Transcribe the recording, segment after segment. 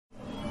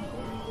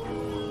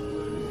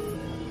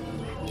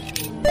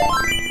Do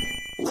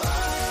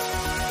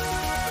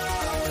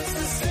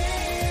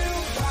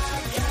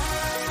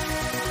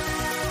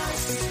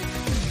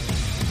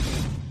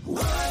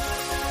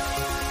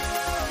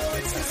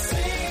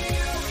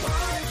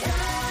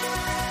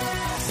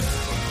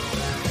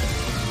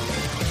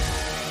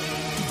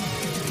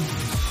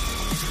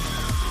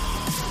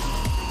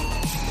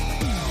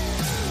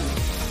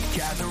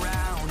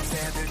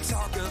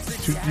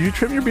you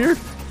trim your beard?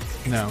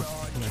 No,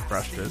 I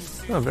brushed it.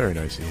 Oh, very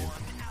nice of you.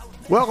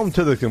 Welcome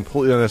to the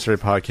Completely Unnecessary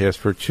Podcast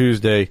for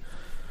Tuesday,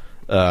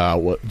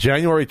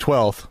 January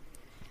 12th,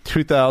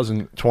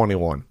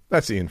 2021.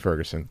 That's Ian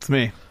Ferguson. It's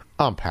me.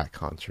 I'm Pat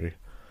Contry.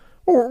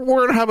 We're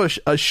going to have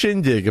a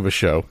shindig of a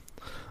show.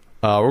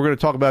 We're going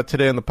to talk about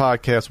today on the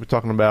podcast. We're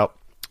talking about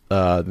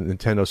the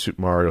Nintendo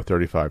Super Mario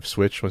 35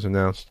 Switch was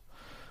announced.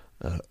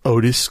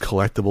 Otis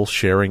collectible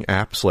sharing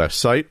app /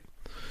 site.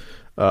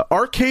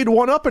 Arcade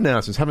 1-Up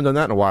announcements. Haven't done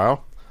that in a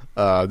while.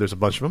 There's a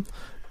bunch of them.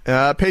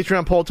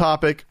 Patreon poll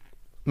topic.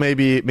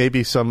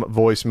 Maybe some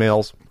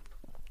voicemails.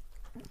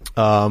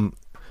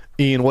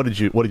 Ian, what did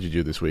you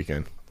do this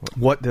weekend?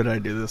 What did I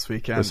do this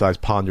weekend? Besides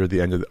ponder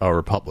the end of our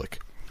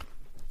republic.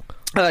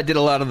 I did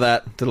a lot of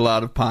that. Did a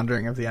lot of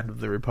pondering of the end of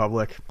the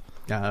republic.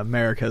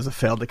 America is a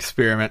failed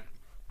experiment.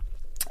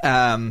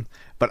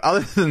 But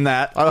other than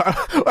that,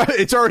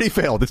 it's already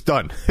failed. It's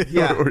done.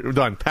 Yeah. We're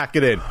done. Pack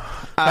it in.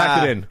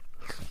 Pack it in.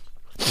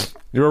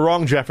 You were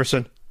wrong,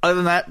 Jefferson. Other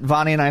than that,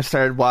 Vonnie and I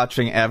started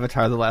watching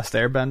Avatar: The Last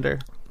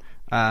Airbender.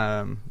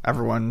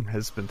 Everyone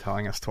has been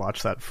telling us to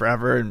watch that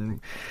forever,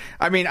 and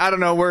I mean, I don't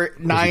know. We're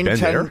 9, 10.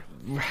 There?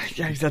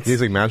 Yeah, he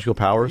has like magical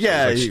powers.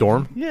 Yeah, like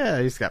Storm.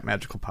 Yeah, he's got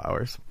magical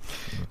powers.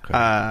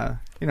 Okay.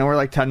 We're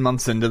like 10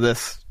 months into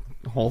this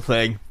whole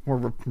thing.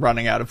 We're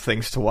running out of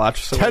things to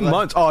watch. So 10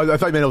 months? Oh, I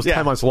thought you meant it was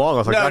 10 months long. I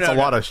was like, that's a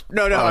lot of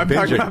No, I'm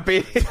talking about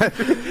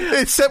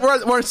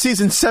we're on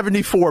season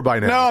 74 by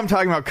now. No, I'm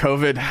talking about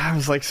COVID. I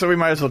was like, so we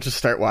might as well just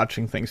start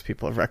watching things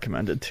people have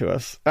recommended to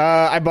us.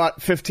 I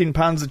bought 15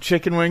 pounds of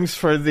chicken wings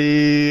for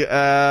the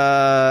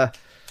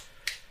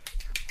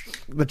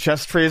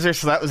chest freezer,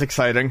 so that was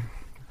exciting.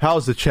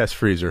 How's the chest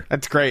freezer?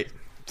 That's great.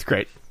 It's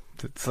great.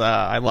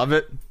 I love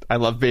it. I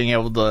love being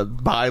able to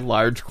buy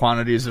large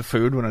quantities of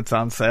food when it's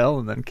on sale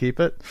and then keep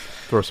it.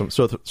 Throw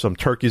some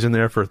turkeys in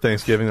there for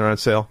Thanksgiving. They're on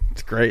sale.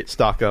 It's great.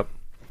 Stock up.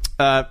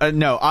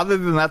 No, other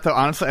than that, though,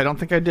 honestly, I don't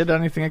think I did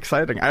anything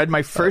exciting. I had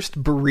my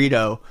first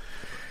burrito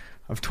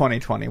of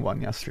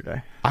 2021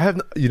 yesterday. I have.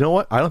 You know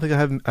what? I don't think I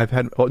have. I've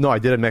had. Oh, no, I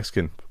did a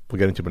Mexican. We'll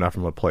get into, but not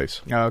from what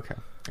place. Oh, okay.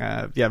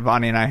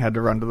 Vonnie and I had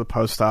to run to the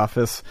post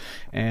office,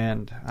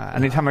 and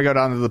anytime I go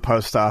down to the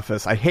post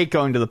office, I hate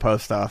going to the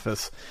post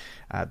office.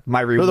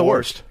 My reward, they're the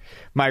worst.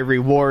 My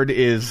reward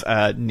is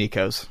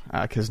Nico's,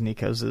 because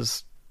Nico's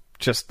is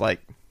just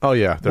like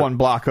one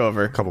block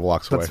over, a couple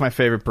blocks away. That's my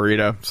favorite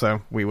burrito,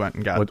 so we went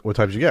and got. What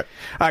type did you get?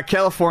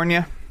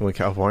 California. You went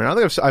California. I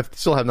think I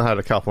still haven't had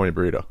a California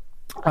burrito.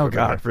 Oh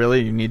God,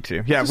 really? You need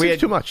to. Yeah, we had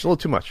too much. A little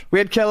too much. We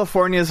had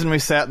Californias, and we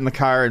sat in the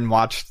car and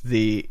watched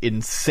the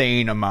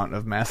insane amount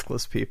of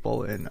maskless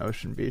people in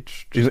Ocean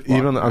Beach.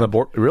 Even on the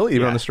board, really?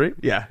 Even on the street?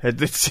 Yeah,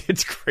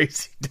 it's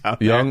crazy down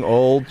there. Young,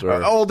 old,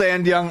 old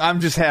and young. I'm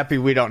just happy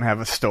we don't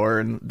have a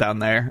store down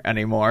there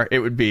anymore. It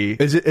would be.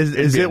 Is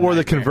it where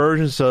the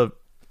convergence of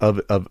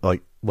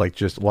like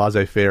just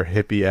laissez-faire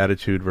hippie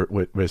attitude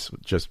with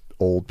just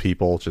old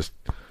people just.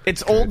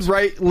 It's old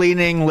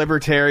right-leaning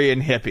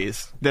libertarian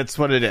hippies. That's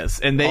what it is,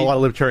 and a lot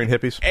of libertarian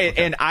hippies.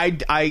 And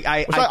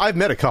I've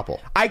met a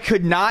couple. I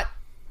could not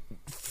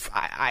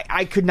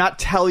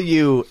tell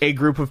you a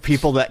group of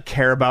people that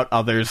care about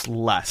others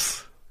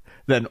less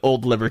than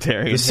old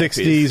libertarian. The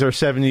 60s or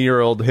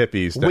 70-year-old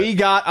hippies. We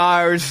got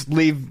ours.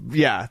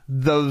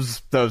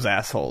 Those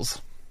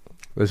assholes.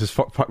 This is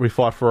we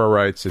fought for our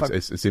rights.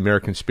 It's the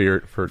American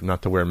spirit for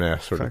not to wear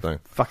masks, sort of thing.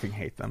 Fucking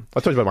hate them. I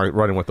told you about my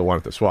running with the one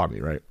at the swap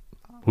meet, right?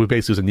 Who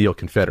basically was a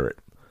neo-Confederate.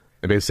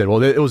 And basically said,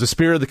 well, it was the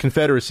spirit of the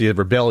Confederacy of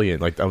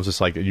rebellion. Like, I was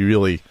just like,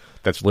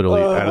 that's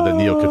literally out of the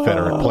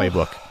neo-Confederate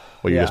playbook,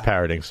 what you're just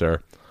parroting,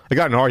 sir. I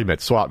got in an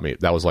argument at swap meet.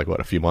 That was like,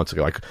 a few months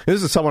ago. Like,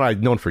 this is someone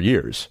I'd known for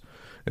years.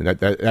 And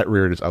that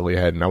reared his ugly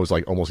head, and I was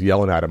like almost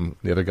yelling at him.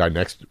 The other guy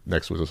next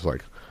was just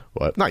like,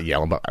 what? Not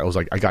yelling, but I was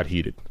like, I got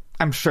heated.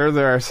 I'm sure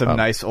there are some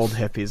nice old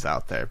hippies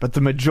out there, but the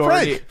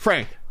majority...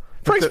 Frank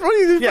is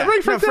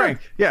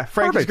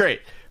great.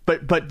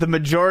 But the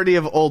majority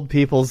of old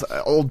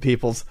hippies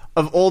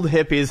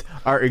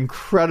are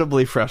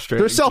incredibly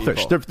frustrated. They're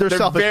selfish. They're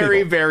selfish. Very,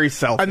 people. very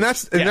selfish. And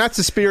that's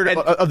the spirit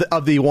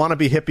of the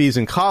wannabe hippies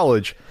in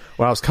college.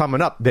 When I was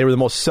coming up, they were the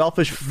most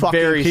selfish fucking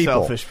very people.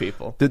 Selfish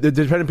people. They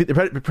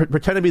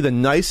pretend to be the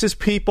nicest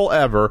people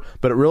ever,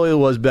 but it really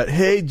was. But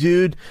hey,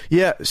 dude,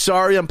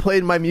 sorry, I'm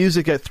playing my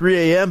music at 3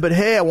 a.m. But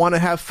hey, I want to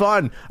have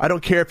fun. I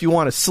don't care if you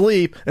want to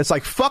sleep. And it's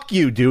like, fuck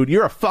you, dude.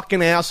 You're a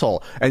fucking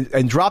asshole.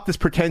 And drop this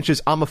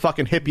pretentious I'm a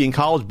fucking hippie in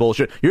college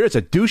bullshit. You're just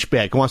a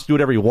douchebag who wants to do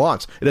whatever he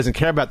wants. It doesn't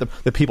care about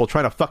the people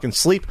trying to fucking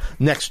sleep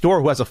next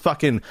door who has a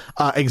fucking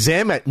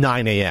exam at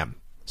 9 a.m.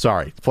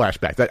 Sorry,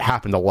 flashback. That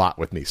happened a lot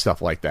with me.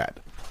 Stuff like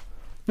that.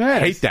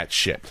 Yes. I hate that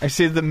shit. I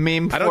see the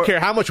meme. I don't care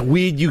how much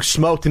weed you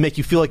smoke to make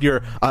you feel like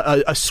you're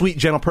a sweet,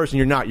 gentle person.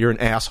 You're not. You're an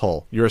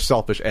asshole. You're a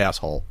selfish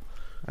asshole.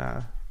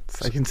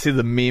 I can see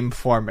the meme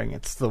forming.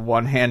 It's the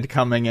one hand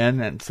coming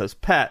in and it says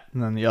Pat,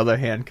 and then the other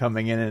hand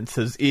coming in and it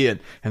says Ian,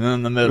 and then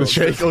in the middle it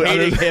says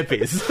hating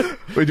hippies.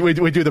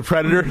 we do the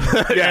Predator.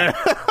 Yeah.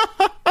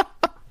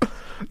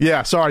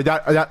 Yeah, sorry.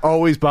 That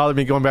always bothered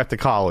me going back to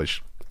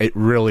college. It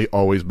really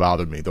always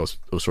bothered me, those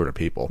sort of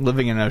people.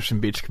 Living in Ocean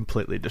Beach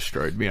completely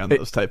destroyed me on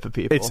those type of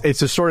people.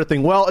 It's the sort of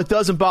thing, well, it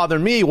doesn't bother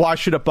me, why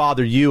should it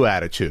bother you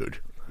attitude?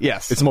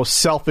 Yes. It's the most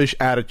selfish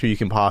attitude you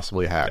can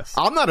possibly have. Yes.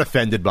 I'm not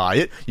offended by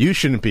it. You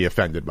shouldn't be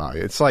offended by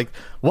it. It's like,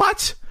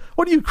 what?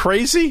 What are you,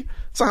 crazy?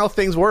 It's not how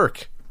things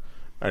work.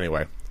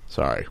 Anyway,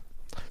 sorry.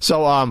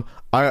 So I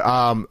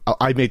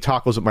made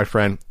tacos with my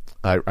friend.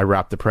 I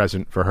wrapped the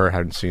present for her. I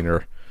hadn't seen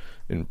her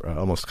in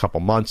almost a couple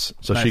months.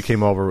 So Nice. she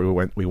came over.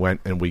 We went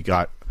and we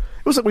got,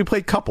 it was like we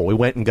played couple. We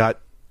went and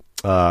got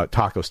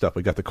taco stuff.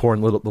 We got the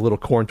little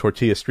corn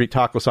tortilla street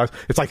taco sauce.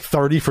 It's like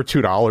 $30 for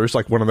 $2,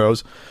 like one of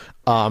those.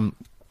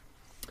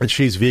 And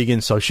she's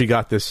vegan, so she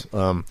got this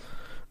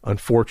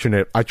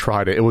unfortunate. I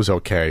tried it; it was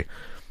okay.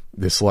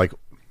 This like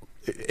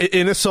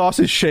in a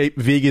sausage shape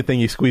vegan thing.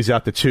 You squeeze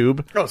out the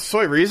tube. Oh,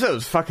 soy rizo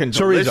is fucking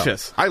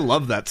delicious. I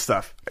love that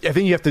stuff. I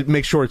think you have to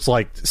make sure it's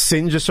like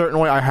singed a certain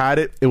way. I had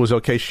it; it was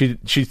okay. She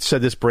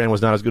said this brand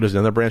was not as good as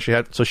another brand she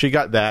had, so she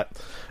got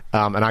that,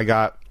 and I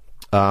got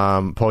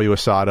pollo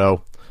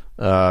asado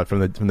from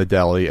the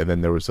deli, and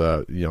then there was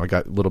I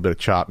got a little bit of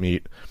chopped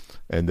meat.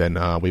 And then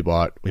we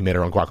made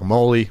our own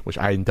guacamole, which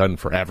I hadn't done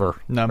forever.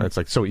 No. It's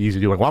like so easy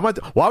to do. Like,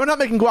 why am I not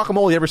making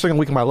guacamole every single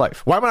week of my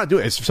life? Why am I not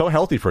doing it? It's so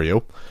healthy for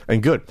you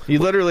and good. You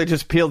literally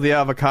just peel the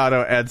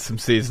avocado, add some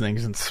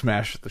seasonings, and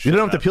smash the shit. You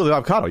don't have to peel the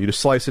avocado. You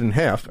just slice it in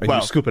half and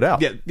you scoop it out.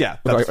 Yeah.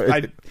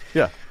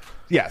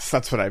 Yes,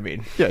 that's what I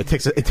mean. Yeah, it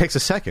takes a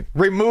second.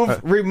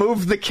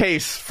 Remove the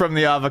case from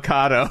the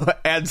avocado,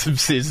 add some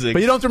seasoning.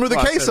 But you don't have to remove the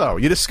queso.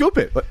 You just scoop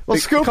it. Well,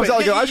 scoop it. Comes it. out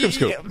like an ice cream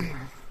scoop.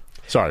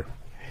 Sorry.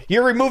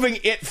 You're removing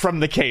it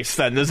from the case,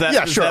 then. Is that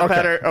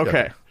better?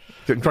 Okay.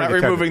 Not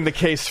removing the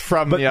case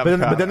from the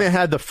avocado. But then they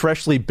had the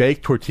freshly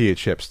baked tortilla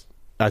chips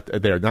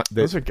there.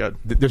 Those are good.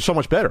 They're so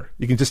much better.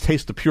 You can just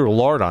taste the pure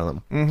lard on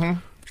them.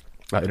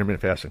 Mm-hmm.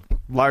 Intermittent fasting.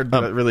 Lard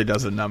really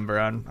does a number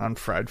on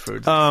fried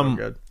foods. It's so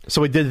good.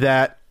 So we did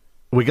that.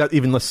 We got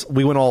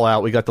we went all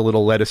out. We got the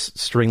little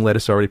string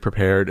lettuce already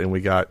prepared, and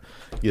we got,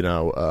 we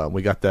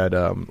got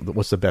that.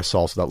 What's the best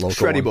salsa? That local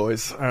Shreddy one?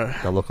 Boys.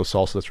 That local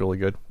salsa that's really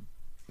good.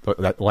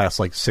 That lasts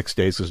like 6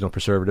 days. There's no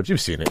preservatives. You've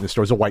seen it in the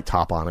store. There's a white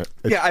top on it.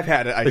 I've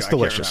had it. It's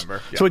delicious. I can't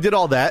remember. Yeah. So we did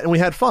all that, and we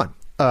had fun.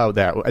 And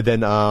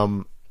then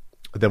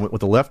with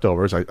the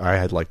leftovers, I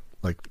had like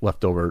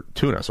leftover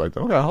tuna. So I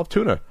thought, okay, I'll have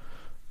tuna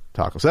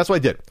tacos. So that's what I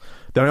did.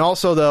 Then I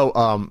also,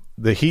 though,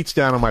 the heat's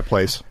down on my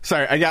place.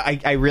 Sorry,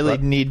 I really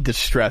need to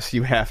stress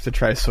you have to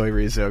try soy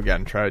rizo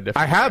again. Try a different.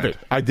 I have brand.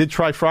 it. I did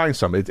try frying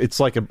some. It's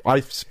like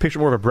I picture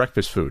more of a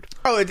breakfast food.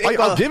 Oh,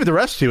 I'll give it the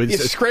rest to you. You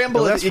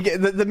scramble it.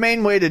 The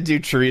main way to do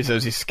chorizo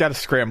is you got to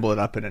scramble it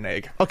up in an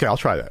egg. Okay, I'll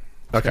try that.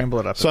 Okay. Scramble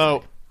it up.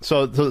 So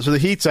the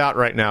heat's out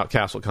right now at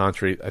Castle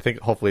Country. I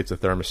think hopefully it's the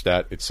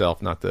thermostat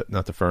itself, not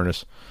the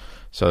furnace.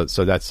 So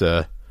that's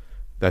a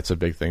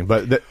big thing.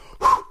 But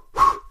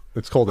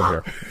it's cold in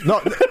here.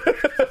 No,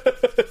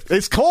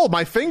 it's cold.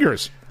 My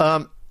fingers.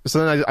 So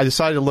then I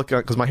decided to look at,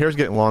 because my hair's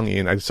getting long,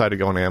 and I decided to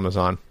go on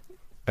Amazon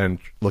and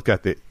look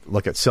at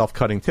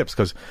self-cutting tips,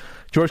 because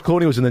George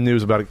Clooney was in the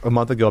news about a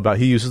month ago about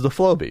he uses the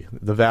Flowbee,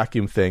 the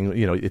vacuum thing.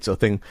 It's a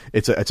thing.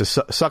 It's a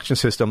suction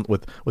system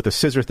with a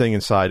scissor thing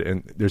inside,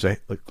 and there's a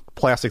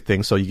plastic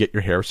thing, so you get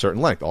your hair a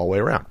certain length all the way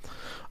around.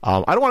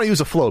 I don't want to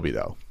use a Flowbee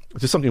though. It's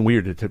just something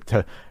weird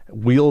to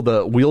wheel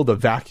the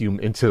vacuum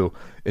into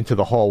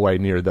the hallway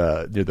near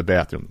the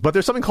bathroom. But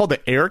there's something called the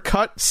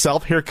AirCut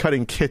self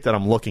haircutting kit that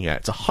I'm looking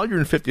at. It's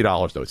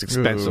 $150 though. It's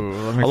expensive.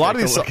 A lot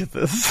of these. Look at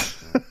this.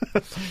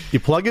 You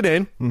plug it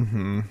in,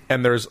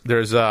 and there's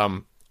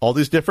all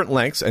these different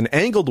lengths and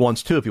angled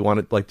ones too if you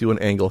want to do an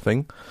angle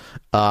thing.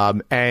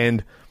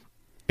 And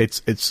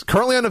it's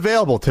currently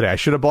unavailable today. I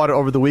should have bought it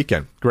over the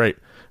weekend. Great.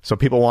 So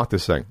people want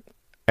this thing.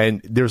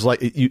 And there's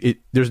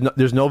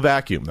there's no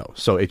vacuum though,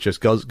 so it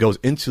just goes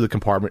into the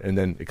compartment and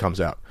then it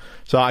comes out.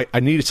 So I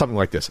needed something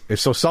like this. If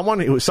someone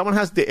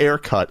has the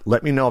AirCut,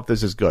 let me know if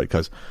this is good,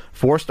 because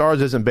 4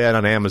 stars isn't bad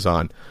on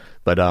Amazon,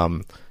 but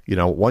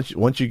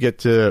once you get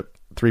to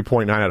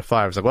 3.9 out of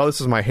 5, it's like, well,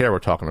 this is my hair we're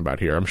talking about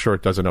here. I'm sure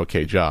it does an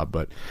okay job,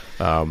 but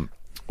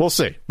we'll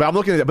see. But I'm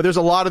looking at it. But there's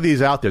a lot of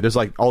these out there. There's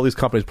like all these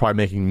companies probably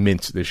making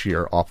mints this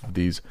year off of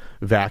these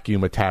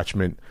vacuum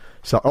attachment.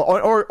 So,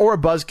 or a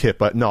buzz kit,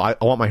 but no, I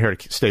want my hair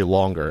to stay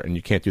longer, and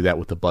you can't do that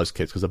with the buzz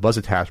kits, because the buzz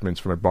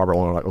attachments from a barber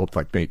only look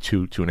like maybe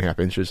 2.5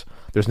 inches.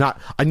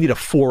 I need a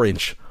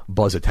 4-inch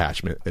buzz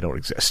attachment. They don't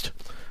exist,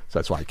 so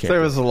that's why I can't. If there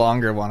was a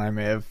longer one, I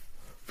may have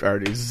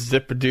already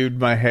zip-a-dooed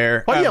my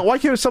hair. Oh yeah, why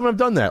can't someone have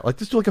done that? Like,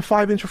 just do like a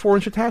 5-inch or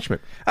 4-inch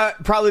attachment.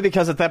 Probably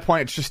because at that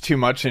point it's just too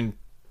much, and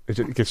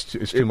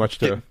It's too much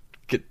to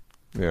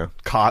Yeah.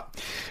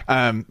 Caught.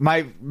 One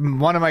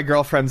of my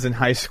girlfriends in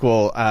high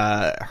school,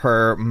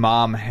 her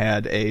mom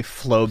had a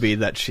Flowbee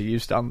that she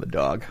used on the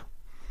dog.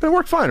 It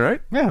worked fine,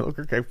 right? Yeah,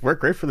 it worked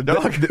great for the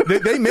dog.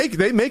 they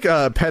make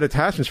pet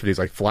attachments for these,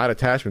 like flat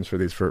attachments for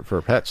these for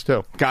pets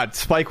too. God,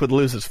 Spike would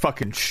lose his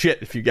fucking shit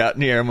if you got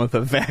near him with a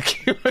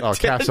vacuum. Oh,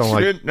 cats don't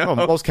like. No.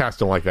 Most cats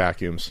don't like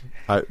vacuums.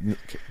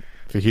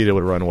 Fajita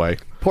would run away.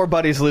 Poor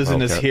buddy's losing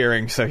his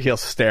hearing, so he'll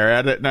stare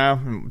at it now.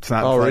 It's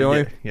not. Oh,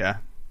 really? Yeah.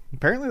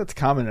 Apparently that's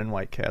common in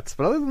white cats,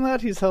 but other than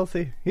that, he's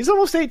healthy. He's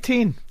almost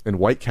 18. And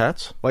white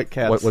cats? White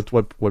cats.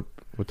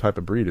 What type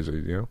of breed is it?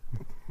 You know?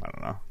 I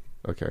don't know.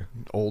 Okay.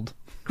 Old.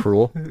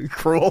 Cruel.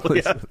 Cruel.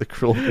 Yeah. The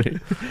cruel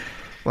breed.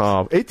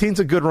 18's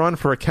a good run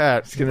for a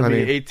cat. It's going to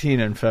be 18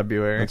 in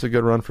February. That's a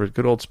good run for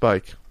good old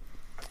Spike,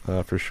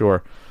 for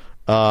sure.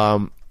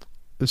 Yeah,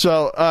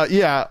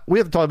 we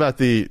have to talk about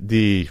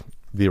the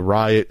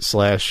riot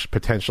 /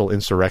 potential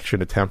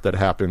insurrection attempt that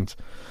happened.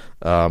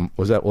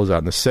 Was that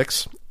on the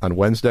 6th on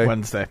Wednesday?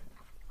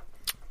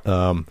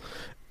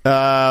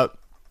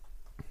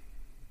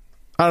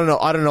 I don't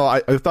know.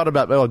 I thought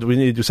about, do we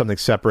need to do something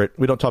separate?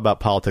 We don't talk about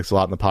politics a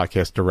lot in the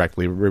podcast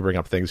directly. We bring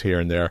up things here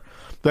and there,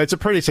 but it's a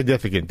pretty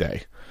significant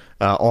day,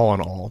 all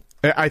in all.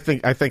 I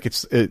think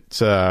it's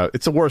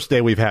the worst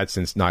day we've had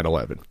since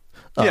 9/11.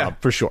 Yeah,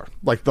 for sure.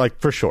 Like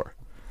for sure.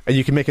 And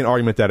you can make an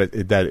argument that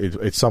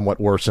it's somewhat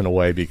worse in a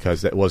way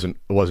because it wasn't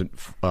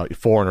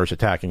foreigners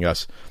attacking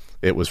us;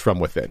 it was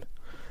from within,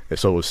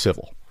 so it was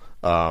civil.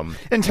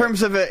 In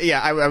terms of it,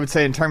 yeah, I would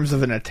say in terms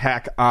of an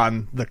attack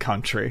on the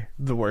country,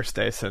 the worst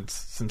day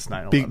since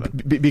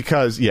 9/11.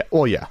 Because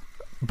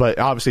but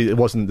obviously it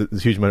wasn't the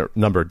huge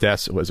number of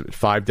deaths. It was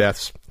 5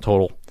 deaths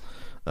total.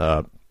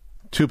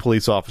 2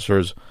 police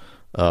officers,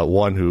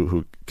 one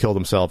who killed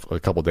himself a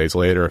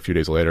few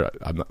days later.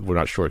 We're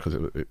not sure because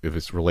if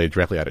it's related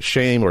directly out of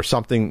shame or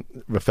something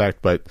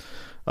effect, but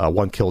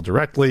one killed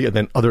directly, and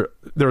then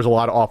there was a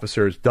lot of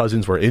officers.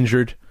 Dozens were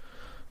injured.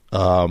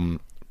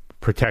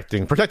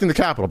 Protecting the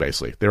Capitol,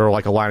 basically. They were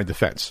like a line of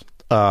defense.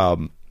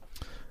 And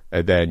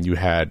then you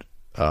had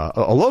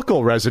a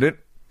local resident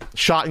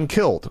shot and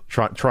killed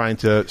trying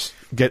to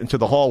get into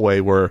the hallway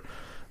where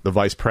the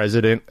vice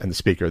president and the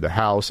Speaker of the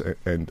House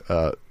and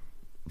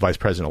vice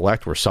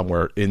president-elect were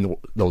somewhere in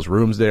those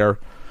rooms there.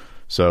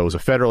 So it was a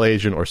federal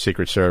agent or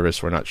Secret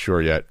Service, we're not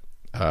sure yet,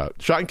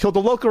 shot and killed a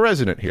local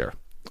resident here.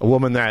 A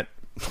woman that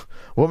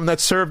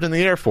served in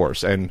the Air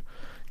Force and,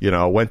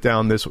 went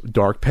down this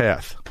dark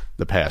path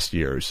the past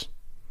years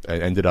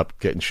and ended up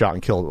getting shot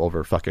and killed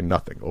over fucking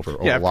nothing, over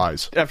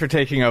lies. After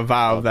taking a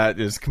vow that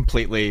is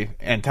completely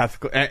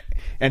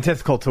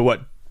antithetical to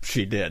what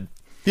she did.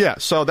 Yeah,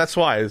 so that's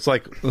why it was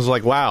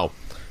like wow,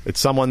 it's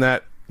someone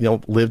that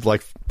lived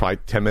like probably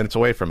 10 minutes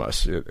away from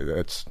us.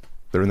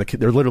 They're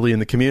literally in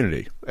the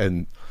community,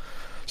 and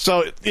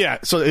so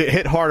so it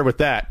hit harder with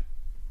that,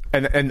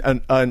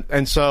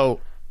 and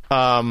so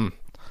I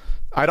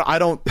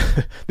don't.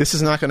 This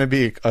is not going to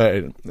be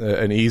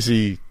an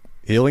easy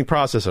healing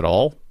process at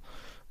all.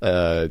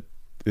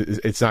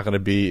 It's not going to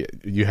be.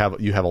 You have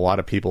a lot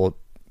of people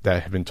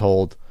that have been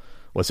told,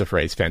 what's the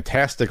phrase?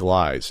 Fantastic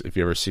lies. If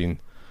you ever seen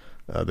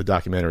the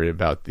documentary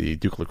about the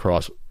Duke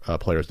lacrosse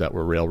players that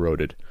were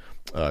railroaded,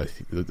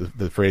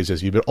 the phrase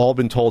is, you've all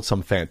been told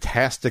some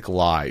fantastic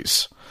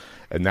lies,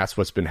 and that's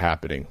what's been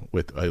happening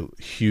with a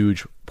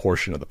huge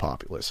portion of the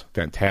populace.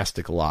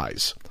 Fantastic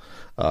lies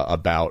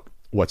about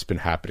what's been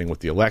happening with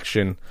the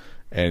election,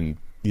 and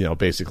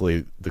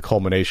basically the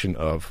culmination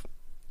of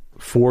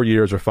 4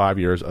 years or 5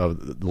 years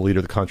of the leader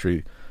of the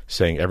country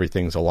saying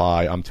everything's a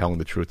lie, I'm telling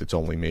the truth, it's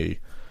only me,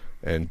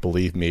 and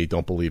believe me,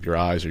 don't believe your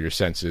eyes or your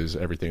senses,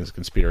 everything's a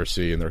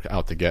conspiracy and they're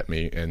out to get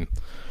me. And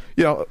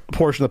a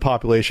portion of the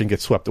population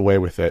gets swept away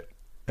with it,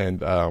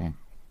 and I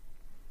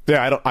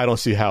don't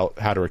see how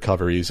to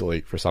recover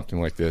easily for something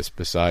like this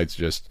besides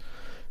just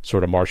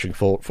sort of marching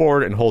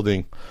forward and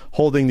holding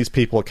these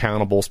people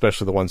accountable,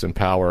 especially the ones in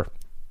power,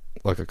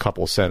 like a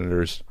couple of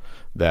senators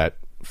that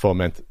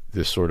foment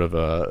this sort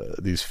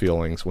of these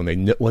feelings when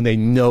they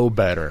know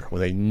better,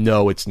 when they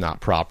know it's not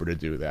proper to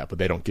do that, but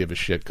they don't give a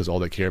shit because all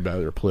they care about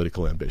are their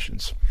political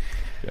ambitions.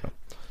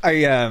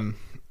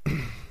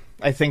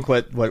 I think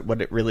what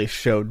it really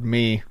showed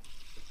me,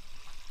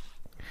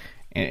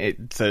 and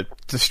it's a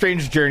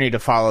strange journey to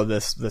follow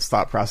this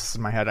thought process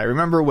in my head. I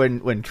remember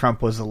when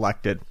Trump was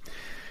elected,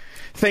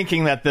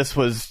 thinking that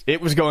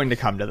it was going to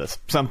come to this.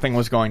 Something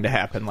was going to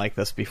happen like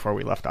this before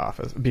he left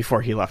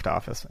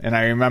office. And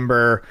I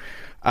remember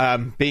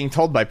being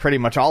told by pretty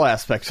much all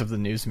aspects of the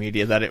news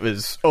media that it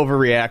was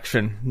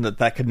overreaction,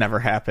 that could never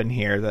happen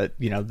here, that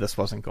this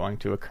wasn't going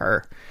to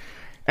occur.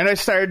 And I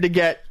started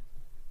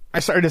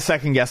to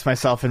second guess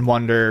myself and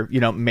wonder,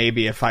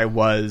 maybe if I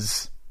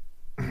was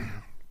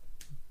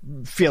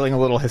feeling a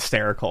little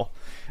hysterical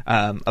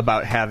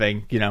about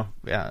having,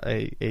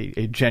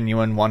 a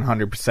genuine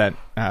 100%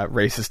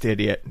 racist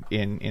idiot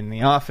in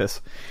the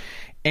office.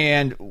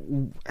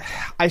 And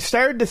I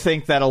started to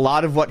think that a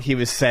lot of what he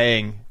was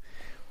saying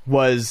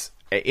was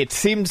it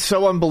seemed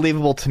so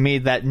unbelievable to me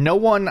that no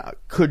one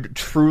could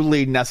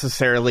truly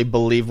necessarily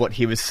believe what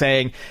he was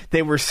saying.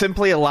 They were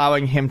simply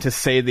allowing him to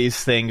say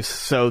these things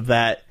so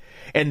that,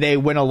 and they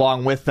went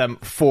along with them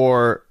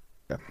for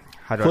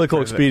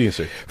political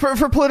expediency.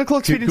 For political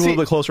expediency. Go a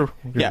little bit closer.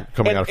 Yeah.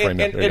 Coming out of frame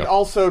now. And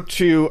also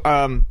to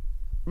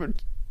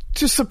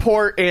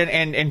support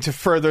and to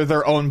further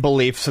their own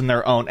beliefs and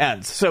their own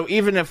ends. So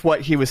even if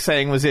what he was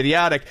saying was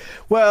idiotic,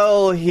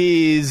 well,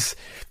 he's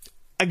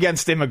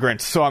against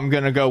immigrants, so I'm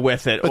going to go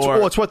with it.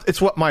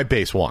 It's what my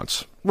base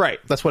wants. Right.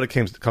 That's what it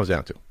comes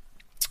down to.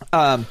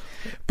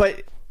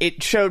 But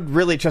it showed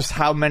really just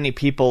how many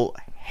people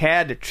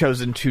had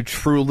chosen to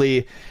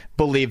truly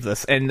believe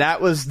this, and that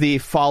was the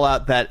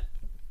fallout that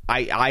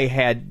I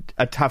had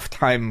a tough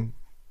time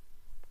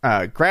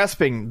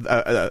grasping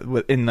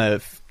in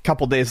the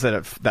couple days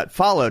that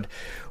followed,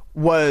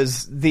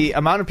 was the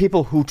amount of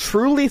people who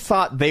truly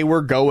thought they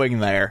were going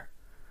there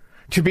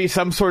to be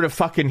some sort of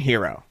fucking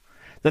hero.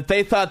 That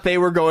they thought they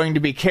were going to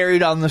be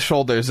carried on the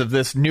shoulders of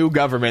this new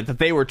government, that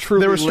they were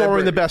truly... They were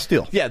storming the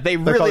Bastille. Yeah, they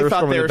really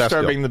thought they were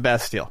storming the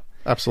Bastille.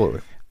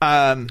 Absolutely.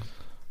 And,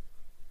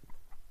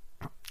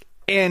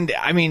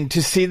 I mean,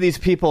 to see these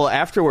people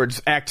afterwards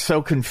act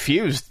so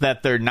confused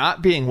that they're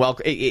not being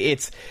welcome,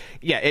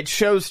 it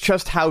shows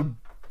just how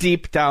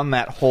deep down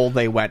that hole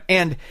they went.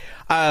 And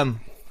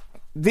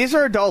these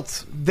are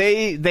adults.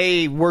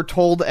 They were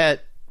told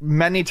at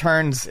many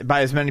turns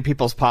by as many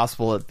people as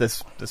possible that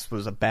this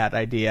was a bad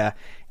idea,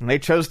 and they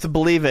chose to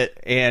believe it,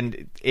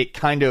 and it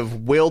kind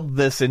of willed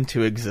this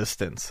into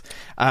existence.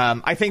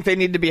 I think they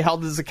need to be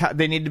held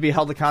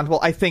accountable.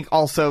 I think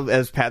also,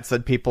 as Pat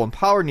said, people in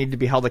power need to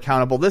be held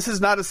accountable. This is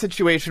not a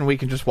situation we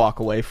can just walk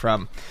away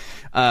from.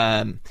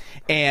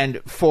 And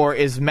for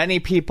as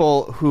many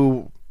people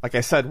who, like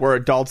I said, were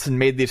adults and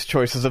made these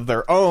choices of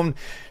their own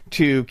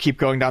to keep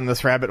going down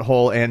this rabbit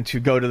hole and to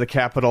go to the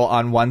Capitol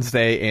on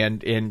Wednesday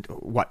and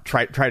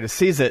try to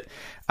seize it.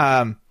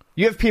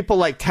 You have people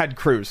like Ted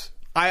Cruz.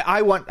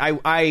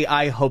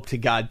 I hope to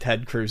God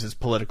Ted Cruz is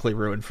politically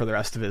ruined for the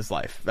rest of his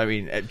life. I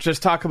mean,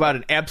 just talk about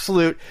an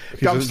absolute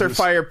dumpster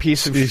fire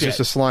piece of shit. He's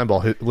just a slime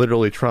ball.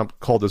 Literally, Trump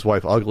called his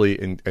wife ugly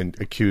and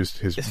accused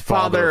his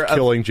father of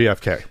killing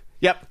JFK.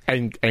 Yep.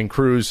 And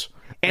Cruz...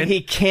 And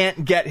he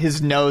can't get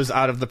his nose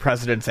out of the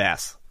president's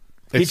ass.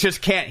 He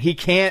just can't. He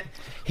can't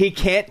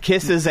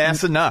kiss his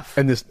ass enough.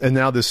 And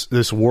now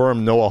this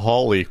worm Noah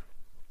Hawley,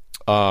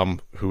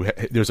 who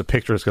there's a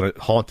picture that's going to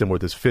haunt him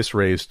with his fist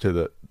raised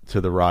to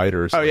the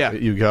rioters. Oh yeah,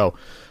 you go.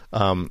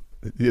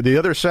 The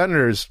other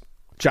senators,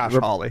 Josh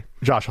Hawley,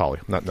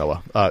 not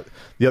Noah.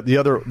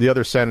 The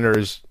other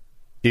senators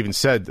even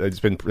said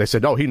they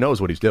said no, he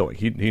knows what he's doing.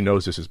 He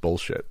knows this is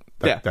bullshit.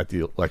 That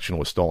the election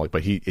was stolen,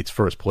 but it's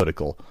for his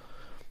political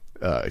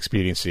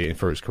expediency and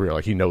for his career.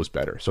 Like, he knows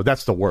better. So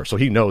that's the worst. So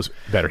he knows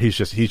better. He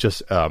just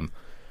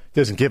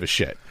doesn't give a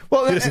shit.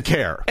 Well, he doesn't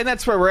care. And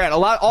that's where we're at.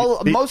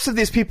 Most of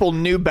these people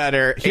knew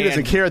better. He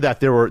doesn't care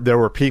that there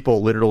were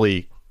people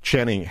literally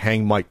chanting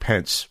 "Hang Mike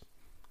Pence"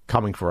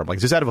 coming for him. Like,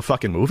 is this out of a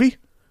fucking movie?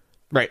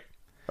 Right.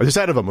 Is this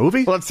out of a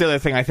movie? Well, that's the other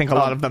thing. I think a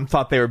lot of them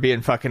thought they were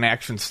being fucking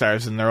action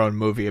stars in their own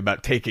movie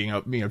about taking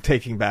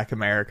back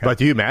America. But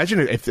do you imagine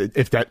if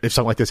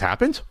something like this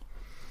happened?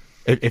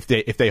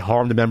 If they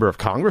harmed a member of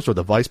Congress or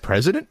the vice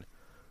president,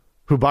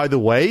 who, by the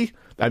way,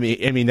 I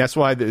mean that's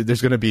why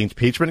there's going to be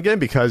impeachment again,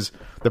 because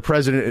the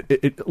president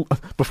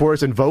before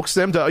it invokes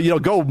them to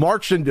go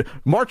march to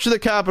the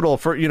Capitol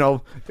for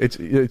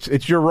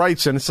it's your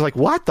rights, and it's like,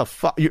 what the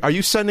fuck are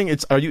you sending?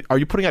 Are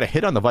you putting out a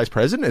hit on the vice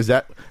president? Is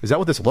that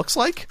what this looks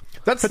like?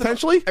 That's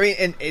potentially.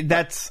 And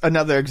that's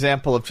another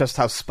example of just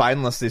how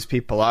spineless these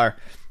people are.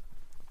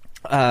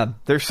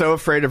 They're so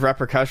afraid of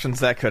repercussions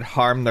that could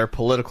harm their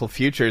political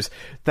futures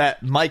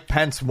that Mike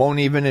Pence won't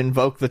even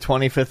invoke the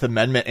 25th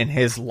Amendment, and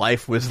his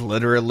life was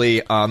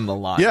literally on the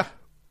line.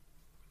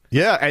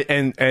 Yeah,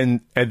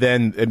 and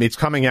then it's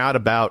coming out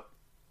about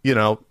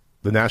the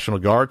National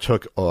Guard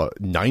took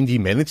 90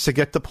 minutes to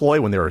get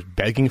deployed when they were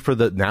begging for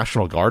the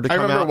National Guard to come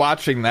out. I remember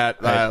watching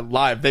that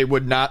live. They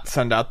would not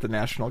send out the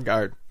National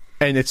Guard.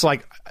 And it's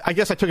like, I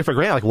guess I took it for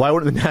granted. Like, why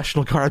wouldn't the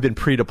National Guard have been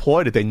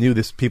pre-deployed if they knew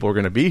these people were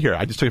going to be here?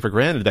 I just took it for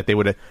granted that they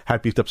would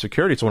have beefed up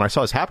security. So when I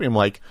saw this happening, I'm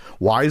like,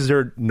 why is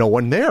there no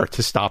one there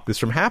to stop this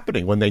from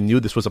happening when they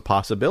knew this was a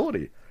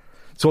possibility?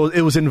 So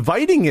it was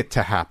inviting it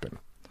to happen.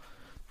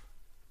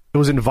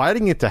 And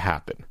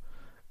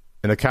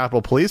the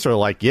Capitol Police are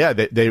like, yeah,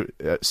 they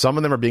some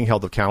of them are being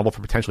held accountable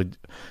for potentially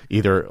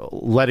either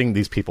letting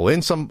these people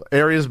in some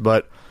areas,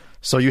 but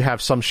so you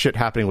have some shit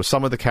happening with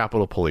some of the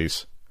Capitol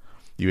Police.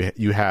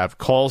 You have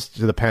calls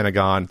to the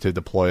Pentagon to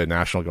deploy a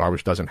National Guard,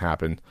 which doesn't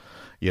happen.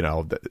 They're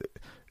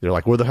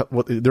like,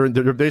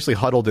 they're basically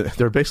huddled.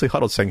 They're basically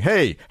huddled, saying,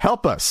 "Hey,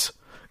 help us,"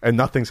 and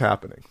nothing's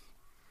happening.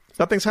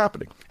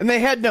 And they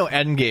had no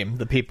end game.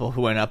 The people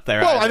who went up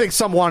there. Well, I think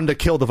some wanted to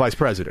kill the vice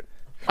president.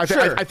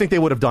 I think they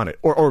would have done it,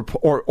 or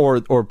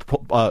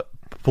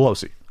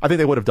Pelosi. I think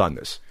they would have done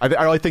this. I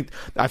really think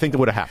it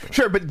would have happened.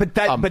 Sure, but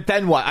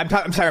then what? I'm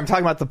talking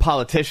about the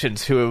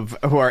politicians who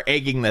are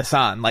egging this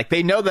on. Like,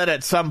 they know that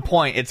at some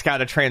point it's got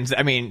to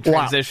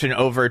transition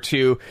over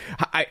to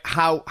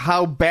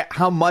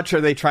how much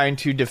are they trying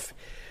to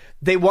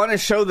they want to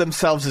show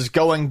themselves as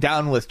going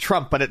down with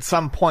Trump, but at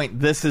some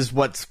point this is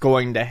what's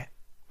going to.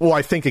 Well,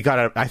 I think it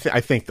got. I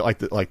think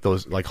like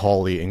those like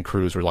Hawley and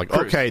Cruz were like,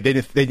 okay, they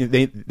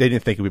didn't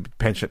think it would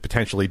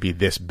potentially be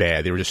this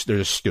bad. They're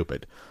just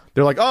stupid.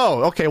 They're like,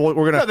 oh, okay, well,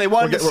 we're gonna. No, they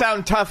wanted to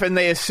sound tough, and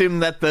they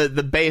assumed that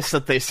the base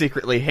that they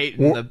secretly hate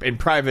in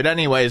private,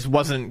 anyways,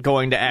 wasn't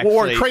going to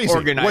actually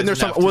organize.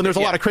 When there's a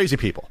lot of crazy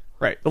people,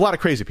 right? A lot of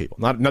crazy people.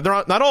 They're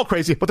not all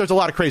crazy, but there's a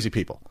lot of crazy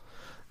people.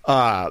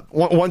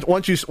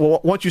 Once you say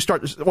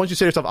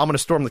to yourself, I'm going to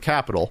storm the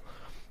Capitol,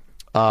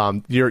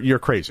 you're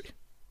crazy.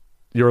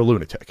 You're a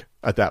lunatic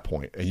at that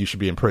point, and you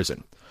should be in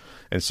prison.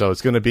 And so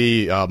it's going to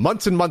be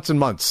months and months and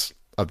months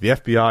of the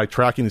FBI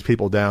tracking these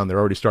people down. They're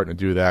already starting to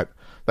do that.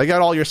 They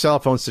got all your cell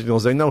phone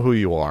signals. They know who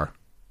you are.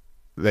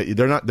 They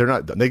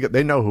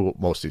know who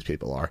most of these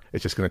people are.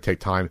 It's just going to take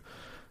time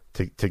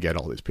to get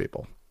all these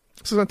people.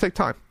 This is going to take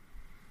time.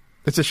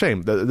 It's a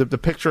shame. The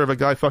picture of a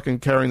guy fucking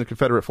carrying the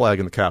Confederate flag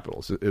in the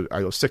Capitol. I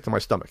go sick to my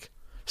stomach.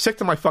 Sick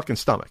to my fucking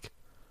stomach.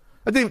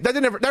 That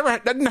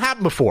didn't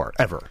happen before,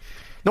 ever.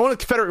 No one with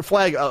a Confederate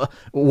flag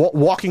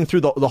walking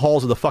through the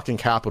halls of the fucking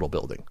Capitol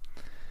building.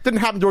 Didn't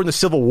happen during the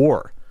Civil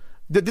War.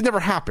 That never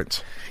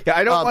happened. Yeah,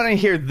 I don't want to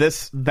hear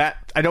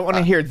I don't want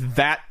to hear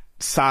that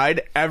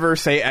side ever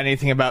say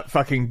anything about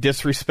fucking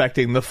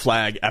disrespecting the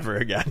flag ever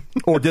again.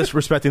 Or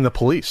disrespecting the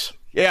police.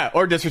 Yeah,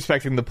 or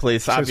disrespecting the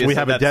police. Obviously, we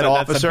have a dead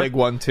officer. That's a big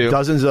one too.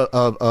 Dozens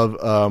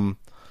of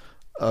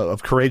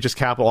courageous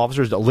Capitol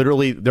officers that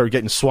literally they're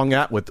getting swung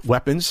at with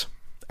weapons.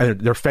 And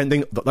they're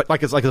fending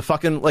like it's like a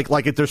fucking like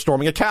they're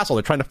storming a castle.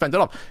 They're trying to fend it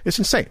off. It's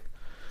insane.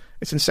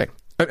 It's insane.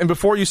 And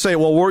before you say,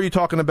 well, what are you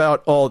talking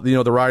about? All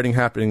the rioting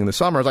happening in the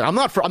summer. It's like I'm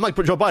like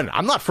Joe Biden.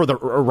 I'm not for the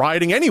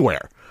rioting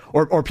anywhere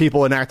or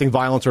people enacting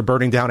violence or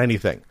burning down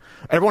anything.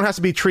 Everyone has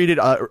to be treated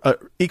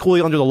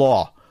equally under the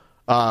law,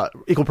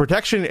 equal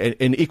protection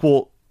and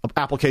equal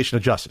application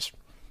of justice.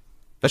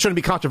 That shouldn't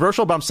be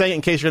controversial, but I'm saying it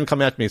in case you're going to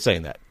come at me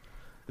saying that.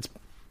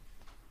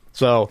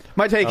 So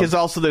my take is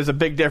also there's a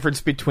big difference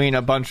between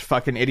a bunch of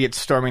fucking idiots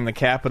storming the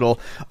Capitol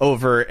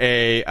over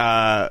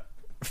a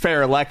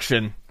fair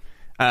election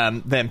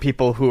than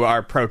people who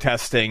are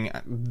protesting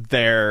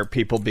their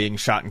people being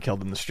shot and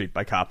killed in the street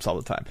by cops all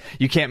the time.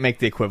 You can't make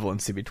the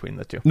equivalency between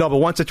the two. No, but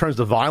once it turns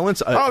to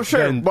violence, once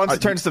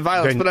it turns to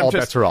violence, but all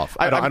bets are off.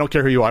 I don't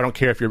care who you are. I don't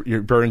care if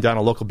you're burning down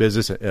a local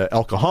business,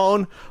 El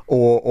Cajon,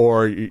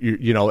 or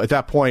you at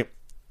that point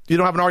you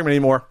don't have an argument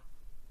anymore.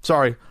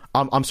 Sorry.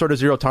 I'm sort of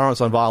zero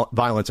tolerance on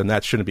violence, and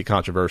that shouldn't be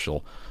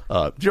controversial.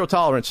 Zero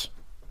tolerance.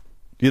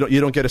 You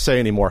don't get a say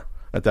anymore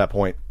at that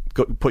point.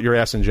 Go, put your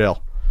ass in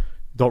jail.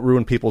 Don't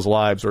ruin people's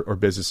lives or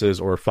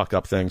businesses or fuck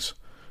up things.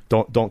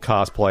 Don't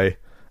cosplay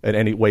in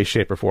any way,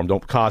 shape, or form.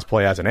 Don't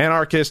cosplay as an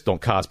anarchist.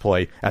 Don't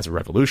cosplay as a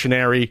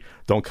revolutionary.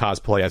 Don't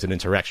cosplay as an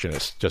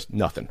insurrectionist. Just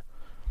nothing.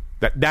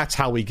 That's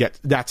how we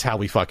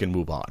fucking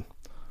move on.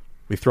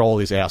 We throw all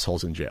these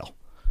assholes in jail.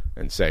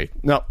 And say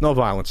no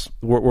violence.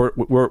 We're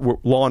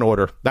law and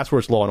order. That's where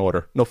it's law and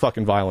order. No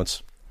fucking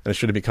violence. And it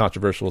shouldn't be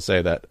controversial to say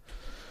that.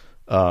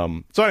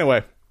 So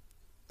anyway,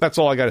 that's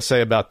all I got to say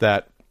about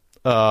that.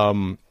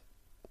 I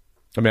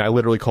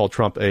literally called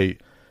Trump a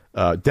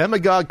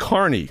demagogue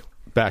carny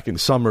back in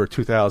summer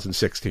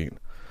 2016.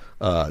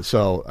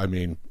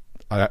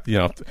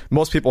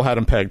 Most people had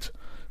him pegged,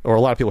 or a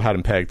lot of people had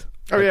him pegged.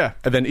 Oh yeah.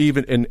 And then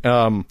even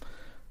in.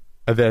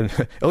 And then,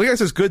 I guess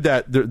it's good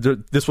that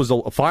this was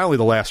finally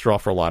the last straw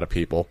for a lot of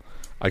people.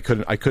 I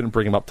couldn't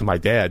bring him up to my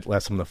dad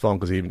last time on the phone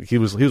because he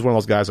was one of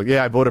those guys like,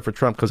 yeah, I voted for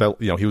Trump because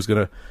he was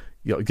going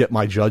to get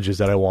my judges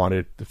that I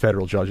wanted, the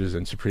federal judges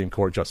and Supreme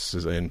Court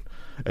justices in,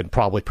 and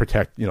probably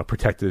protect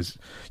his.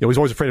 He's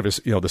always afraid of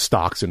his the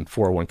stocks and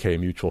 401k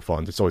mutual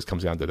funds. It always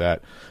comes down to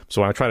that.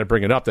 So when I try to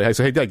bring it up, I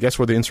say, hey, Dad, guess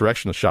where the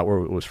insurrection shot where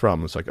it was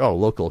from? It's like, oh,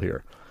 local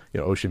here,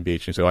 Ocean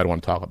Beach. And so I don't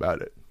want to talk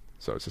about it.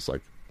 So it's just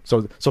like.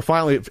 So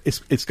finally,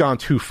 it's gone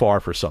too far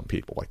for some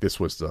people. Like this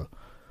was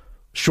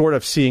short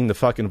of seeing the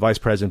fucking vice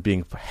president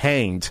being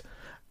hanged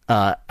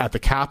at the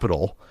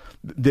Capitol.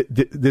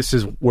 This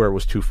is where it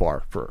was too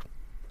far for.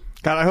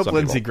 God, I hope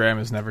Lindsey Graham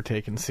is never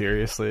taken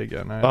seriously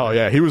again.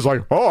 Yeah, he was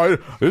like,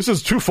 this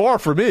is too far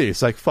for me.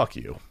 It's like, fuck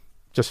you,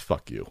 just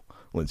fuck you,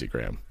 Lindsey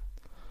Graham.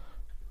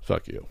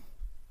 Fuck you.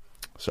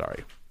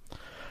 Sorry.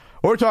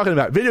 We're talking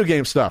about video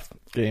game stuff.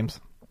 Game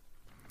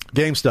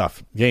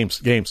stuff.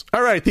 Games.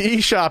 All right, the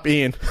eShop,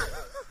 Ian.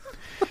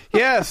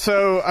 Yeah,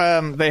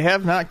 so they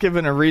have not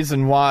given a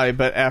reason why,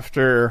 but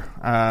after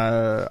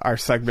our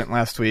segment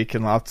last week,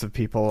 and lots of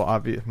people,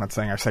 I'm not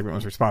saying our segment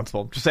was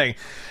responsible, just saying,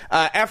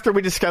 after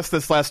we discussed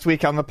this last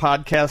week on the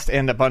podcast,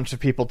 and a bunch of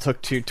people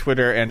took to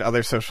Twitter and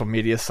other social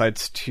media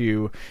sites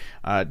to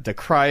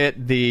decry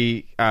it,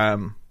 the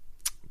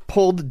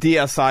pulled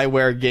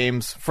DSiWare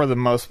games, for the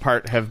most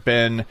part, have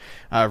been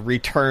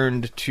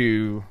returned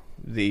to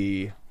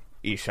the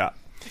eShop.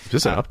 Is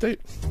this an update?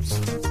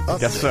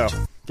 Guess so.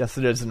 Guess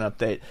it is an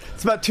update.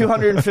 It's about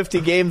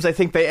 250 games. I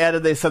think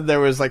they said there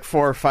was like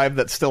 4 or 5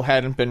 that still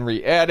hadn't been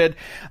re-added,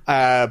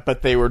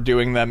 but they were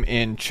doing them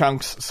in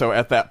chunks. So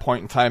at that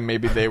point in time,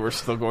 maybe they were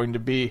still going to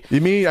be.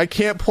 You mean I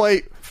can't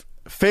play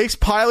Face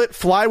Pilot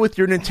Fly with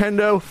your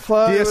Nintendo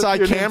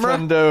DSi camera?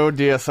 Nintendo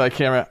DSi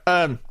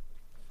camera.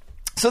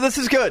 So this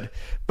is good.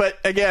 But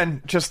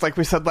again, just like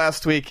we said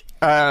last week,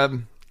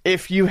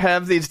 if you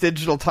have these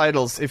digital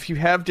titles, if you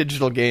have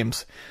digital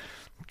games,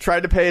 try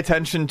to pay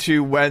attention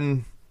to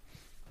when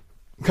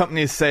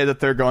companies say that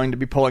they're going to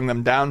be pulling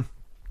them down.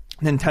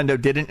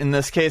 Nintendo didn't in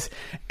this case.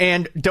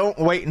 And don't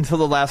wait until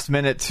the last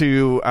minute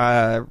to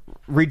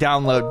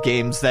re-download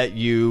games that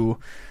you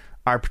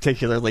are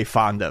particularly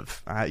fond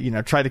of.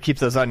 Try to keep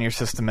those on your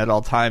system at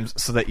all times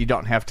so that you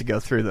don't have to go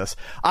through this.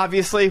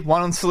 Obviously,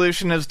 one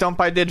solution is don't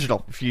buy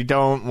digital. If you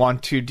don't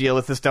want to deal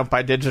with this, don't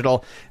buy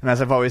digital. And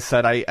as I've always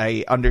said,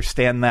 I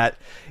understand that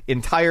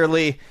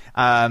entirely.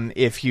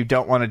 If you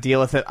don't want to deal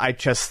with it, I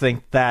just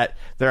think that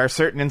there are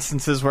certain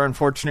instances where,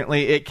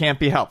 unfortunately, it can't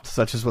be helped,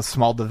 such as with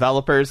small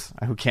developers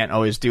who can't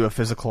always do a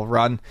physical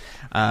run,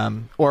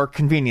 or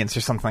convenience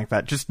or something like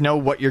that. Just know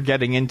what you're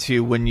getting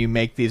into when you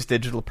make these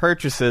digital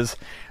purchases.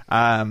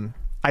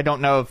 I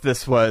don't know if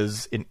this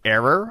was an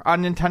error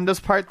on Nintendo's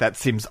part. That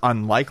seems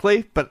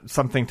unlikely, but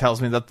something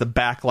tells me that the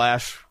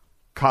backlash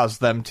caused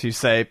them to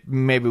say,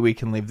 maybe we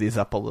can leave these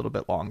up a little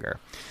bit longer.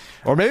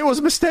 Or maybe it was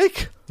a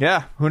mistake.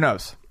 Yeah, who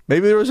knows?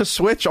 Maybe there was a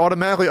switch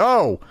automatically.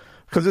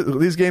 Because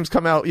these games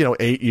come out,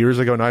 8 years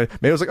ago, 9.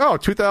 Maybe it was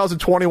like,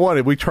 2021,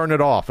 and we turned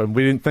it off, and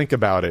we didn't think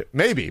about it.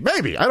 Maybe.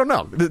 I don't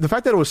know. The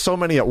fact that it was so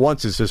many at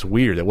once is just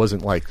weird. It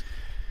wasn't,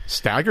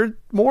 staggered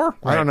more?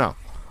 Right. I don't know.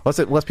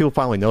 Unless people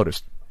finally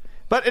noticed.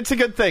 But it's a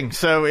good thing.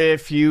 So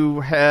if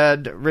you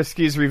had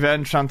Risky's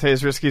Revenge,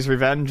 Shantae's Risky's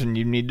Revenge, and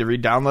you need to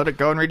re-download it,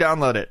 go and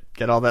re-download it.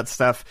 Get all that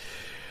stuff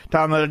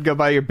downloaded, go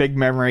buy your big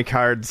memory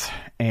cards,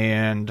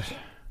 and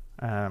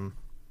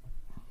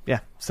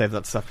save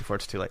that stuff before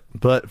it's too late.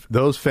 But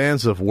those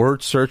fans of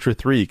Word Searcher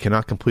 3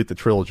 cannot complete the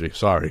trilogy.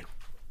 Sorry.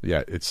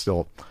 Yeah, it's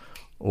still...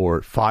 Or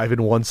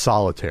 5-in-1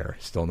 Solitaire.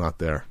 Still not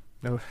there.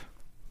 No.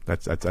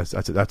 That's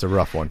a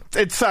rough one.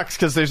 It sucks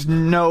because there's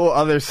no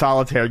other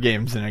Solitaire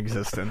games in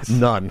existence.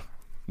 None.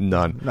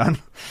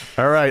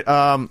 All right.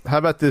 How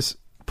about this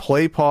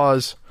play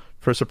pause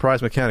for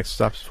surprise mechanics?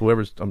 Stop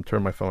whoever's... I'm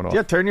turning my phone off.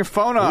 Yeah, turn your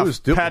phone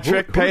off.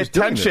 Patrick, pay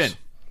attention.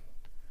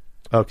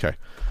 Okay.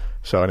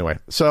 So anyway,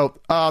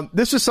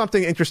 this is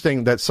something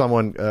interesting that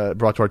someone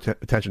brought to our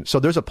attention. So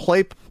there's a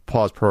play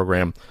pause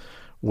program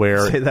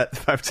where... Say that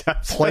 5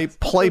 times.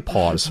 Play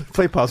pause.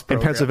 Play pause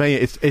program. In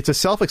Pennsylvania. It's a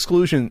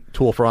self-exclusion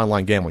tool for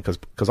online gambling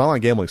because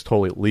online gambling is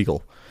totally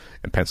legal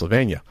in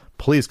Pennsylvania.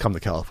 Please come to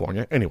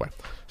California. Anyway,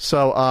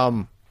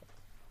 so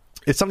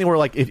it's something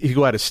where if you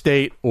go out of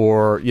state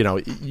or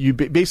you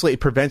basically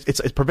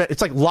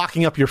it's like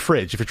locking up your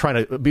fridge if you're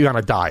trying to be on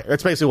a diet.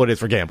 That's basically what it is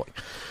for gambling.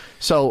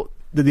 So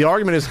the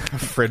argument is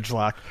fridge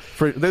lock.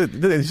 They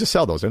used to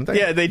sell those, didn't they?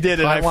 Yeah, they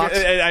did. And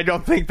I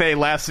don't think they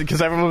lasted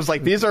because everyone was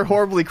like, "These are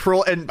horribly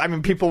cruel." And I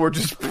mean, people were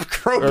just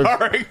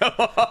crowbarring them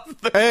off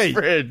the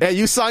fridge. Hey,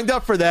 you signed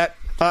up for that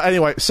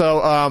anyway.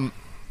 So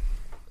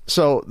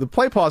the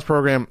Play Pause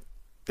program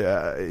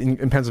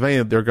in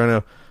Pennsylvania, they're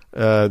gonna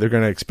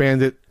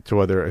expand it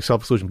to a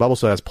self-exclusion bubble.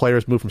 So as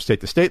players move from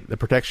state to state, the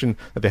protection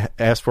that they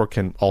ask for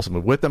can also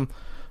move with them.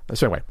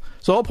 So anyway,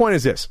 the whole point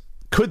is this: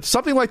 could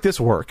something like this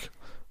work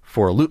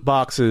for loot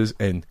boxes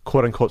and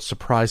quote-unquote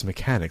surprise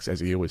mechanics,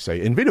 as you would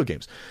say, in video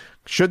games?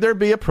 Should there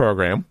be a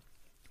program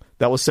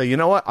that will say, you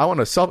know what, I want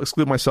to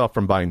self-exclude myself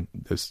from buying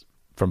this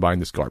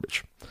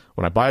garbage.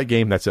 When I buy a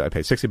game, that's it. I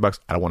pay $60.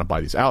 I don't want to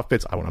buy these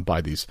outfits. I want to buy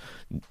these,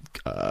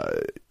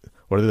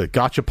 what are they,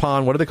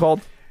 gachapon? What are they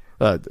called?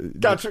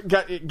 Gotcha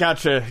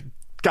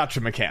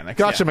mechanics.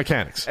 Gotcha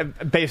mechanics.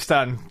 Based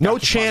on no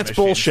chance machines.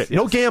 Bullshit. Yes.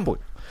 No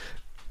gambling.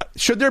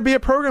 Should there be a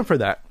program for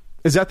that?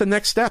 Is that the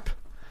next step?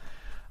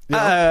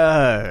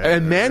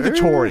 And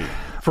mandatory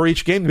for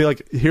each game to be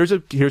like, here's a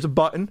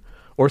button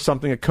or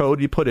something, a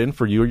code you put in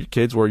for you or your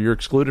kids where you're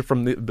excluded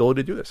from the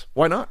ability to do this.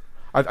 Why not?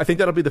 I think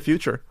that'll be the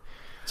future.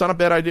 It's not a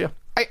bad idea.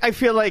 I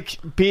feel like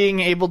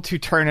being able to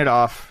turn it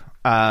off,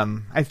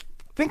 I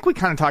think we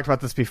kind of talked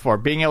about this before,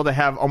 being able to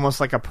have almost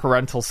like a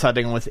parental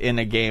setting within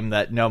a game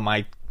that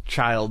my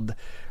child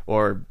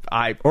or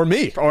I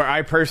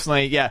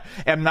personally,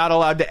 am not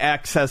allowed to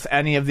access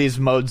any of these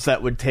modes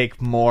that would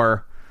take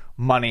more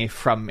money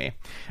from me.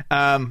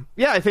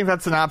 I think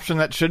that's an option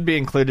that should be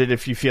included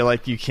if you feel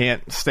like you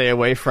can't stay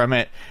away from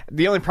it.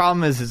 The only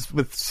problem is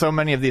with so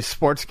many of these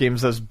sports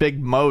games, those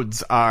big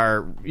modes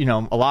are,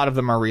 a lot of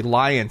them are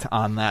reliant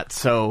on that.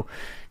 So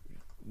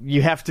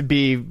you have to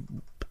be...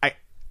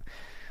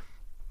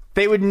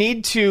 They would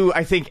need to,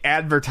 I think,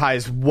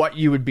 advertise what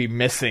you would be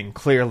missing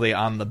clearly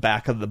on the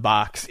back of the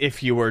box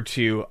if you were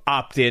to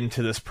opt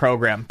into this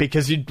program,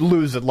 because you'd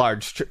lose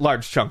large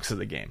chunks of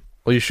the game.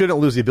 Well, you shouldn't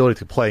lose the ability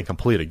to play and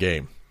complete a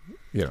game,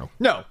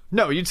 No,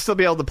 you'd still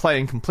be able to play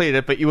and complete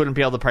it, but you wouldn't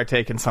be able to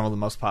partake in some of the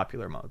most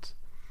popular modes.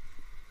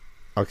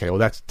 Okay, well,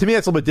 that's to me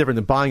that's a little bit different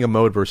than buying a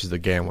mode versus the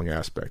gambling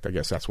aspect. I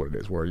guess that's what it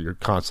is, where you're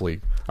constantly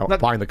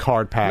buying the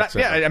card packs.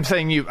 I'm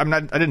saying you. I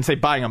didn't say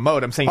buying a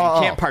mode. I'm saying you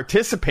can't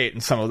participate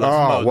in some of those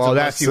modes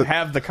unless you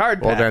have the card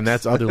packs. Well, then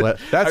that's other.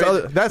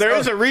 There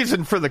is a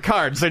reason for the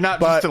cards. They're not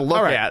just to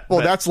look at.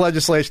 Well, that's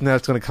legislation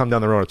that's going to come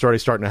down the road. It's already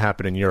starting to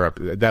happen in Europe.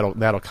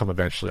 That'll come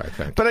eventually, I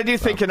think. But I do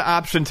think an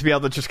option to be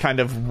able to just kind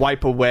of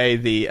wipe away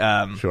the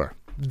sure.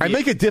 And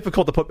make it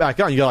difficult to put back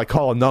on. You gotta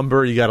call a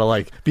number. You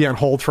gotta be on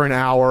hold for an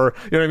hour.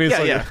 You know what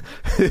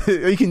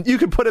I mean? You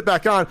can put it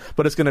back on,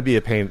 but it's gonna be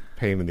a pain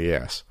in the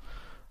ass,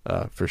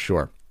 for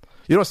sure.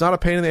 You know, it's not a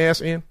pain in the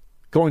ass, Ian.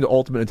 Going to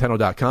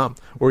UltimateNintendo.com,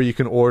 where you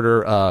can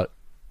order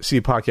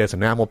CE Podcast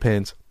enamel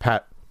pins,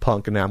 Pat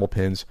Punk enamel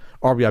pins,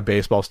 RBI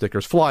baseball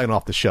stickers, flying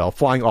off the shelf,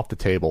 flying off the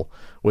table.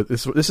 With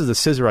this is the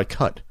scissor I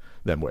cut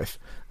them with,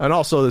 and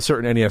also the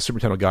certain NES Super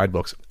Nintendo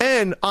guidebooks.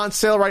 And on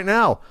sale right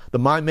now, the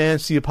My Man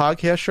CE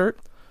Podcast shirt.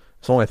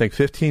 It's only, I think,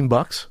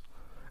 $15,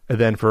 and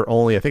then for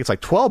only, I think it's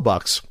like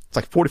 $12. It's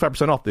like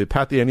 45% off the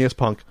Pat the NES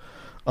Punk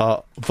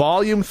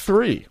Volume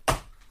 3.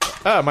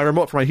 My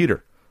remote for my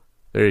heater.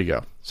 There you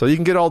go. So you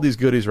can get all these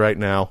goodies right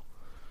now.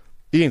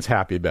 Ian's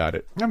happy about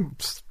it. I'm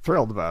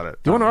thrilled about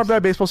it. Do you want an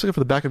RBI baseball sticker for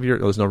the back of your?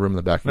 Oh, there's no room in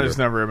the back. There's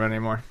no room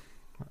anymore.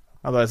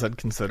 Otherwise, I'd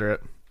consider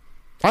it.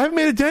 I haven't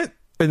made a dent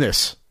in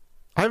this.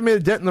 I haven't made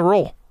a dent in the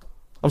roll.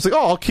 I was like,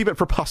 I'll keep it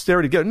for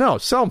posterity. Get it. No,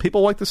 sell them.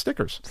 People like the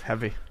stickers. It's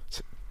heavy.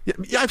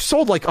 Yeah, I've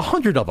sold like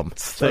 100 of them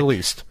at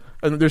least,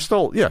 and they're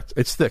still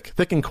it's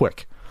thick and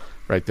quick,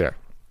 right there.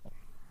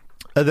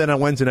 And then on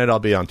Wednesday night I'll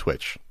be on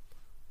Twitch,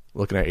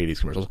 looking at 80s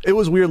commercials. It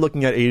was weird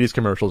looking at 80s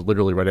commercials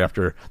literally right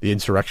after the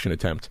insurrection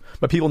attempt,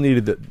 but people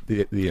needed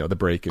the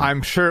break. And,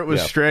 I'm sure it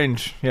was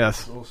strange.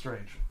 Yes, a little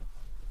strange.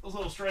 It was a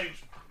little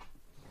strange.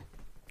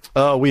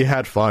 We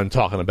had fun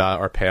talking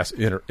about our past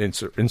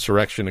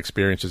insurrection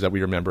experiences that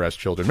we remember as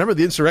children. Remember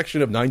the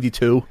insurrection of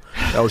 '92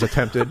 that was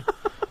attempted.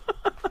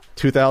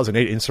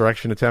 2008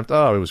 insurrection attempt.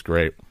 Oh, it was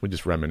great. We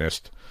just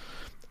reminisced.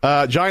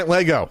 Giant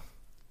Lego.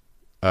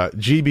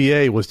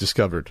 GBA was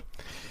discovered.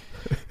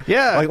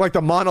 Yeah. like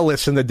the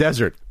monoliths in the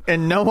desert.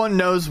 And no one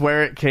knows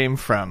where it came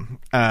from.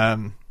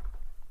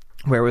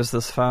 Where was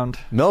this found?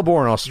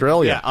 Melbourne,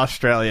 Australia. Yeah,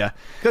 Australia.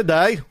 Good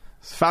day.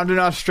 It's found in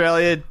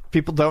Australia.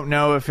 People don't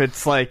know if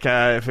it's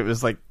if it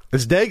was like...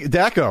 It's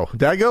Daco.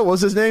 Dago? What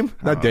was his name?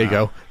 Not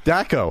Dago.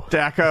 Daco.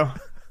 Daco.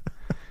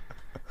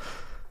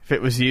 If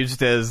it was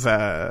used as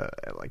a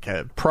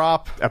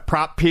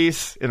prop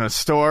piece in a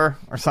store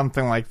or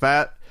something like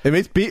that.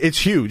 It's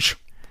huge.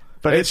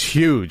 But it's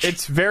huge.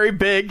 It's very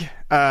big.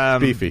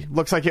 Beefy.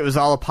 Looks like it was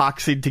all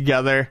epoxied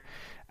together.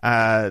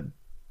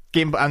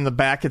 Game on the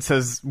back, it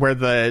says where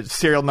the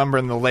serial number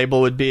and the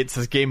label would be. It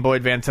says Game Boy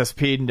Advance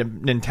SP,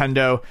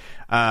 Nintendo,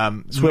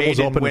 Swivels made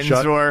in open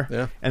Windsor.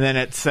 Yeah. And then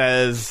it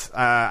says,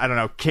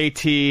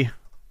 KT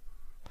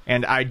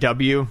and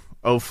IW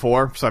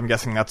 04. So I'm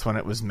guessing that's when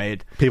it was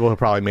made. People who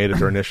probably made it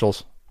their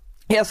initials.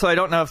 Yeah, so I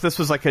don't know if this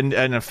was like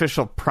an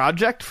official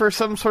project for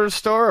some sort of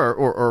store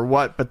or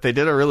what, but they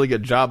did a really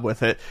good job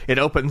with it. It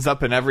opens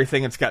up and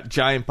everything. It's got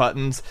giant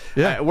buttons.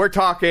 Yeah. We're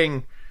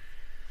talking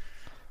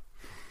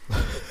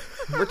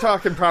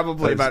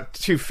probably about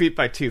 2 feet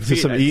by 2 feet.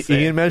 Is this some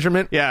Ian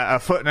measurement? Yeah,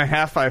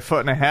 1.5 by 1.5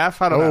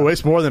 feet. I don't know. Oh,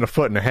 it's more than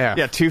 1.5 feet.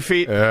 Yeah, 2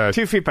 feet.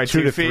 2 feet by 2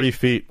 feet. 2 to 3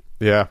 feet.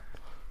 Yeah.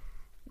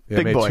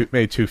 Big boy.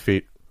 Made 2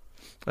 feet.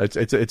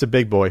 It's a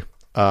big boy.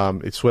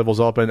 It swivels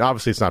open.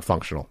 Obviously, it's not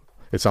functional.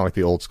 It's not like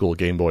the old school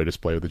Game Boy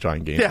display with the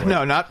giant Game Boy. Yeah,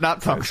 no,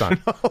 not functional.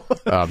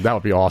 That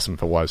would be awesome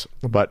if it was.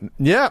 But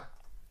yeah,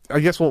 I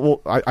guess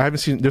I haven't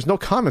seen. There's no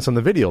comments on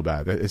the video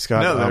about it. It's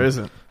got there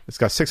isn't. It's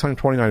got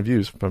 629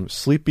 views from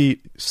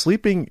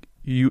Sleeping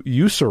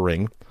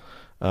Usuring.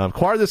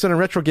 Acquired this in a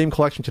retro game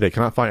collection today.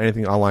 Cannot find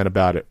anything online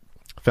about it.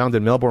 Found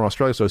in Melbourne,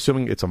 Australia. So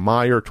assuming it's a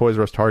Meijer, Toys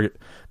R Us, Target,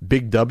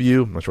 Big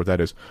W. I'm not sure what that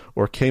is,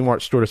 or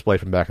Kmart store display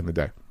from back in the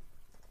day.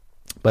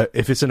 But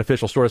if it's an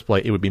official store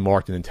display, it would be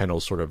marked in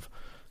Nintendo's sort of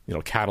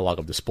catalog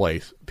of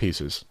display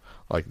pieces,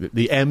 like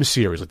the M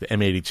series, like the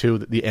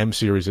M82. The M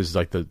series is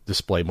like the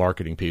display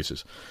marketing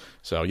pieces.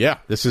 So yeah,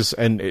 this is,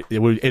 and it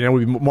would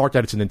be marked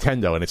that it's a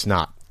Nintendo, and it's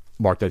not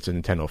marked that it's a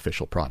Nintendo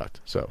official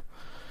product. So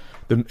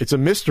it's a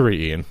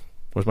mystery, Ian.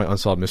 Where's my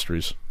unsolved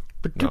mysteries?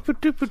 No.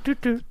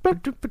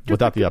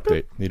 Without the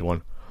update, need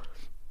one.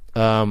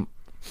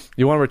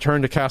 You want to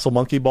return to Castle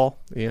Monkey Ball,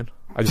 Ian?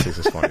 I just think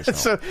this is funny.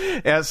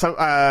 So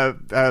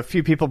a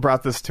few people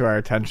brought this to our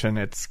attention.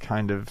 It's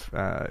kind of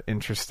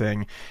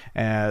interesting.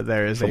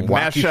 There is a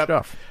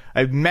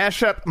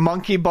mashup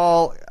Monkey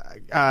Ball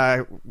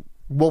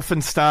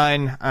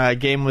Wolfenstein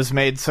game was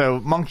made. So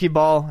Monkey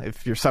Ball,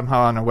 if you're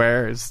somehow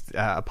unaware, is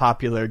a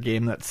popular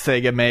game that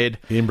Sega made.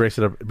 He brings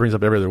it up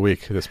every other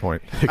week at this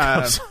point.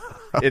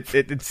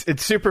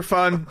 It's super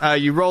fun.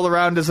 You roll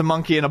around as a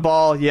monkey in a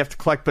ball. You have to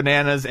collect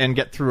bananas and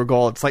get through a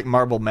goal. It's like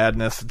Marble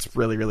Madness. It's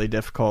really, really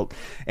difficult.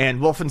 And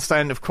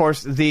Wolfenstein, of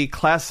course, the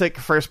classic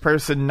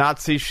first-person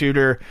Nazi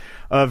shooter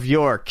of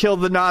yore. Kill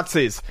the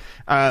Nazis.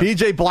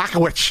 BJ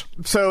Blazkowicz.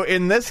 So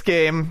in this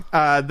game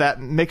that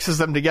mixes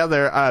them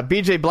together,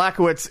 BJ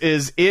Blazkowicz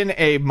is in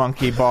a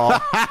monkey ball.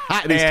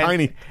 And he's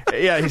tiny.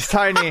 Yeah, he's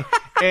tiny.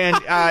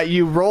 And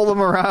you roll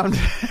him around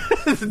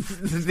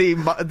the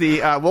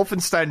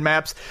Wolfenstein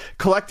maps,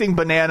 collecting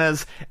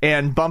bananas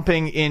and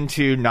bumping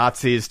into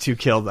Nazis to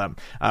kill them.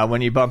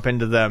 When you bump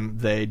into them,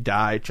 they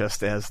die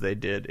just as they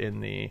did in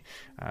the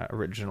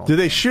original. Do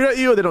they shoot at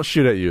you or they don't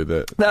shoot at you?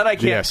 That I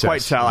can't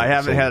quite tell. I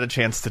haven't had a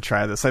chance to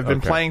try this. I've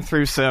been playing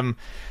through some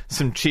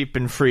cheap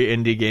and free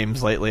indie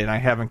games lately, and I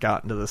haven't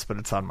gotten to this, but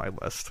it's on my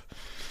list.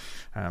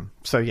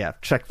 So yeah,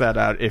 check that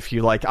out if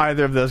you like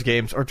either of those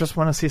games or just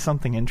want to see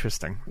something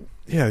interesting.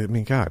 Yeah, I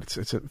mean, God,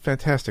 it's a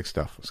fantastic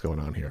stuff what's going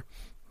on here.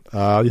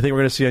 You think we're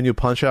going to see a new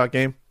Punch-Out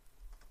game?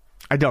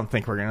 I don't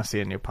think we're going to see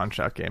a new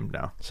Punch-Out game,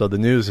 no. So the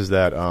news is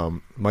that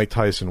Mike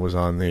Tyson was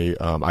on the,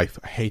 I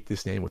hate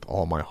this name with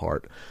all my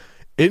heart,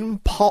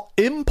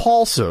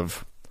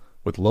 Impulsive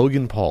with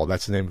Logan Paul.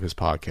 That's the name of his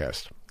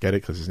podcast. Get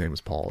it? Because his name is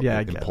Paul. Yeah,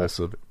 I get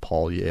Impulsive.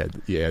 Paul, yeah,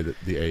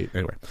 the A.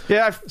 Anyway.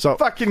 Yeah, I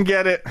fucking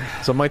get it.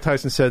 So Mike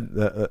Tyson said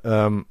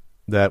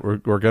that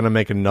we're going to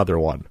make another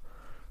one.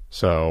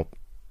 So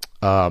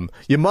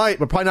you might,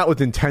 but probably not with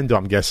Nintendo,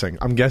 I'm guessing.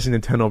 I'm guessing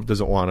Nintendo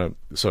doesn't want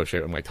to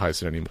associate with Mike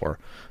Tyson anymore.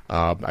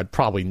 I'd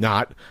probably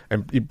not.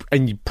 And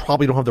you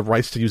probably don't have the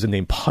rights to use the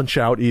name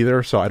Punch-Out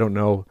either, so I don't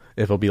know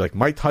if it'll be like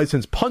Mike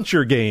Tyson's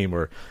Puncher Game,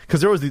 or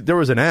because there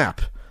was an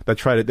app that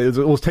tried it. It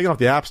was taken off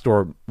the App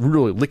Store,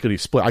 really lickety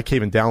split. I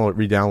can't even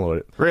re-download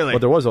it. Really? But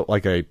there was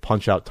a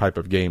Punch-Out type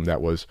of game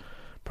that was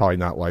probably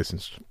not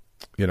licensed,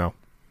 you know.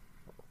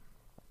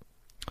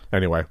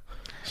 Anyway,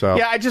 so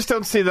yeah, I just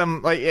don't see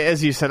them, like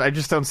as you said, I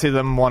just don't see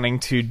them wanting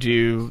to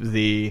do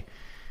the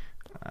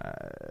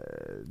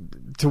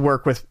to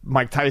work with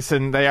Mike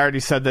Tyson. They already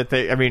said that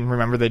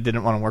remember they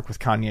didn't want to work with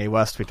Kanye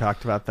West. We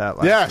talked about that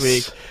last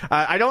week.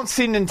 I don't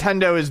see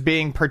Nintendo as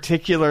being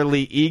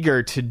particularly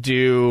eager to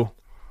do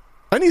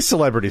any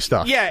celebrity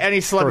stuff. Yeah,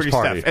 any celebrity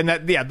stuff. And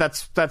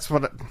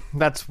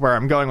that's where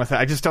I'm going with it.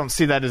 I just don't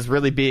see that as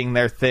really being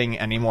their thing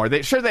anymore.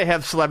 They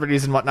have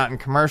celebrities and whatnot in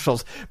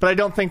commercials, but I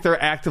don't think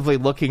they're actively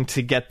looking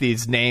to get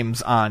these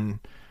names on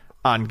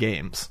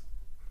games.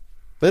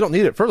 They don't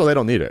need it. Further, they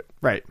don't need it.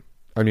 Right.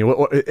 I mean,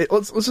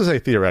 let's just say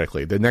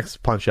theoretically, the next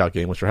Punch-Out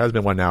game, which there has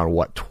been one now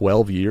in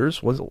 12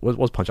 years? Was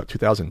Punch-Out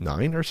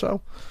 2009 or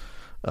so?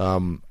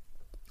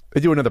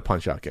 They do another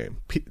Punch-Out game.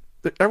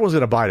 Everyone's going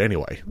to buy it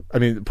anyway. I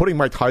mean, putting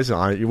Mike Tyson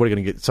on it, you're going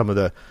to get some of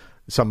the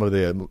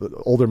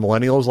older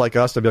millennials like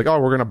us to be like, oh,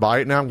 we're going to buy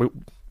it now.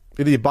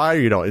 Either you buy it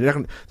or you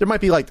don't. There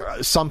might be like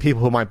some people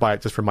who might buy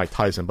it just for Mike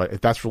Tyson, but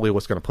if that's really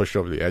what's going to push you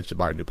over the edge to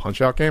buy a new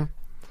Punch-Out game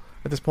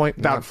at this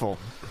point, doubtful.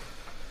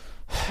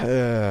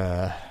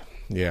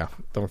 Yeah,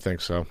 don't think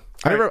so.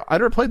 I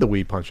never played the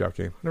Wii Punch-Out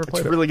game.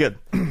 It's really good.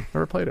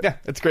 Never played it. Yeah,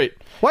 it's great.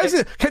 Why is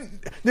it?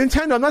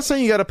 Nintendo? I'm not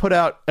saying you got to put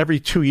out every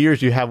 2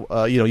 years. You have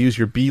use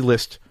your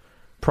B-list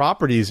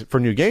properties for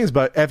new games,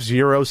 but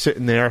F-Zero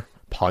sitting there,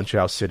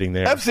 Punch-Out sitting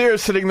there. F-Zero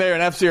sitting there,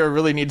 and F-Zero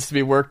really needs to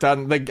be worked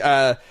on. The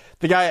guy,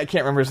 I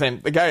can't remember his name,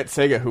 the guy at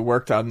Sega who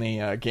worked on the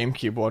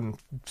GameCube one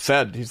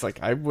said, he's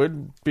like, I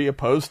would be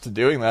opposed to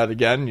doing that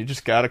again. You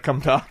just got to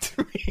come talk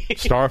to me.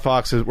 Star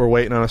Fox, we're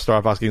waiting on a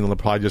Star Fox game. They'll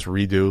probably just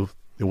redo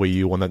the Wii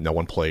U one that no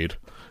one played,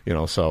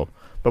 so...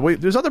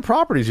 But there's other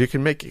properties you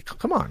can make.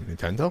 Come on,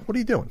 Nintendo. What are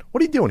you doing?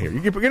 What are you doing here?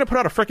 You're going to put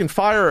out a freaking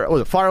Fire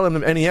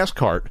Emblem NES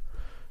cart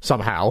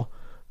somehow,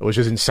 which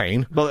is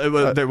insane.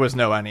 Well, there was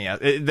no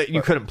NES.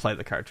 You couldn't play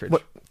the cartridge.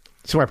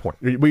 To my point.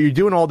 Where you're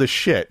doing all this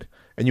shit,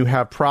 and you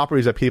have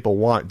properties that people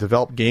want,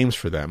 develop games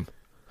for them.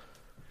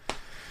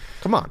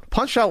 Come on.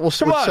 Punch-Out will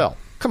sell.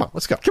 Come on,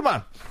 let's go. Come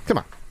on,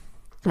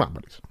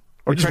 buddies.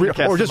 Return to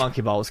Castle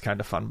Monkey Ball was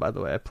kind of fun, by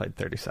the way. I played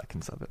 30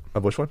 seconds of it.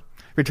 Of which one?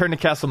 Return to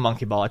Castle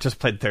Monkey Ball. I just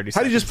played 30 seconds.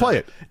 How did you just play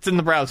it? It's in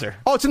the browser.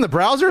 Oh, it's in the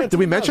browser? Did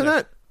we mention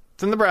that?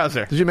 It's in the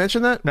browser. Did you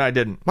mention that? No, I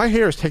didn't. My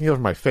hair is taking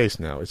over my face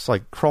now. It's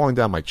like crawling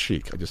down my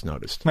cheek. I just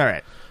noticed. All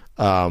right.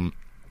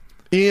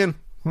 Ian,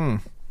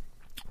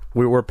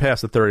 we're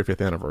past the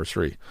 35th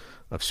anniversary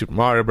of Super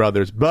Mario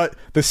Brothers, but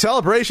the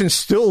celebration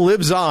still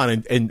lives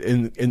on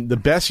in the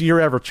best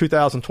year ever,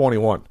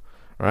 2021. All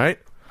right?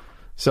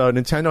 So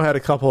Nintendo had a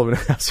couple of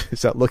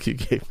announcements. That look you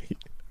gave me.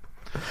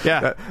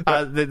 Yeah,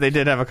 they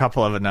did have a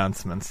couple of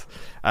announcements.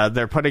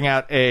 They're putting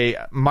out a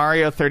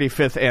Mario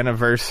 35th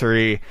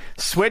anniversary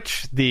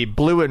Switch, the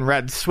blue and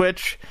red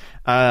Switch.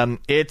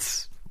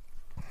 It's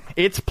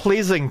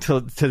pleasing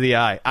to the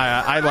eye.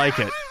 I like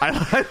it.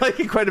 I like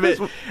it quite a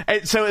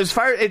bit. So as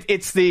far I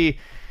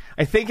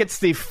think it's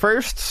the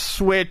first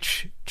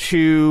Switch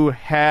to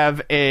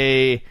have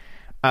a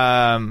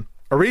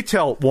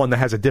retail one that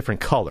has a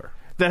different color.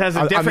 That has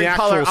a different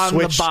color on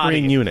Switch the body.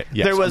 Screen unit.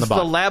 Yes, there was the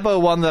Labo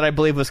one that I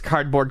believe was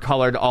cardboard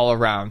colored all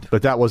around.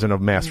 But that wasn't a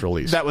mass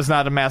release. That was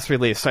not a mass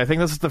release. So I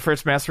think this is the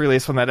first mass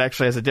release one that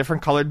actually has a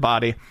different colored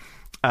body.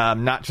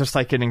 not just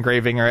like an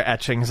engraving or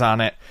etchings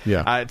on it.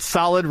 Yeah. It's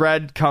solid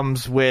red,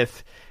 comes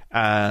with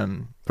A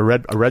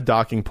red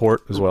docking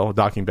port as well, a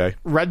docking bay.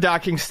 red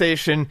docking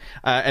station,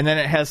 and then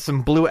it has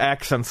some blue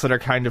accents that are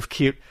kind of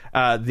cute.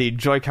 The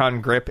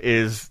Joy-Con grip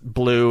is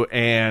blue,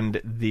 and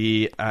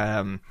the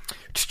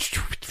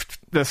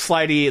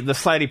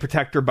slidey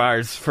protector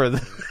bars for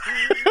the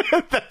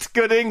that's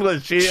good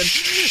English, Ian.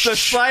 The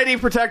slidey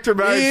protector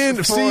bars Ian,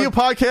 CU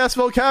podcast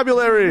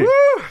vocabulary.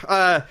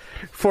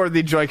 For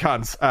the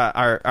Joy-Cons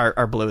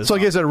are blue as So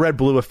well. it gives it a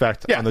red-blue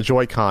effect Yeah. on the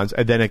Joy-Cons,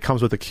 and then it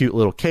comes with a cute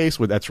little case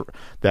with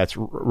that's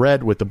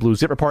red with the blue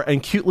zipper part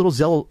and cute little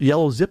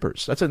yellow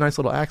zippers. That's a nice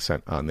little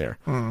accent on there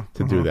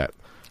to do that.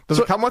 Does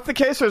it come with the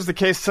case, or is the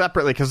case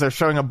separately? Because they're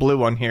showing a blue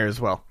one here as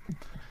well.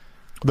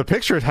 The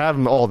pictures have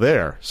them all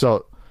there.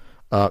 So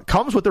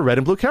comes with the red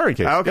and blue carrying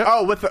case. Okay.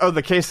 Yep.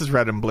 The case is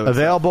red and blue.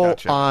 Available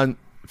Gotcha. on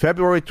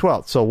February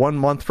 12th, so 1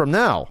 month from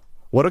now.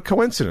 What a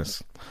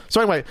coincidence.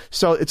 So anyway,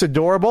 so it's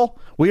adorable.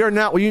 We are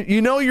now,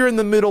 you know you're in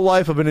the middle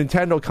life of a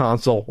Nintendo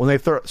console when they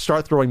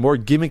start throwing more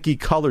gimmicky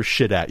color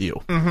shit at you.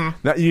 Mm-hmm.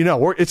 Now, you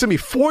know, it's going to be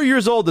 4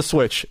 years old, the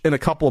Switch, in a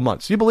couple of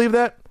months. You believe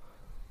that?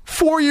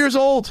 4 years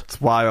old. It's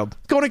wild.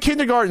 Going to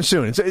kindergarten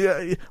soon. It's,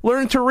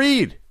 learning to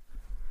read.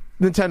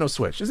 Nintendo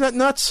Switch. Isn't that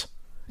nuts?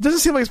 It doesn't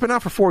seem like it's been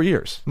out for 4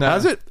 years. No.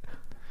 Has it?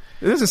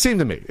 It doesn't seem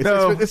to me.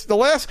 No. It's the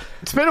last...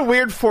 It's been a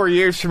weird 4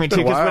 years for me, too,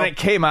 Been a because when while. it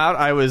came out,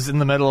 I was in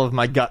the middle of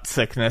my gut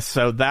sickness,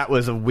 so that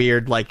was a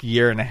weird,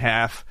 year and a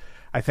half.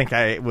 I think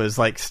I was,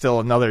 still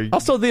another...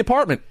 Also, the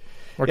apartment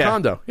or Yeah.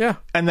 condo. Yeah.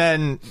 And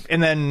then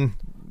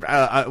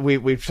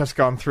we've just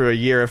gone through a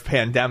year of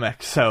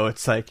pandemic, so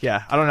it's I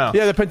don't know.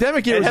 Yeah, the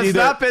pandemic year It was has either...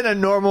 not been a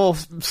normal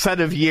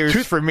set of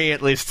years for me,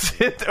 at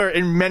least, or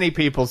in many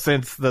people,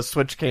 since the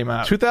Switch came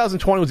out.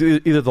 2020 was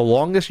either the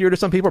longest year to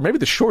some people or maybe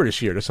the shortest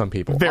year to some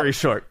people. Very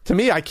short. To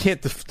me, I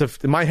can't...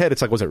 in my head,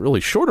 it's was it really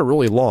short or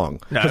really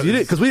long? No,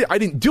 Because I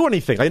didn't do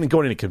anything. I didn't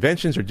go to any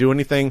conventions or do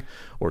anything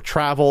or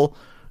travel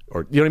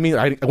or, you know what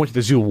I mean? I went to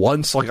the zoo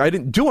once. I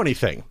didn't do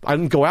anything. I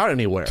didn't go out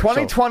anywhere.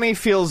 2020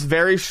 feels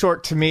very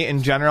short to me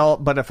in general,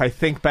 but if I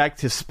think back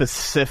to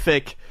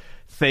specific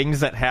things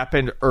that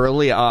happened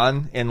early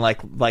on in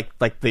like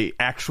the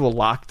actual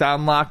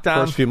lockdown,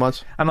 First few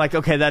months. I'm like,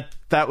 okay,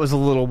 that was a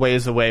little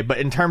ways away. But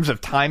in terms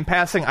of time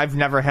passing, I've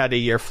never had a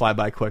year fly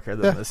by quicker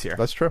than this year.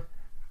 That's true.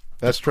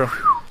 That's true.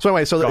 So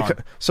anyway,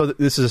 so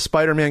this is a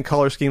Spider-Man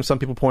color scheme. Some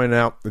people pointed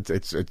out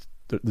it's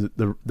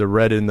the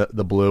red and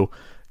the blue.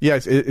 Yeah,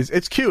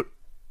 it's cute.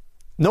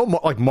 No,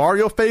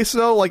 Mario face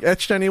though,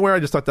 etched anywhere. I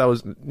just thought that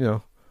was,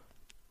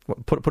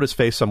 put his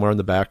face somewhere in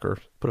the back or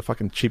put a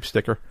fucking cheap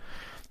sticker.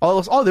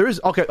 Oh, there is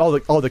okay.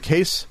 The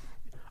case.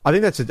 I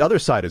think that's the other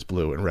side is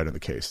blue and red in the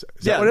case.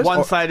 Is that what it is?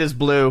 One side is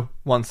blue,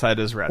 one side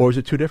is red. Or is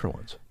it two different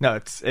ones? No,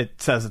 it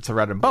says it's a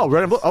red and blue. Oh,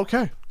 red and blue.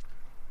 Okay.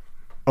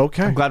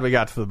 I'm glad we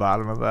got to the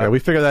bottom of that. Yeah, we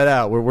figured that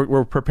out.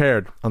 We're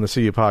prepared on the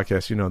CU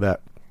podcast. You know that.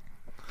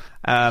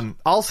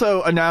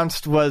 Also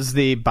announced was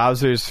the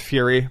Bowser's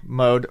Fury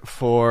mode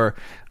for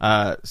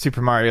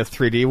Super Mario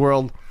 3D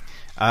World,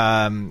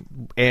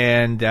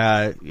 and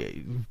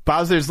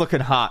Bowser's looking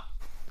hot.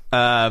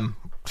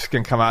 Just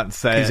gonna come out and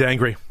say He's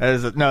angry.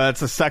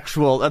 That's a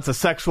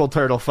sexual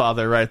turtle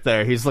father right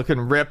there. He's looking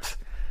ripped.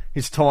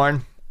 He's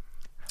torn.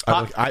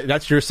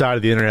 That's your side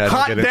of the internet. I don't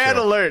Hot get into dad it.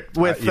 alert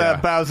with yeah.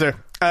 Bowser.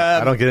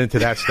 I don't get into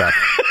that stuff.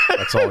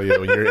 That's all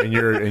you and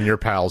your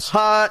pals.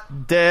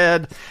 Hot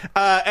dad.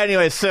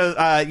 Anyway, so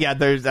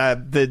there's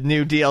the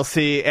new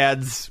DLC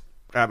adds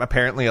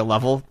apparently a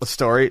level, a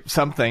story,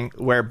 something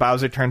where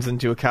Bowser turns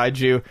into a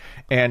kaiju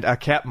and a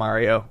cat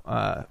Mario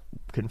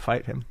can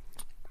fight him.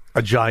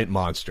 A giant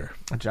monster.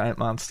 A giant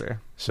monster.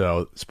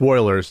 So,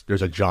 spoilers,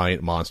 there's a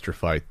giant monster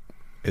fight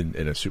in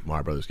a Super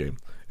Mario Brothers game.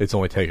 It's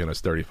only taken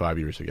us 35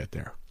 years to get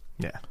there.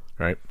 Yeah.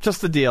 Right? Just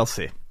the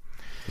DLC.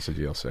 It's a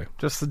DLC.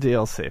 Just the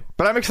DLC.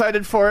 But I'm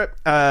excited for it.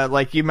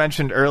 Like you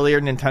mentioned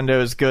earlier,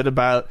 Nintendo is good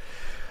about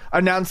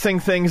announcing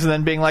things and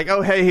then being like,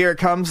 oh, hey, here it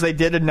comes. They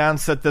did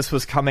announce that this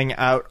was coming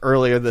out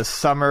earlier this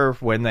summer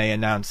when they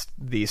announced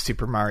the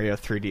Super Mario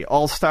 3D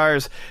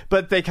All-Stars.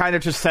 But they kind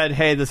of just said,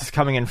 hey, this is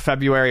coming in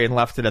February and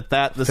left it at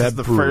that. This is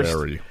the first...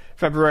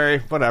 February,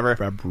 whatever.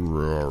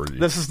 February.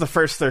 This is the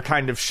first they're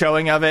kind of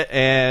showing of it,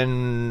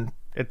 and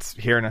it's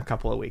here in a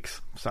couple of weeks.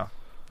 So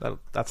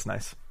that's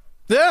nice.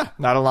 Yeah.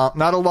 Not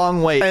a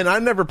long wait. And I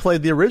never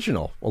played the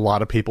original. A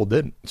lot of people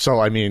didn't. So,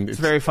 I mean... It's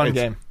a very fun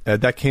game.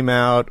 That came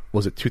out,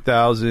 was it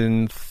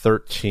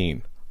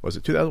 2013? Was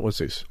it 2000? What's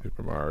this?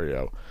 Super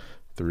Mario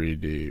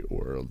 3D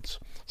Worlds.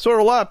 So,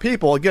 a lot of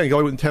people, again,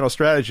 going with Nintendo's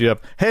strategy of,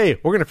 hey,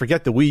 we're going to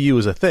forget the Wii U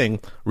is a thing,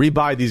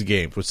 rebuy these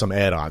games with some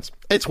add-ons.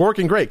 It's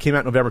working great. Came out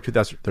in November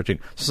 2013.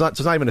 So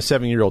it's not even a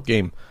 7-year-old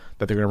game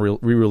that they're going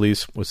to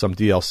re-release with some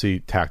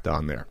DLC tacked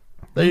on there.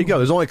 There you go.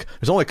 There's only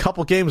a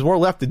couple games more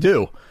left to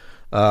do.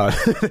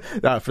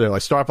 For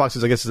Star Fox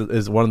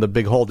is one of the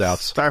big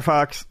holdouts. Star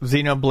Fox,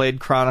 Xenoblade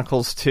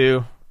Chronicles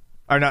 2,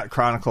 or not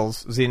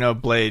Chronicles,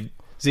 Xenoblade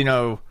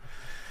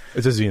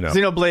It's a Xeno.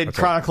 Xenoblade That's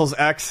Chronicles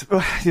X.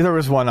 There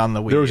was one on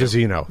the Wii There was U.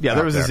 a Xeno. Yeah,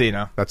 there out was a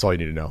Xeno. That's all you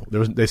need to know.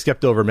 They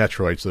skipped over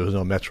Metroid, so there was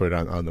no Metroid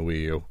on the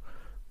Wii U,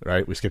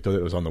 right? We skipped over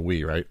it was on the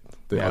Wii, right?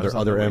 The Yeah, it was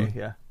on other the M Wii,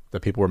 yeah.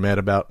 that people were mad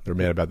about. They're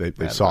mad about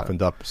they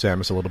softened up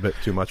Samus a little bit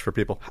too much for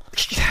people.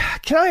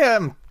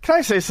 Can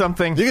I say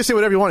something? You can say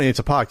whatever you want. It's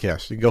a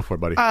podcast. You can go for it,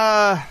 buddy.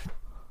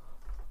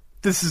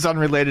 This is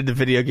unrelated to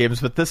video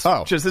games, but this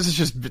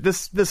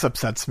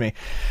upsets me.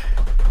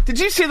 Did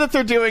you see that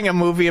they're doing a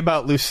movie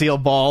about Lucille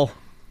Ball?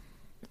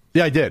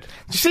 Yeah, I did.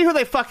 Did you see who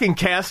they fucking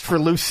cast for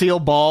Lucille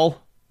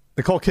Ball?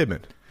 Nicole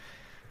Kidman.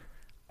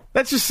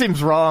 That just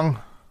seems wrong.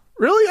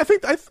 Really? I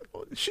think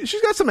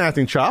she's got some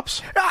acting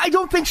chops. I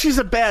don't think she's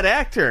a bad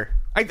actor.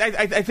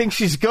 I think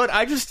she's good.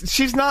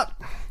 She's not.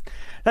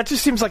 That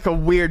just seems like a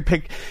weird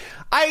pick.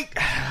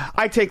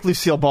 I take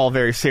Lucille Ball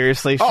very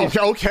seriously.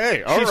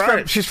 Okay. All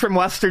right. She's from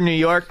Western New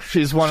York.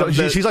 She's one of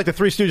the. She's like the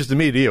Three Stooges to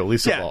me, to you,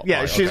 Lucille Ball.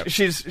 Yeah. Right,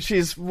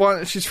 She's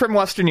from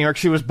Western New York.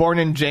 She was born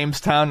in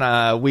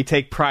Jamestown. We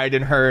take pride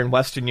in her in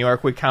Western New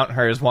York. We count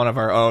her as one of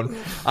our own.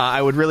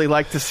 I would really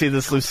like to see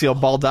this Lucille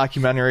Ball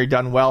documentary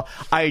done well.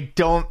 I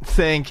don't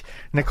think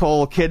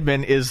Nicole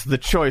Kidman is the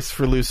choice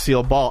for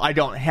Lucille Ball. I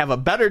don't have a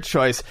better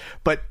choice,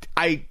 but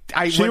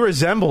she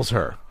resembles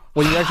her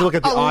when you actually look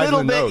at the eyes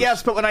and the bit, nose.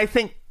 yes. But when I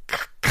think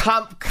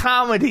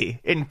comedy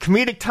and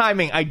comedic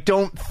timing, I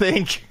don't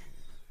think.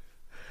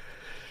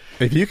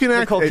 If you can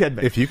act, Nicole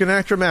Kidman. If you can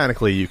act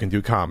dramatically, you can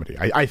do comedy.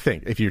 I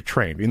think if you're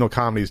trained, even though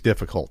comedy is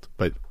difficult,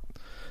 but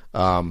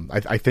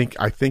I think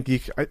you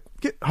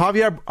get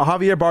Javier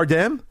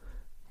Bardem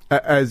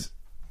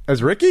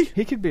as Ricky.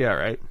 He could be all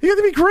right. He got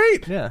to be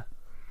great. Yeah.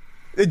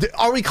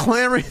 Are we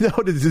clamoring though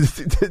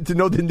to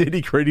know the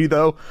nitty gritty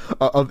though?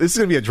 This is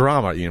going to be a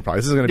drama, Ian. Probably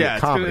this is going to be a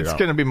comedy. It's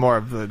going to be more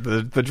of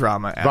the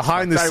drama aspect.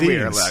 Behind the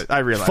scenes. I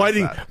realize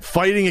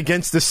fighting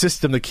against the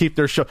system to keep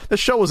their show. The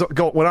show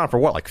went on for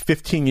what, like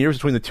 15 years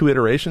between the two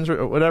iterations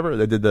or whatever.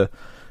 They did the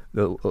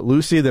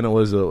Lucy, then it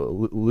was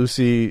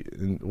Lucy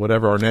and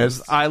whatever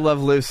Arnaz. I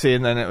Love Lucy,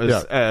 and then it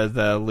was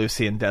the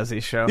Lucy and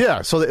Desi show.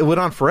 Yeah, so it went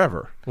on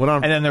forever.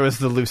 And then there was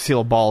the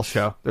Lucille Ball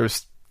show.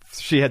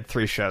 She had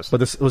 3 shows.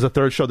 But this was the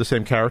third show the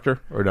same character,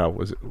 or no?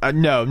 Was it?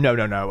 No.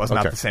 It was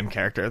not the same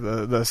character.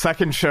 The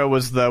second show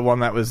was the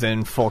one that was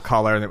in full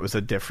color, and it was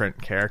a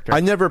different character. I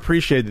never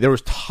appreciated. There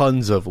was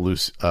tons of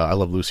I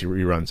Love Lucy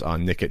reruns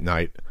on Nick at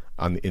Night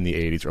in the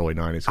 80s, early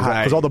 90s,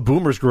 because all the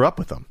boomers grew up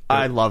with them.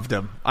 I loved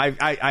them.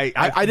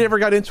 I never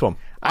got into them.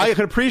 I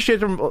could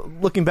appreciate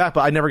them looking back,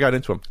 but I never got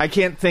into them. I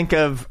can't think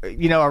of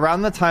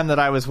around the time that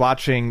I was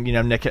watching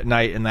Nick at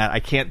Night and that, I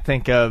can't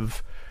think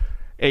of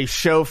a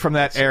show from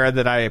that era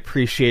that I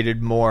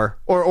appreciated more,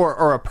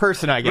 or a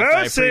person I guess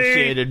I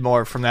appreciated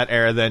more from that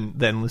era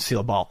than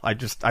Lucille Ball.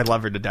 I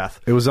love her to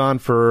death. It was on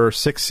for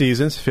 6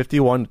 seasons,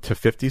 51 to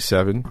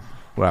 57.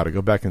 Wow, to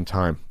go back in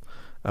time.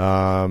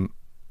 A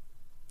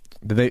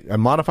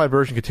modified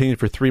version continued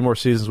for 3 more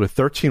seasons with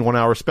 13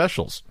 one-hour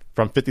specials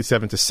from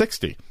 57 to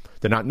 60.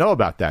 Did not know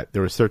about that.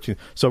 There was 13,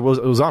 so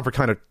it was on for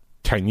kind of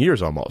 10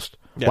 years almost.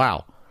 Yeah.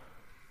 Wow.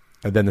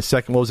 And then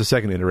what was the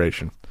second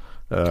iteration?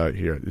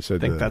 Here, you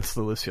said. I think that's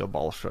the Lucille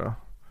Ball show,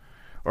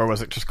 or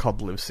was it just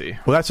called Lucy?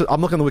 Well, I'm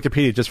looking at the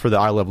Wikipedia just for the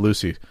I Love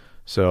Lucy.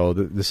 So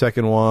the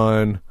second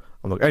one,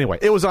 anyway,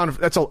 it was on.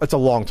 It's a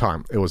long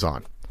time. It was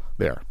on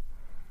there.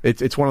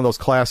 It's one of those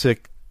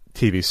classic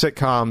TV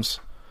sitcoms.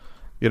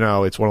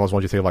 It's one of those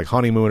ones you think of like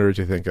Honeymooners.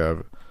 You think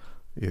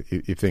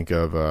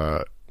of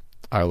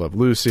I Love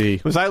Lucy.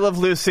 It was I Love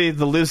Lucy,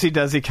 the Lucy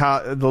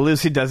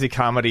Desi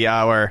Comedy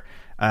Hour,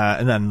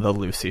 and then the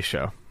Lucy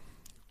Show.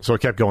 So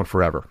it kept going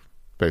forever.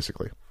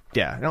 Basically,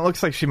 yeah, and it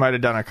looks like she might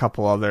have done a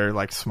couple other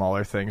like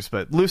smaller things,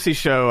 but Lucy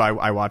Show,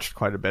 I watched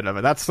quite a bit of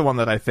it. That's the one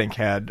that I think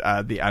had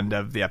the end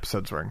of the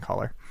episodes were in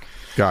color.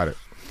 Got it.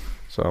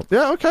 So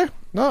yeah, okay.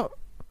 No,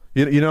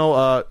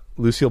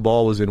 Lucille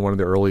Ball was in one of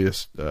the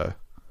earliest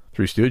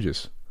Three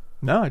Stooges.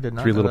 No, I did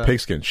not. Three Little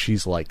Pigskins.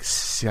 She's like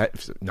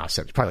not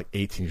 7, probably like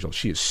 18 years old.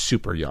 She is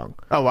super young.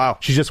 Oh wow.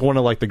 She's just one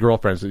of like the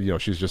girlfriends.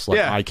 She's just like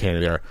eye candy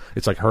there.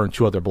 It's like her and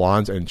 2 other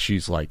blondes, and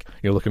she's like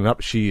looking it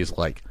up. She is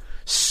like.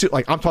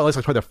 I'm talking like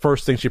probably the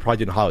first thing she probably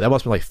did in Hollywood. That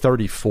must have been like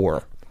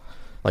 34.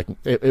 Like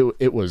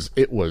it was.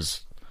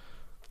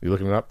 You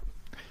looking it up?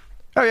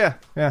 Oh yeah.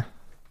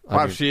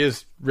 Wow, she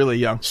is really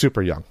young,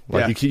 super young.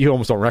 Like you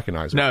almost don't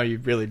recognize her. No, you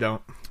really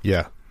don't.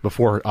 Yeah,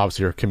 before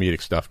obviously her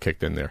comedic stuff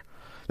kicked in there.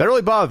 That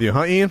really bothered you,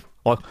 huh, Ian?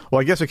 Well,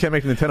 I guess we can't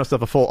make the Nintendo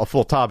stuff a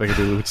full topic if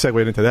we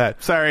segued into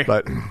that. Sorry,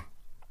 but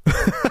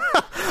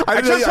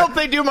I just hope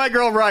they do my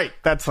girl right.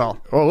 That's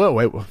all. Oh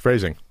wait,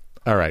 phrasing.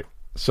 All right.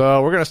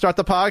 So we're going to start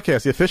the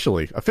podcast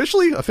officially.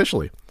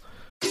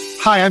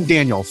 Hi, I'm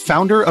Daniel,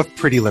 founder of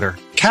Pretty Litter.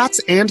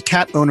 Cats and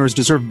cat owners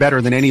deserve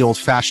better than any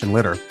old-fashioned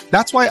litter.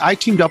 That's why I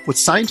teamed up with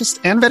scientists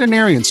and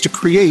veterinarians to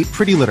create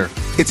Pretty Litter.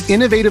 Its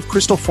innovative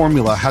crystal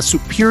formula has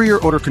superior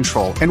odor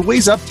control and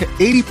weighs up to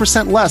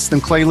 80% less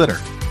than clay litter.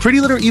 Pretty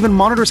Litter even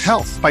monitors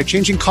health by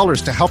changing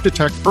colors to help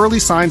detect early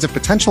signs of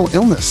potential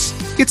illness.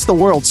 It's the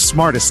world's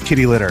smartest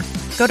kitty litter.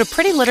 Go to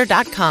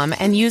prettylitter.com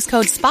and use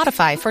code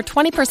SPOTIFY for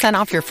 20%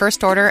 off your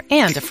first order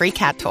and a free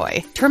cat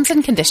toy. Terms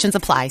and conditions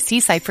apply. See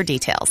site for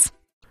details.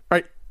 All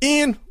right,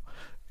 Ian,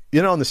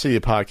 you know, on the City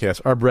Podcast,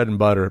 our bread and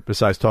butter,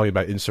 besides talking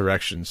about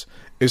insurrections,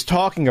 is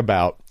talking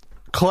about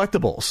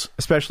collectibles,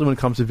 especially when it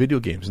comes to video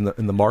games in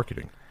the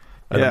marketing,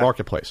 the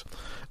marketplace.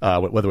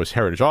 Whether it was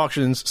heritage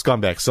auctions,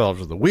 scumbag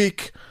sellers of the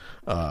week,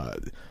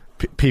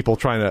 people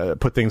trying to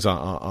put things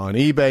on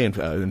eBay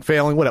and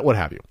failing, what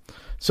have you.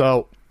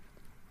 So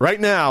right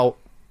now,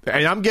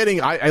 and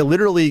I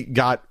literally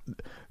got,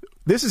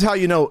 this is how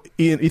you know,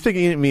 Ian, you think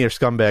Ian and me are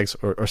scumbags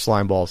or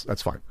slime balls,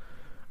 that's fine.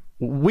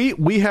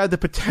 We had the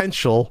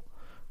potential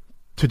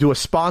to do a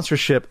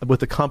sponsorship with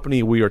the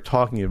company we are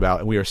talking about,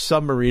 and we are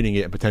submarining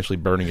it and potentially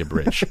burning a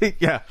bridge.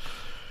 Yeah.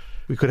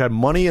 We could have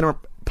money in our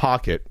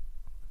pocket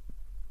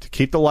to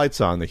keep the lights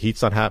on. The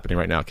heat's not happening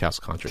right now at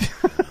Castle Country.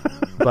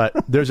 But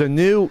there's a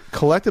new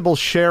collectible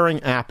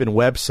sharing app and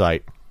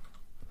website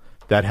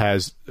that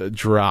has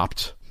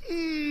dropped.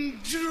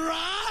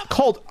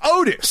 Called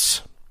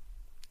Otis.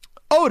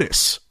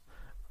 Otis.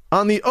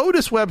 On the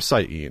Otis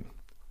website, Ian,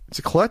 it's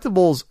a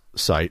collectibles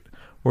site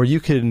where you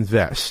can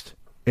invest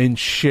in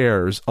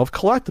shares of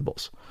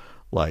collectibles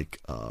like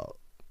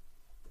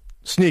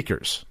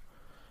sneakers,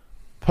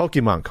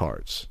 Pokemon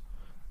cards,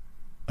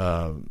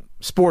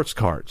 sports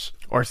cards.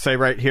 Or say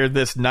right here,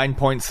 this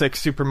 9.6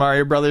 Super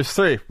Mario Brothers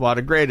 3.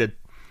 Water graded.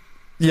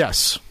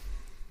 Yes.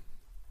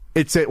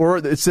 It's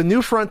a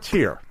new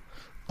frontier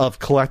of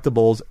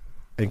collectibles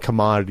and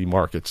commodity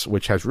markets,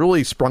 which has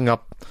really sprung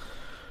up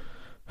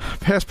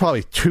past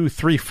probably 2,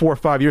 3, 4,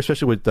 5 years,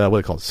 especially with what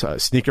they call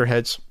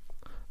sneakerheads.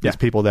 These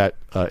people that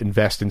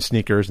invest in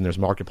sneakers, and there's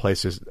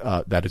marketplaces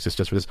that exist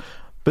just for this.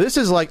 But this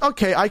is like,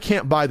 okay, I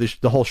can't buy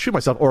the whole shoe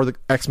myself, or the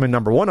X-Men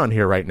 #1 on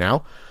here right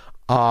now.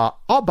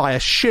 I'll buy a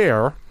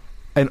share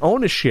and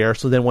own a share,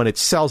 so then when it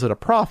sells at a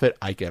profit,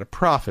 I get a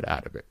profit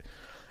out of it.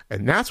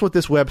 And that's what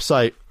this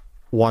website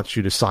wants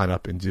you to sign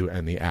up and do,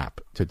 and the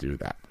app to do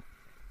that.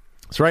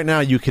 So right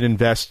now you can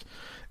invest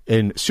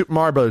in Super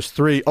Mario Bros.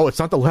 3. Oh, it's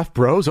not the Left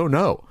Bros? Oh,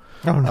 no.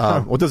 Oh,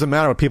 no. Well, it doesn't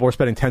matter when people are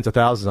spending tens of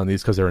thousands on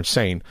these because they're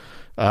insane.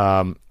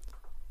 So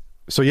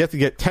you have to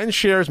get 10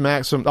 shares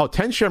maximum.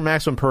 10 share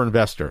maximum per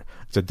investor.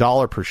 It's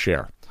 $1 per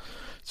share.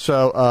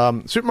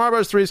 So Super Mario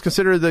Bros. 3 is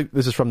considered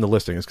this is from the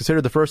listing. It's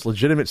considered the first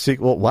legitimate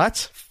sequel.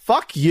 What?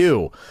 Fuck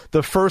you.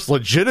 The first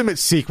legitimate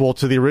sequel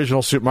to the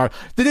original Super Mario.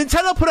 Did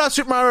Nintendo put out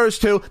Super Mario Bros.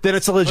 2? Then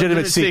it's a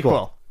legitimate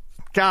sequel.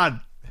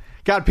 God,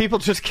 people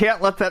just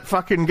can't let that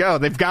fucking go.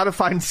 They've got to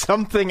find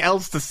something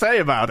else to say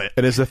about it.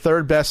 It is the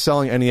third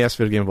best-selling NES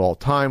video game of all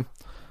time,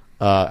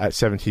 at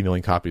 17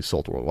 million copies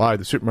sold worldwide.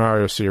 The Super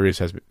Mario series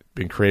has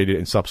been created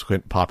in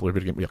subsequent popular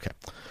video games. Okay.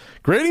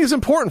 Grading is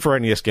important for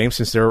NES games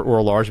since there were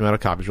a large amount of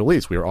copies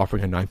released. We are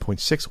offering a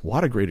 9.6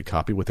 water graded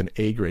copy with an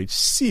A-grade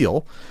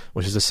seal,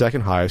 which is the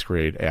second highest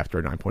grade after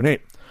a 9.8.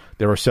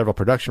 There were several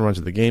production runs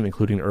of the game,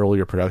 including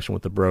earlier production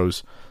with the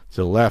Bros to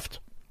the left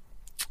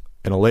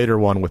and a later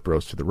one with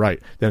Bros to the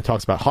right. Then it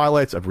talks about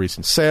highlights of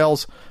recent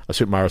sales.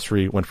 Super Mario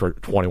 3 went for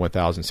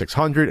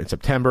 $21,600 in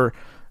September,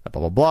 blah,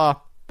 blah, blah.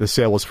 The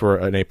sale was for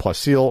an A+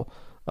 seal.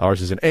 Ours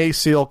is an A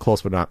seal,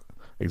 close but not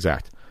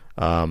exact.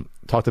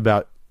 Talked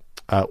about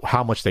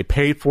how much they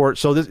paid for it.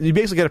 So you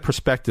basically get a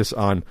prospectus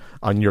on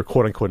your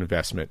quote-unquote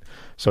investment.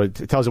 So it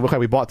tells you, okay,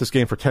 we bought this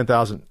game for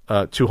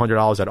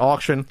 $10,200 at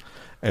auction,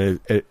 and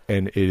it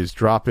is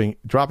dropping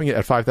it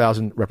at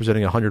 $5,000,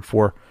 representing a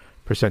 104%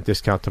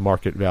 discount to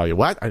market value.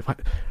 What?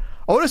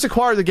 Otis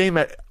acquired the game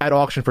at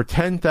auction for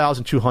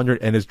 $10,200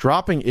 and is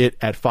dropping it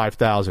at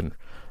 $5,000.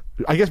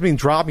 I guess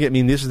dropping it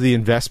means this is the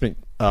investment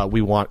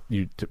we want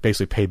you to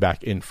basically pay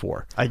back in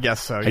for. I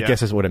guess so, yeah. I guess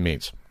that's what it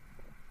means.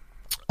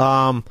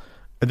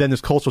 And then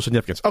there's cultural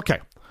significance. Okay.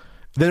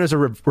 Then there's a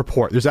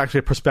report. There's actually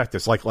a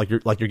prospectus, like you're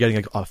getting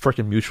a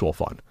freaking mutual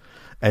fund.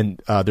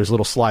 And there's a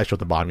little slideshow at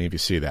the bottom, if you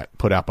see that,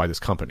 put out by this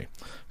company.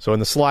 So in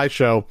the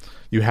slideshow,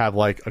 you have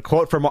like a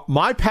quote from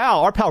our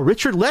pal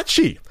Richard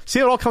Lecce. See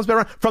how it all comes back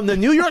around? From the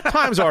New York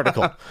Times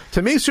article.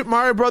 To me, Super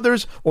Mario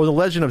Brothers or The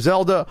Legend of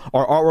Zelda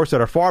are artworks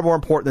that are far more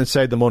important than,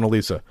 say, the Mona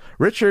Lisa.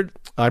 Richard,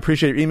 I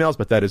appreciate your emails,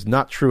 but that is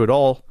not true at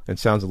all and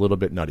sounds a little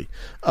bit nutty.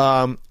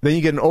 Then you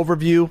get an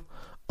overview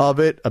of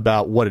it,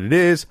 about what it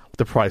is,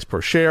 the price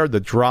per share,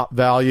 the drop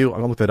value. I'm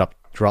going to look that up.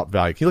 Drop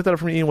value. Can you look that up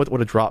for me, Ian, what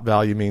a drop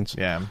value means?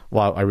 Yeah.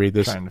 While I read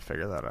this. Trying to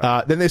figure that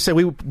out. Then they say,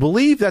 we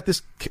believe that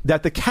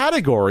the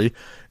category,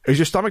 is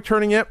your stomach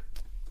turning it,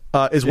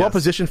 is well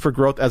positioned for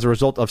growth as a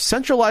result of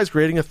centralized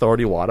grading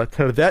authority WADA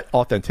to vet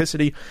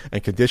authenticity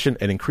and condition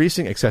and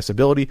increasing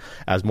accessibility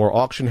as more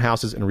auction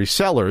houses and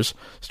resellers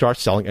start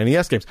selling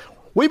NES games.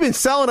 We've been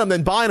selling them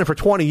and buying them for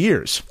 20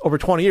 years, over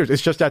 20 years.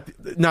 It's just that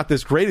not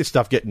this graded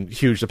stuff getting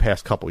huge the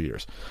past couple of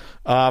years.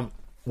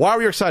 Why are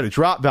we excited?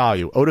 Drop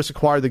value. Otis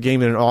acquired the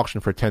game in an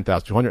auction for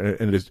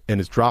 $10,200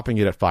 and is dropping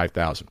it at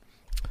 $5,000.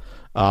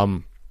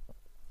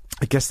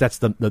 I guess that's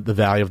the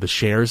value of the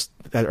shares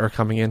that are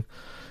coming in.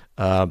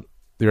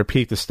 They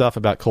repeat the stuff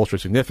about culture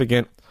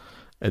significant.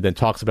 and then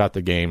talks about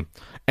the game.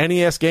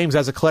 NES games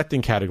as a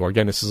collecting category.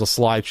 Again, this is a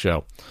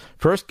slideshow.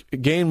 First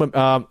game,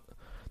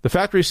 the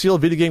factory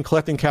sealed video game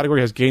collecting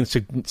category has gained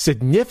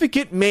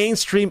significant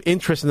mainstream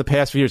interest in the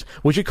past few years.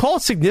 Would you call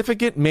it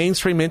significant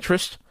mainstream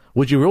interest?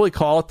 Would you really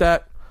call it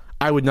that?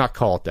 I would not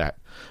call it that.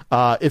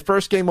 It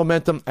first gained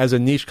momentum as a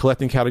niche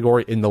collecting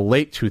category in the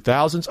late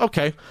 2000s.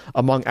 Okay,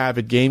 among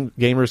avid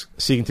gamers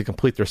seeking to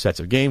complete their sets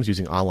of games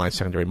using online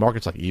secondary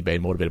markets like eBay,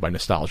 motivated by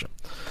nostalgia.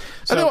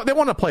 So, and they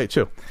want to play it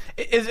too.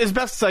 As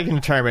best as I can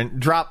determine,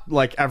 drop,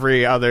 like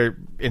every other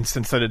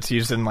instance that it's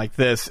used in like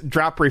this,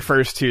 drop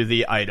refers to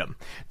the item.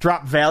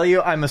 Drop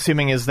value, I'm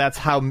assuming, that's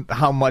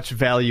how much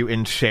value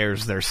in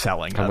shares they're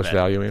selling. How much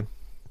value in?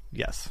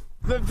 Yes.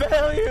 The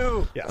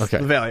value. Yes. Okay.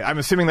 The value. I'm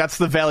assuming that's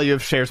the value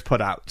of shares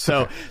put out.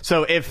 So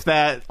if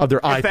that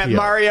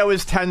Mario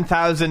is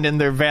 10,000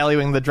 and they're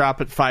valuing the drop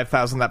at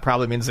 5,000, that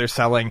probably means they're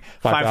selling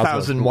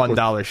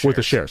 $5,001 shares. Worth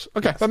of shares.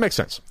 Okay, That makes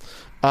sense.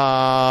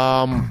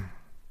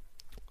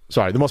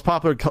 Sorry, the most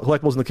popular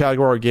collectibles in the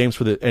category are games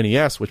for the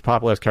NES, which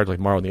popularized characters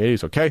like Mario in the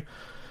 80s. Okay.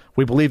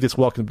 We believe this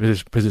welcome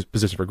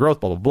position for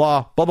growth, blah,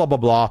 blah, blah, blah, blah,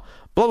 blah,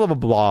 blah, blah, blah,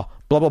 blah,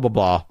 blah, blah, blah,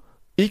 blah.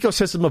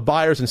 Ecosystem of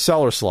buyers and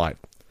sellers slide.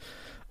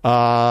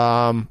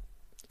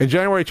 In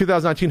January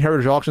 2019,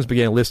 Heritage Auctions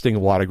began listing a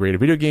lot of graded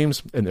video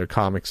games in their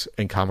comics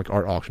and comic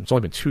art auctions. It's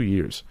only been 2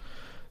 years.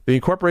 The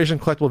incorporation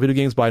of collectible video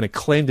games by an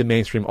acclaimed and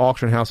mainstream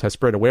auction house has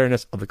spread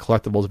awareness of the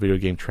collectibles video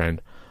game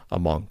trend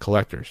among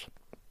collectors.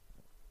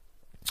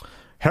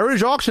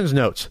 Heritage Auctions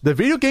notes, the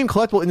video game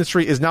collectible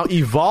industry is now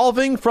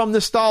evolving from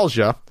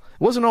nostalgia.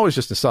 It wasn't always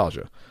just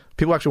nostalgia.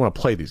 People actually want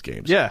to play these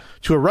games. Yeah.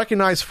 To a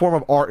recognized form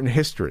of art and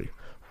history.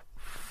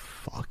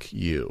 Fuck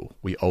you.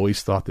 We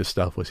always thought this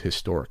stuff was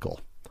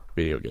historical.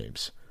 Video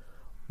games.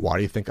 Why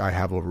do you think I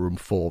have a room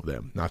full of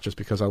them? Not just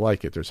because I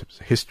like it. There's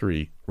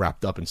history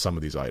wrapped up in some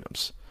of these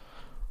items.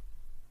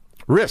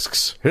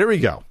 Risks. Here we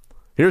go.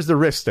 Here's the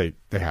risks they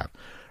have.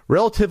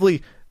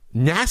 Relatively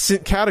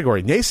nascent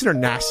category. Nascent or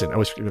nascent?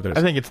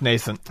 I think it's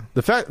nascent.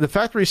 The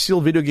factory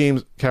sealed video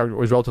games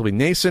category is relatively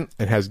nascent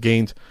and has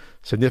gained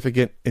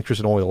significant interest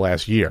in only the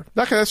last year.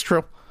 Okay, that's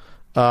true.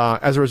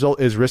 As a result,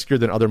 is riskier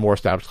than other more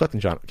established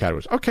collecting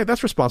categories. Okay,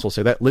 that's responsible to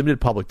say that.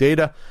 Limited public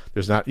data.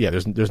 We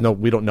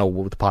don't know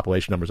what the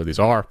population numbers of these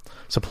are.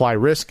 Supply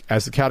risk.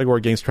 As the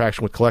category gains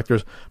traction with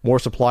collectors, more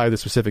supply of the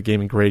specific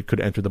gaming grade could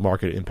enter the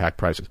market and impact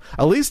prices.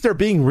 At least they're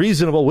being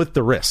reasonable with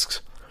the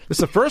risks. This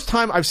is the first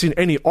time I've seen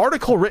any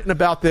article written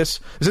about this.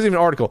 This isn't even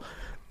an article.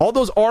 All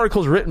those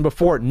articles written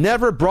before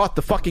never brought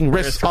the fucking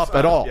risks up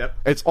at all. Yep.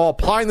 It's all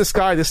pie in the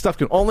sky. This stuff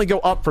can only go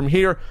up from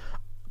here.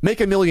 Make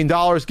 $1 million,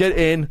 get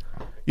in.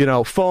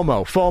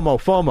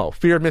 FOMO,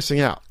 fear of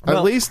missing out. Well,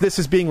 at least this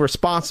is being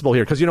responsible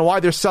here. Because you know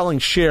why? They're selling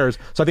shares.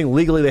 So I think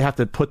legally they have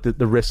to put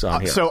the risks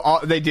on here.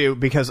 They do,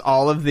 because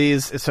all of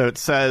these, so it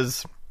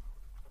says,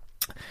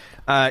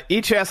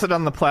 each asset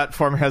on the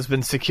platform has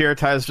been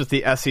securitized with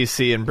the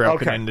SEC and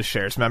broken into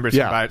shares. Members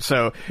can buy it.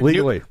 So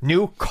legally.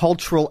 New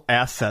cultural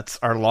assets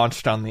are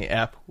launched on the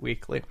app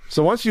weekly.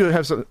 So once you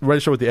have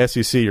registered with the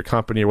SEC, your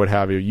company or what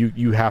have you,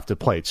 you have to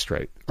play it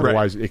straight.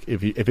 Otherwise,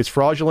 if it's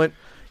fraudulent,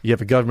 you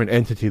have a government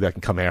entity that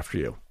can come after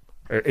you.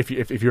 If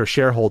you're a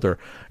shareholder,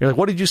 you're like,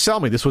 what did you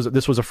sell me? This was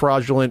a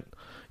fraudulent,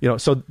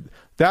 so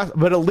that,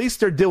 but at least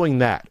they're doing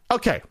that.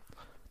 Okay.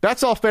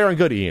 That's all fair and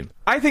good, Ian.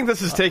 I think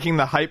this is taking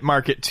the hype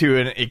market to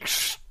an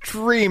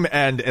extreme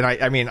end, and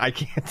I mean, I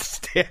can't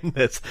stand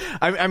this.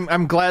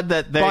 I'm glad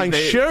that buying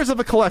shares of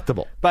a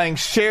collectible. Buying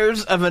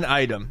shares of an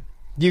item.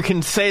 You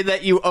can say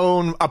that you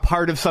own a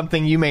part of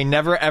something you may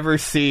never ever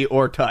see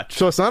or touch.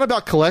 So it's not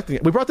about collecting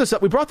it. We brought this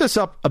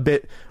up a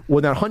bit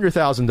when that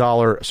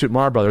 $100,000 Super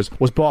Mario Brothers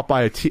was bought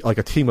by a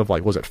team of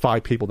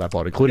 5 people that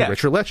bought it, including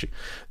Richard Lecce.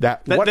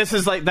 This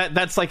is like that.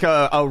 That's like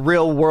a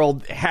real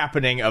world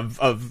happening of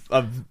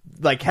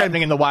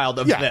happening in the wild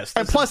of this.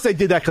 And plus, they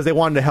did that because they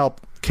wanted to help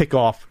kick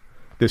off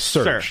this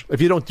search. Sure. If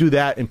you don't do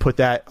that and put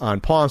that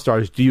on Pawn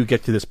Stars, do you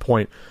get to this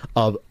point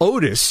of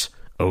Otis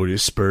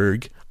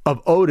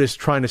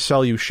trying to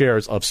sell you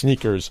shares of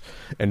sneakers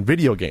and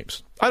video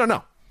games? I don't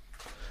know.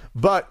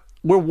 But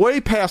we're way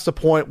past the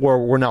point where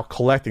we're now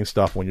collecting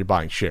stuff when you're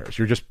buying shares.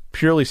 You're just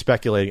purely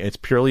speculating, and it's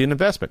purely an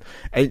investment.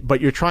 But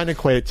you're trying to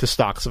equate it to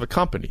stocks of a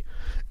company.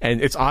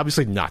 And it's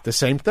obviously not the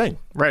same thing.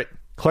 Right.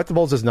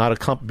 Collectibles is not a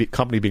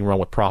company being run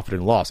with profit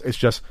and loss. It's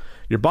just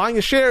you're buying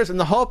the shares in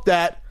the hope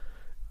that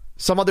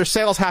some other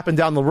sales happen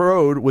down the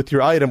road with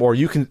your item, or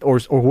you can, or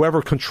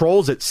whoever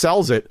controls it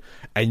sells it,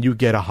 and you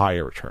get a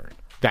higher return.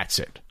 That's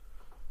it.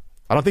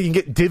 I don't think you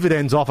can get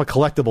dividends off a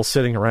collectible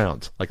sitting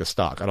around like a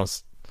stock. I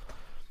don't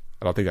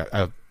think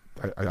that.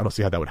 I don't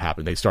see how that would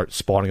happen. They start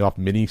spawning off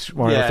mini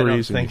Mario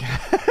 3s.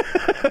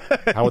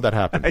 How would that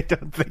happen? I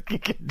don't think you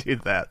can do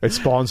that. It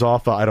spawns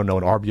off, an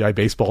RBI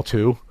Baseball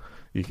 2.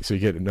 So you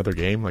get another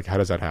game? Like, how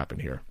does that happen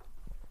here?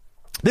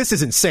 This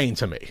is insane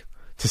to me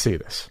to see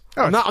this.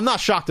 I'm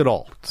not shocked at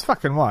all. It's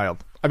fucking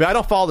wild. I mean, I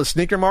don't follow the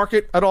sneaker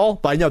market at all,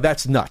 but I know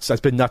that's nuts.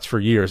 That's been nuts for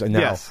years. And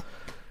now,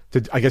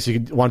 I guess you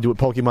want to do it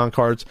with Pokemon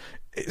cards.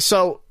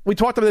 So we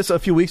talked about this a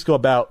few weeks ago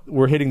about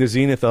we're hitting the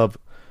zenith of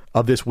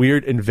this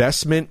weird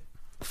investment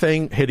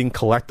thing hitting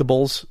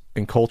collectibles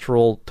and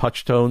cultural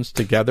touchstones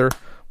together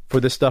for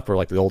this stuff, or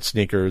like the old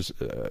sneakers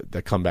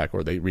that come back,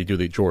 or they redo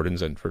the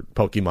Jordans and for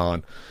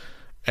Pokemon,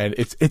 and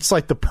it's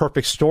like the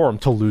perfect storm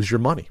to lose your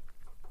money,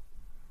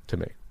 to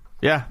me.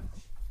 Yeah,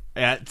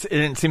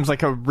 it seems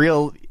like a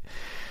real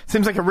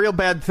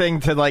bad thing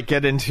to like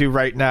get into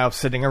right now.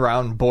 Sitting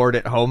around bored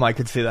at home, I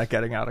could see that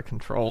getting out of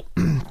control.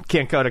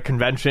 Can't go to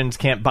conventions,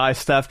 can't buy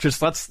stuff.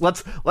 Just let's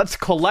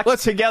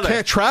collect together.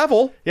 Can't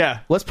travel. Yeah,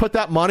 let's put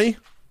that money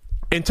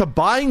into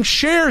buying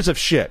shares of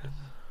shit.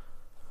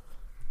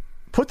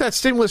 Put that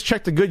stimulus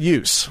check to good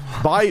use.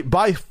 Buy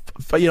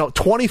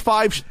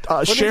 25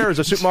 shares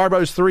of Super Mario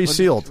Bros. 3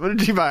 sealed. What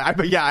did you buy? I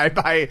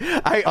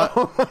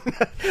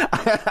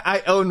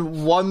own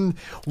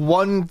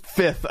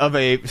 1/5 of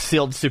a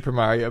sealed Super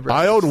Mario Bros.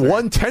 I own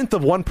 1/10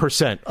 of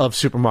 1% of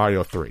Super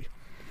Mario 3.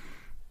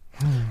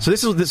 So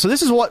this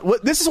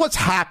is what's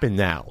happened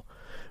now.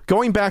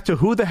 Going back to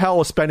who the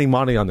hell is spending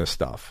money on this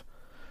stuff.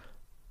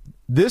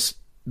 This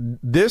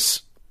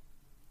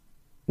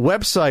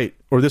website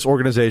or this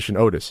organization,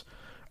 Otis,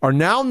 are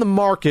now in the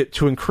market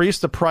to increase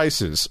the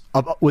prices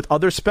with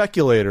other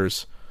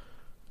speculators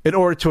in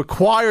order to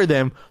acquire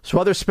them, so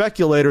other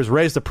speculators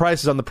raise the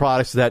prices on the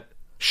products that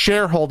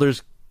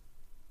shareholders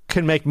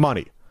can make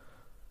money.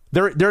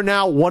 They're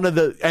now one of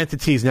the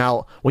entities.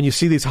 Now, when you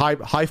see these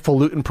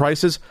highfalutin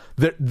prices,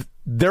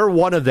 they're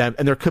one of them,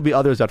 and there could be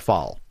others that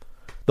follow.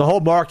 The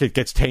whole market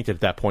gets tainted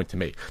at that point. To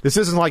me, this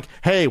isn't like,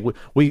 hey,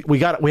 we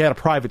had a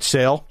private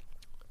sale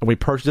and we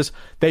purchased this.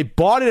 They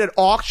bought it at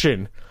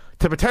auction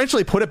to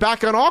potentially put it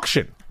back on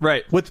auction,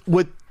 right? With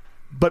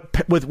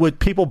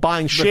people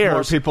buying shares,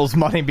 more people's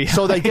money behind.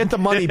 So they get the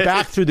money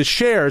back through the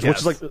shares, yes. Which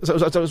is like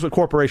that's what a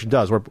corporation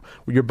does. Where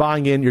you're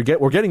buying in,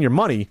 we're getting your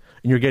money,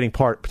 and you're getting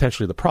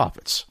potentially the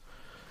profits.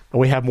 And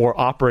we have more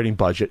operating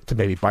budget to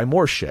maybe buy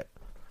more shit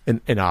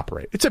and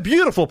operate. It's a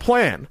beautiful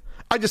plan.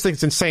 I just think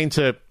it's insane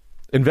to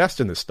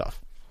invest in this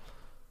stuff.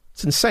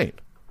 It's insane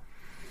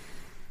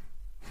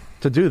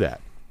to do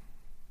that.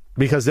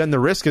 Because then the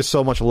risk is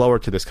so much lower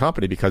to this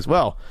company because,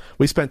 well,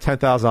 we spent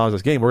 $10,000 on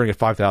this game. We're going to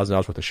get $5,000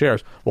 worth of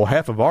shares. Well,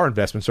 half of our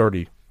investment's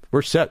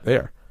we're set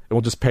there. And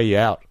we'll just pay you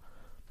out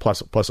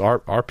plus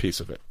our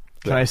piece of it.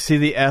 Can I see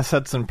the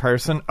assets in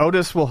person?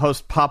 Otis will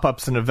host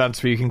pop-ups and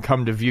events where you can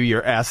come to view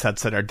your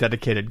assets at our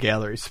dedicated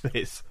gallery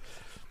space.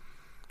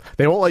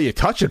 They won't let you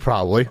touch it,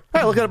 probably.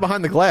 Hey, look at it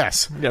behind the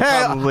glass. Yeah,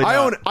 hey, probably I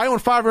own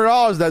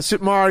 $500 that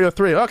Super Mario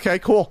 3. Okay,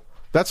 cool.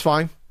 That's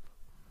fine.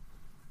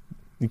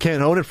 You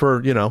can't own it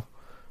for,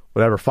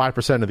 whatever,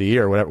 5% of the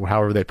year,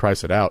 however they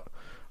price it out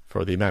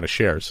for the amount of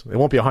shares. It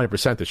won't be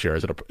 100% the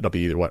shares. It'll be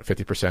either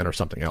 50% or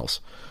something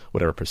else,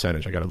 whatever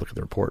percentage. I got to look at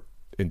the report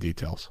in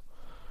details.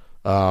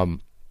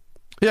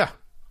 Yeah,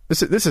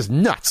 this is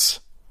nuts.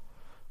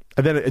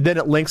 And then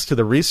it links to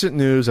the recent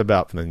news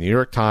from the New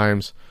York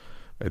Times.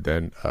 And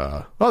then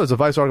there's a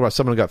Vice article about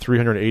someone who got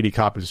 380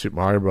 copies of Super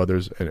Mario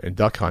Brothers and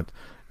Duck Hunt.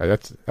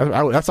 That's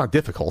not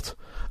difficult.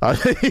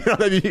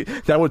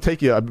 That would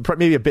take you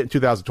maybe a bit in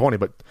 2020,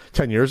 but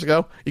 10 years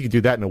ago, you could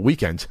do that in a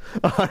weekend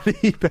on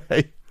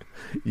eBay.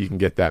 You can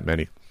get that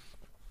many.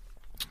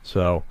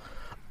 So,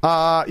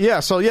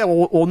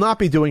 we'll not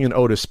be doing an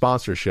Otis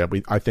sponsorship.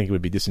 I think it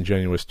would be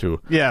disingenuous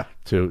to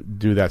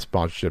do that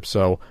sponsorship.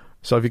 So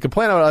if you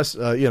complain about us,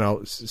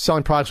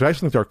 selling products, I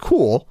actually think they're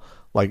cool,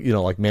 like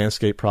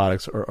Manscaped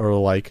products or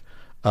like.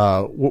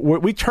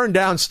 We turn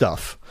down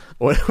stuff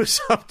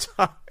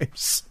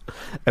sometimes,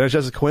 and it's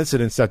just a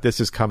coincidence that this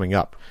is coming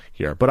up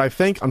here. But I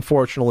think,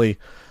 unfortunately,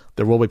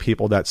 there will be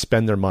people that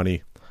spend their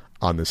money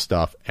on this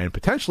stuff and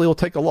potentially will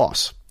take a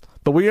loss.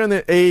 But we're in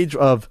the age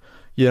of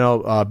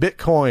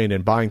Bitcoin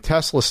and buying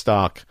Tesla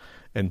stock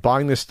and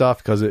buying this stuff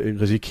because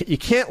you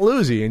can't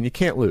lose, Ian. You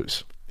can't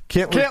lose.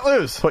 Can't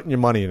lose putting your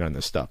money in on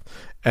this stuff.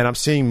 And I'm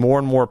seeing more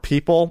and more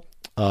people,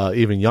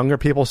 even younger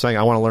people, saying,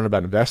 "I want to learn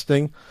about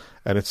investing."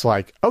 And it's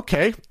like,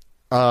 okay,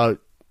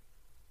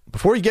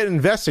 before you get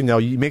investing, though,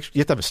 you have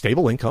to have a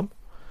stable income.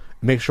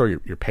 Make sure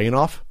you're paying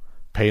off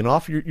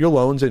your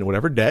loans and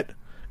whatever debt,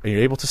 and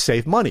you're able to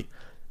save money.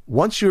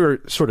 Once you're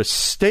sort of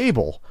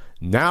stable,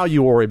 now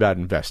you worry about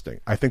investing.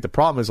 I think the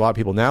problem is a lot of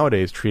people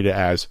nowadays treat it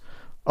as,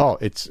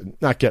 it's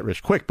not get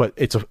rich quick, but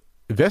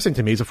investing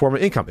to me is a form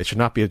of income. It should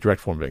not be a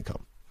direct form of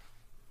income.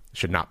 It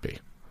should not be.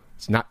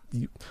 It's not.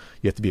 You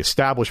have to be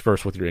established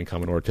first with your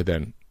income in order to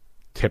then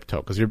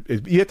tiptoe, because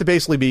you have to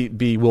basically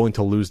be willing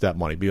to lose that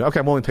money.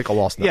 I'm willing to take a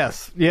loss now.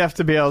 Yes, you have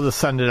to be able to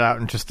send it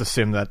out and just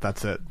assume that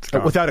that's it.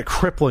 Without it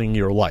crippling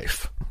your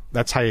life.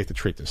 That's how you have to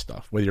treat this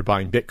stuff. Whether you're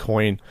buying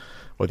Bitcoin,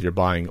 whether you're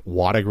buying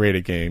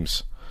WATA-graded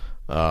games,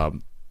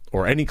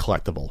 or any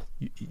collectible,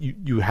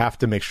 you have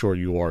to make sure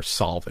you are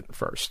solvent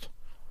first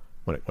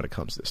when it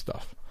comes to this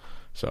stuff.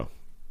 So,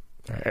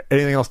 all right.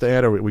 Anything else to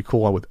add? Or are we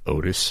cool on with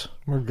Otis?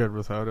 We're good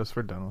with Otis.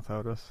 We're done with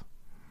Otis.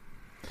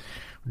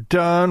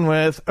 Done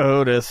with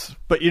Otis.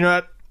 But you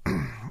know what?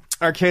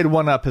 Arcade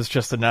 1UP has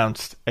just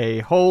announced a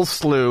whole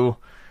slew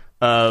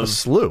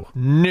of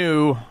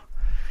new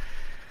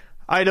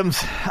items.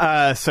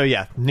 So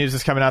yeah, news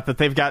is coming out that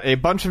they've got a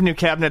bunch of new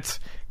cabinets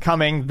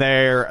coming.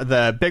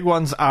 The big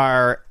ones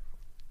are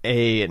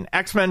an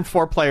X-Men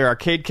 4-player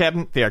arcade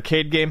cabinet, the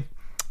arcade game.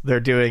 They're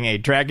doing a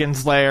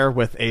Dragon's Lair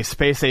with a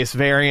Space Ace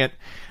variant,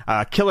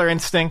 Killer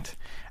Instinct,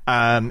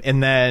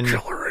 and then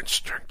Killer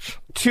Instinct.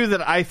 Two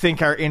that I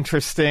think are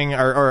interesting,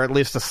 or at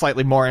least a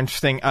slightly more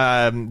interesting,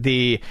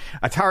 the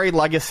Atari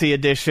Legacy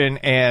Edition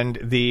and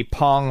the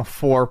Pong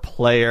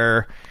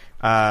 4-player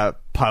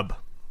pub.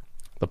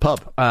 The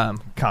pub.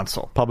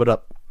 Console. Pub it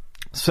up.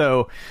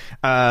 So,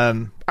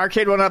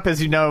 Arcade 1-Up,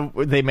 as you know,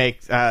 they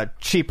make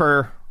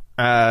cheaper,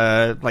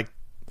 like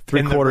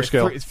Three-quarter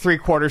scale.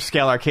 Three-quarter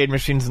scale arcade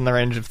machines in the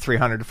range of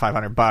 $300 to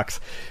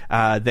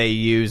 $500. They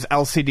use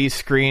LCD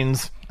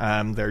screens.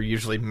 They're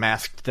usually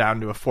masked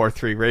down to a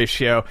 4:3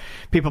 ratio.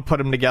 People put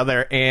them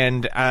together,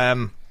 and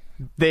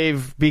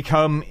they've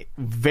become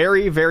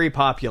very, very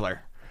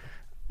popular.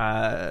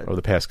 Over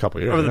the past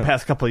couple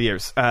of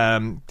years.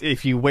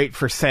 If you wait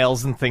for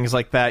sales and things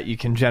like that, you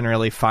can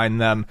generally find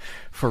them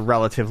for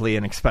relatively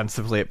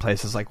inexpensively at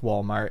places like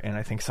Walmart, and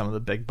I think some of the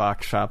big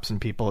box shops,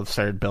 and people have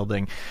started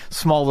building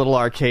small little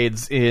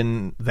arcades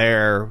in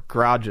their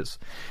garages.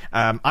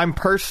 I'm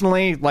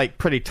personally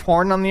pretty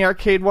torn on the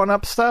Arcade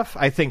 1-Up stuff.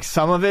 I think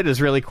some of it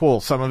is really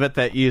cool. Some of it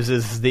that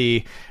uses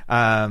the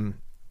what's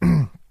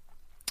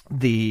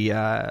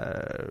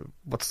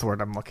the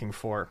word I'm looking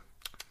for?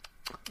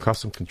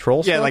 Custom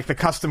controls? Yeah, like the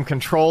custom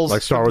controls.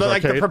 Like Star Wars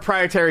like Arcade? the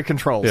proprietary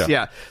controls,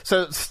 yeah.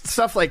 So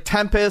stuff like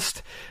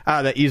Tempest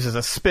that uses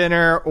a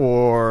spinner,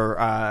 or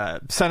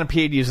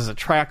Centipede uses a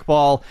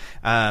trackball.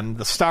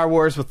 The Star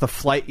Wars with the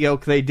flight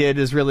yoke they did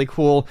is really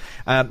cool.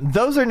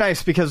 Those are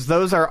nice because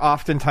those are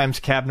oftentimes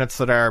cabinets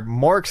that are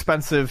more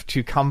expensive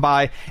to come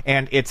by,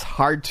 and it's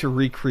hard to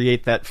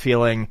recreate that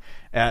feeling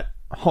at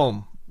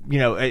home.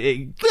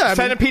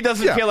 Centipede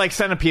doesn't feel like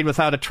Centipede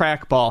without a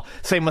trackball.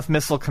 Same with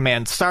Missile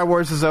Command. Star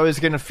Wars is always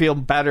going to feel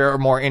better or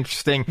more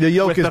interesting. The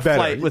yoke is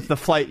better. With the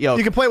flight yoke.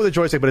 You can play with the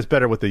joystick, but it's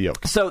better with the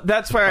yoke. So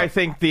that's where I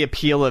think the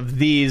appeal of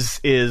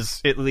these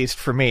is, at least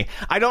for me.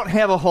 I don't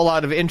have a whole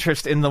lot of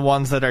interest in the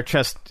ones that are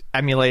just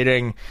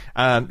emulating,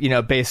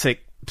 basic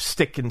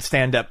stick and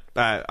stand-up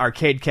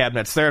arcade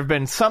cabinets. There have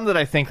been some that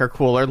I think are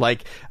cooler,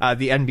 like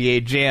the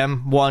NBA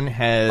Jam one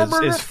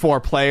is 4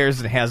 players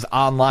and has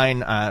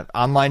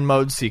online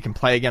modes, so you can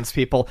play against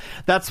people.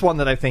 That's one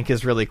that I think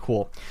is really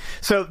cool.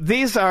 So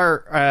these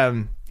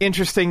are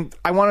interesting.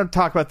 I want to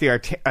talk about the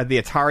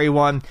Atari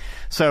one.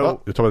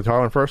 So you're talking about the Atari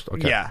one first?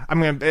 Okay. Yeah,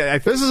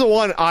 this is the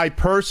one I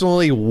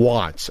personally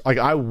want. Like,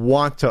 I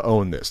want to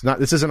own this.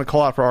 This isn't a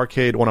call out for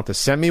Arcade 1-Up to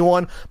send me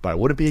one, but I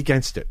wouldn't be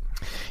against it.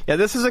 Yeah,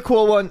 this is a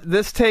cool one.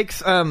 This takes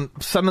some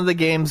of the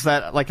games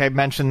that, like I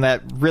mentioned,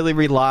 that really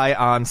rely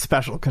on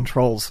special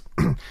controls.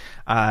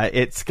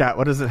 It's got,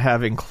 what does it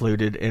have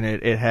included in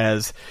it? It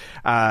has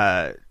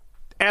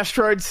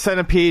Asteroids,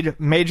 Centipede,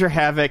 Major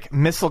Havoc,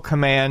 Missile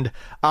Command,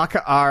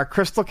 Aka-R,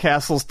 Crystal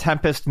Castles,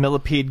 Tempest,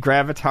 Millipede,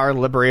 Gravitar,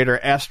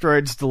 Liberator,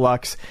 Asteroids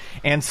Deluxe,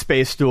 and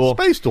Space Duel.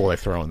 Space Duel they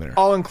throw in there.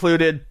 All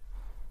included.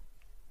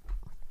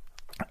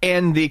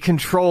 And the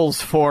controls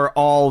for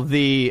all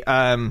the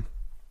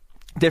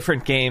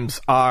different games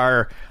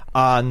are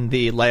on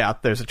the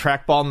layout. There's a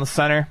trackball in the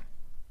center.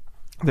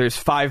 There's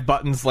 5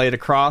 buttons laid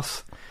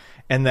across.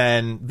 And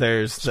then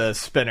there's the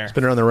spinner.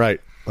 Spinner on the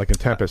right, like in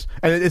Tempest.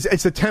 And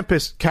it's the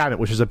Tempest cabinet,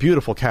 which is a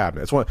beautiful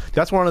cabinet.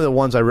 That's one of the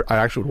ones I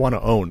actually would want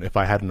to own if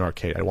I had an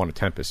arcade. I want a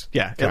Tempest.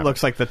 Yeah, cabinet. It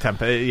looks like the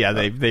Tempest. Yeah,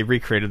 they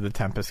recreated the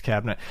Tempest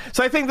cabinet.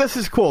 So I think this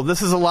is cool.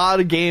 This is a lot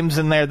of games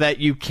in there that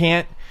you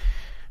can't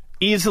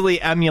easily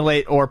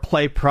emulate or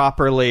play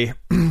properly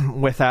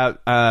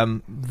without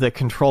the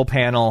control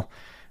panel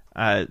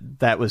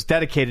that was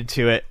dedicated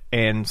to it,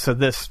 and so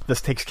this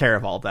takes care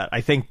of all that.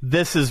 I think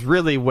this is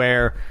really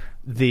where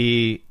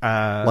the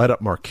light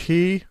up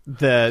marquee,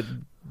 the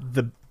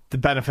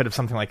benefit of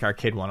something like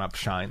Arcade 1-Up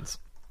shines.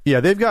 Yeah,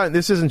 they've got,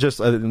 this isn't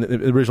just in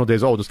the original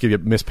days, we'll just give you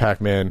Miss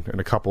Pac-Man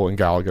and a couple in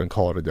Galaga and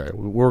call it a day.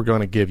 We're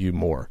going to give you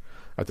more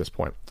at this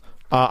point.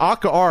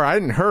 Aka-R, I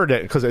hadn't heard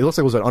it because it looks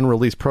like it was an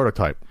unreleased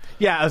prototype.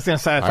 Yeah, I was going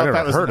to say, I thought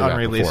that was an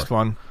unreleased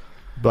one.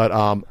 But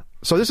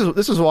so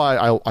this is why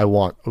I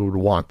would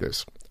want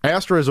this.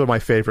 Astra is one of my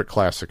favorite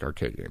classic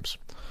arcade games.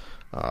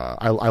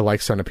 I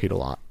like Centipede a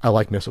lot. I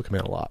like Missile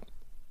Command a lot,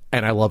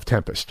 and I love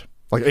Tempest.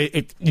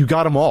 Like you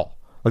got them all.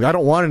 Like, I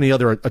don't want any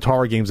other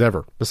Atari games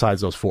ever besides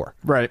those 4.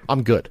 Right.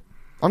 I'm good.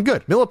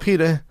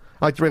 Millipede, I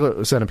like the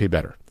regular Centipede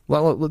better.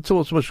 Let's see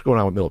what's going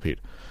on with Millipede.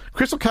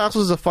 Crystal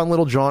Castles is a fun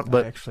little jaunt,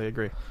 but I actually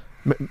agree.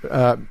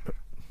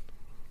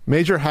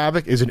 Major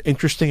Havoc is an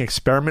interesting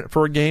experiment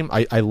for a game.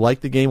 I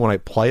like the game when I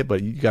play it,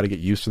 but you got to get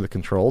used to the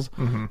controls.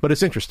 Mm-hmm. But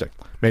it's interesting.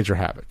 Major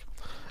Havoc.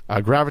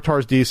 Gravitar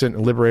is decent,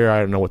 and Liberator, I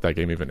don't know what that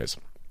game even is.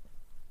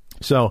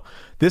 So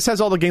this has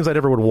all the games I'd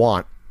ever would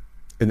want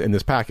in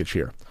this package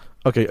here.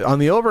 Okay, on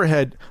the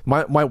overhead,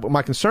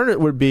 my concern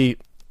would be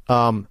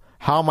how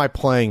am I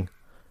playing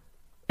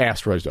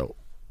Asteroids, though?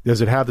 Does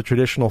it have the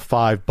traditional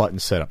 5-button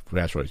setup for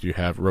Asteroids? You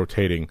have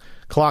rotating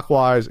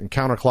clockwise and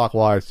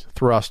counterclockwise,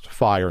 thrust,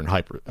 fire, and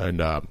hyper,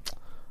 and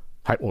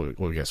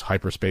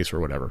hyperspace or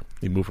whatever.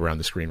 You move around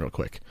the screen real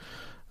quick.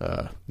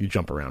 You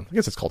jump around. I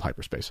guess it's called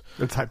hyperspace.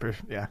 It's hyper,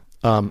 yeah.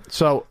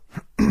 So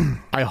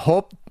I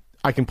hope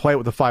I can play it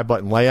with the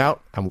 5-button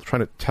layout. I'm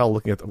trying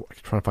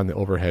to find the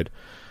overhead.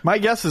 My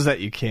guess is that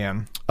you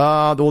can.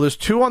 Well, there's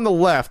 2 on the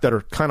left that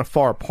are kind of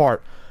far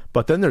apart,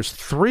 but then there's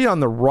 3 on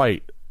the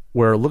right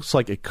where it looks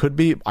like it could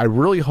be. I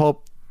really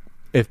hope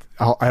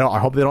I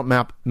hope they don't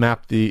map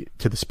to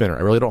the spinner.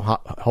 I really don't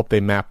hope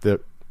they map the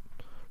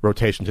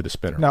rotation to the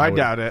spinner. No, I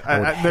doubt it.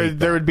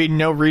 There would be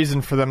no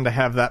reason for them to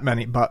have that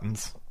many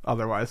buttons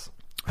otherwise.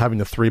 Having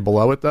the 3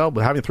 below it, though,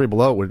 but having 3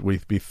 below it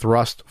would be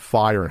thrust,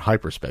 fire, and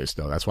hyperspace,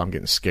 though. That's why I'm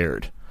getting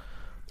scared.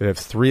 They have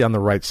 3 on the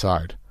right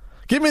side.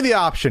 Give me the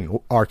option,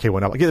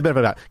 RK1. Get a bit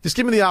of that. Just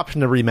give me the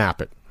option to remap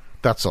it.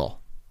 That's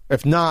all.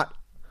 If not,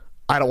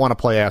 I don't want to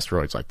play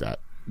Asteroids like that.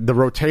 The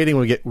rotating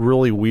would get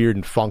really weird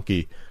and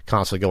funky,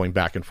 constantly going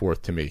back and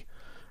forth to me,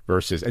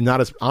 versus and not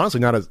as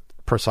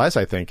precise,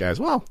 I think, as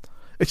well.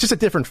 It's just a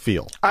different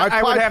feel.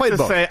 I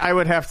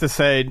would have to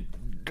say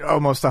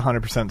almost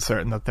 100%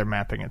 certain that they're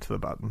mapping it to the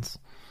buttons.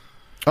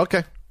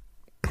 Okay,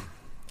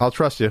 I'll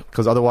trust you,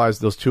 because otherwise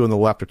those 2 on the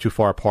left are too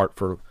far apart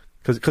for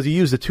because you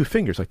use the 2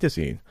 fingers like this,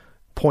 Ian.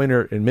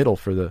 Pointer and middle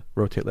for the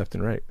rotate left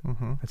and right.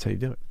 Mm-hmm. That's how you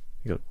do it.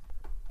 You go.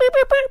 Beep,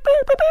 beep, beep,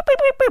 beep, beep, beep,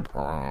 beep, beep.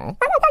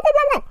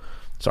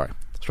 Sorry, I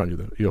was trying to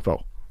do the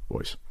UFO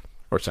voice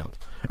or sound.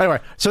 Anyway,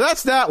 so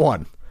that's that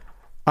one.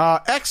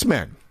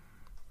 X-Men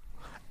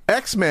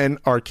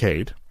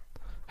Arcade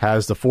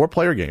has the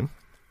 4-player game.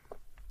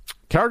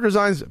 Character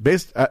designs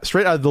based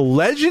straight out of the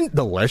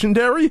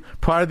legendary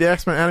prior to the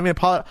X-Men animated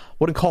pilot.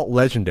 Wouldn't call it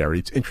legendary.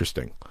 It's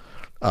interesting,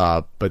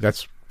 but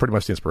that's pretty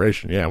much the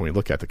inspiration. Yeah, when you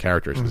look at the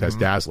characters, it has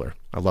Dazzler.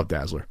 I love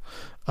Dazzler.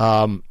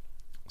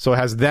 So it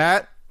has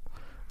that.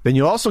 Then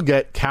you also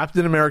get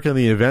Captain America and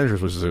the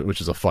Avengers,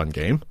 which is a fun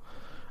game.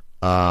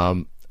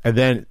 And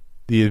then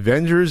the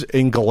Avengers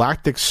in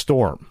Galactic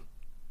Storm.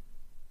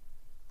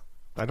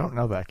 I don't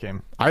know that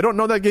game. I don't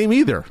know that game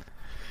either.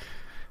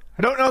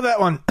 I don't know that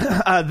one.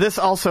 This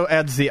also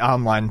adds the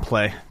online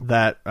play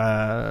that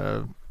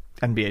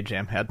NBA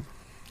Jam had.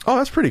 Oh,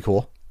 that's pretty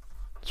cool.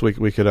 So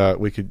we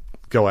could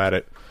go at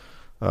it.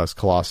 It's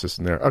Colossus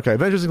in there. Okay,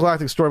 Avengers in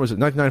Galactic Storm was a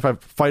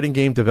 1995 fighting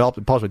game developed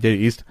and published by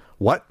Data East.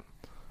 What?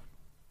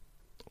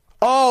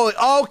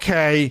 Oh,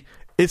 okay.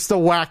 It's the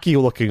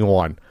wacky looking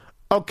one.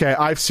 Okay,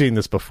 I've seen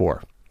this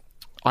before.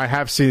 I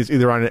have seen this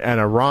either on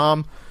a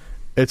ROM.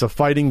 It's a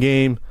fighting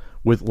game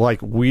with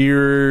like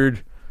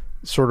weird,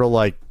 sort of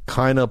like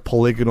kind of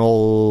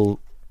polygonal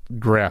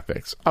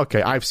graphics.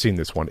 Okay, I've seen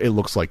this one. It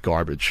looks like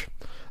garbage,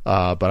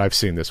 but I've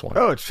seen this one.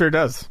 Oh, it sure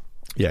does.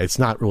 Yeah, it's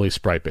not really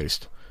sprite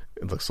based.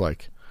 It looks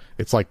like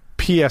it's like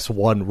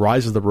PS1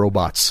 Rise of the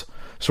Robots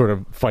sort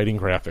of fighting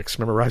graphics.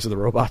 Remember Rise of the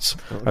Robots?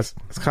 That's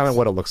kind of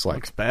what it looks like.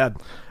 Looks bad.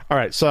 All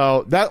right,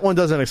 so that one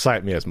doesn't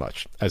excite me as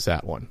much as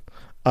that one.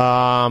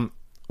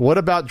 What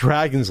about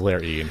Dragon's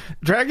Lair, Ian?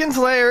 Dragon's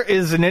Lair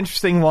is an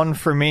interesting one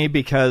for me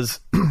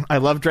because I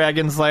love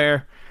Dragon's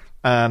Lair.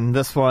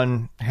 This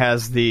one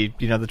has the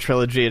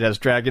trilogy. It has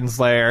Dragon's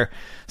Lair,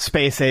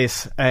 Space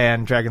Ace,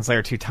 and Dragon's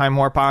Lair 2 Time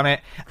Warp on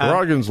it.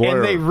 Dragon's Lair.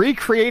 And they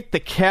recreate the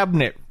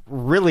cabinet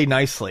really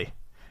nicely.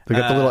 They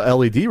got the little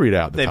LED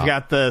readout at the top. They've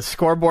got the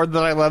scoreboard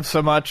that I love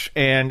so much,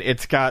 and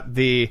it's got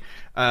the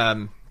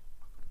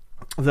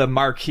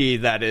marquee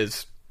that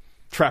is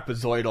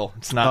trapezoidal.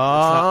 It's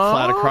not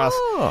flat across.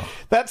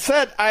 That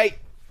said, I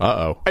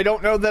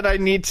don't know that I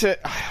need to.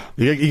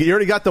 You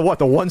already got the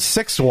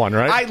 1/6 one,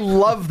 right? I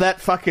love that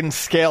fucking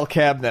scale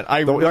cabinet.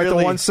 Like the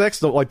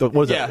 1/6,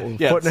 what is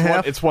it? Foot and a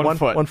half? It's 1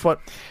 foot. 1 foot.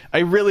 I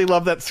really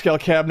love that scale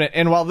cabinet.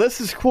 And while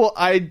this is cool,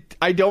 I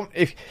don't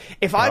if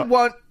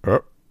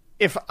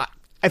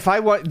I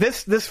want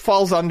this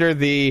falls under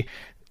the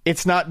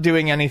it's not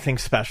doing anything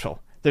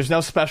special. There's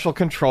no special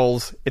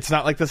controls. It's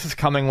not like this is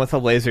coming with a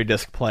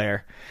Laserdisc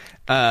player.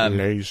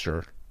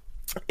 Laser.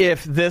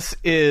 If this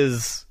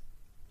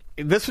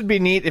would be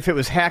neat if it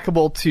was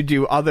hackable to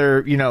do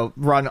other,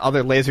 run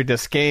other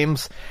Laserdisc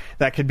games.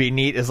 That could be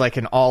neat as like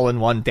an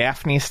all-in-one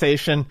Daphne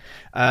station.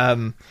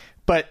 But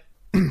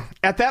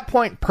at that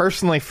point,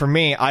 personally, for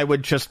me, I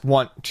would just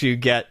want to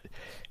get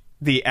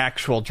the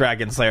actual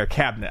Dragon's Lair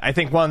cabinet. I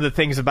think one of the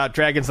things about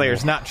Dragon's Lair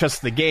is not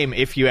just the game,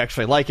 if you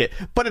actually like it,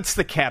 but it's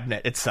the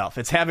cabinet itself.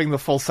 It's having the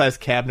full-size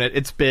cabinet.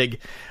 It's big.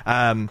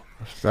 That's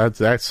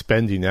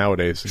spendy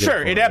nowadays.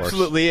 Sure, it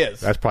absolutely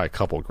is. That's probably a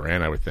couple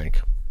grand, I would think.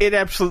 It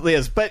absolutely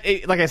is. But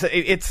like I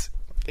said,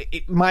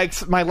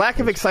 my lack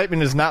of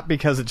excitement is not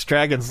because it's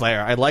Dragon's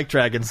Lair. I like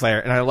Dragon's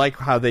Lair, and I like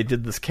how they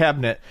did this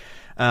cabinet.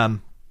 But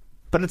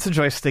it's a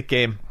joystick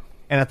game.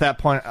 And at that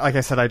point, like I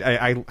said,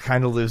 I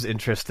kind of lose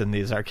interest in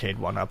these arcade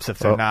one-ups if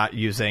they're not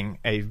using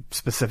a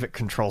specific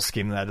control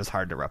scheme that is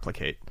hard to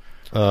replicate.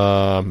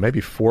 Maybe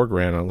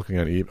 $4,000 I'm looking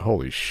at eBay.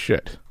 Holy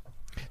shit.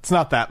 It's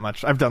not that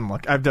much. I've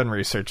done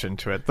research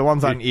into it. The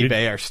ones on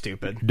eBay are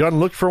stupid. You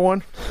done look for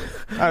one?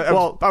 I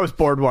was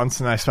bored once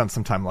and I spent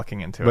some time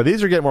looking into it. But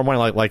these are getting more money.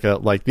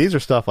 Like these are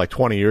stuff like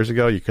 20 years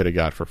ago you could have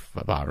got for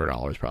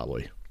 $500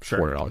 probably. Sure.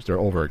 $400. They're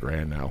over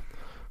 $1,000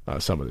 now.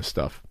 Some of this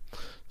stuff.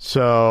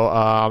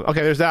 So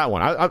okay, there's that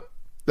one.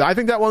 I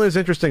think that one is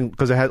interesting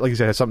because it had, like you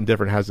said, has something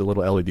different. It has a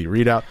little LED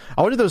readout.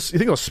 I wonder those. You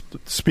think those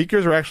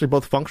speakers are actually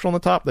both functional on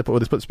the top? They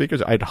put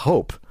speakers. I'd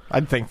hope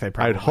they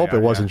probably. I'd hope it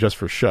wasn't just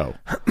for show.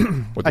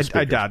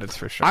 I doubt it's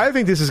for show. I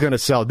think this is going to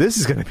sell. This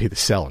is going to be the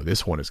seller.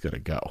 This one is going to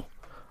go.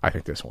 I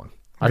think this one.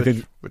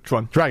 Which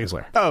one? Dragon's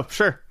Lair. Oh,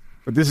 sure.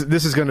 This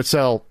is going to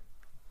sell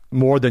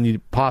more than you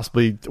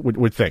possibly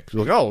would think.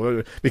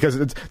 Like,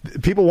 because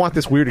people want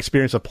this weird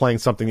experience of playing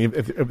something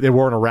if they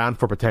weren't around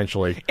for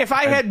potentially. If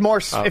I had more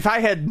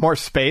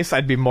space,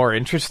 I'd be more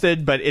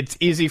interested. But it's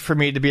easy for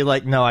me to be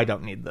like, no, I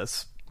don't need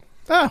this.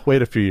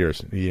 Wait a few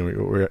years.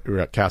 We're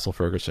at Castle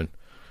Ferguson,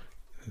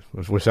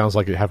 which sounds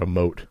like it have a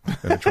moat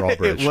and a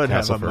drawbridge. It would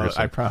Castle have a moat,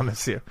 I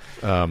promise you.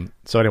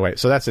 So anyway,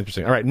 so that's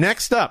interesting. All right,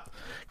 next up,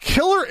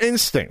 Killer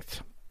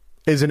Instinct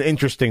is an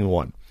interesting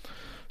one.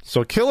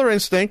 So Killer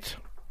Instinct.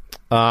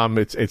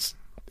 It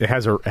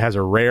has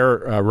a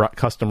rare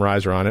custom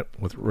riser on it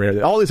with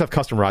rare. All these have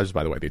custom risers,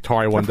 by the way. The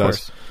Atari one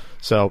does.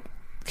 So,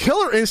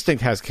 Killer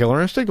Instinct has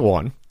Killer Instinct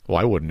 1.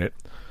 Why wouldn't it?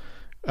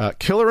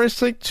 Killer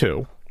Instinct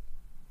 2.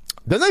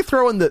 Then they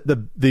throw in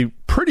the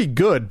pretty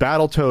good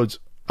Battletoads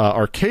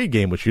arcade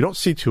game, which you don't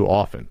see too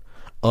often.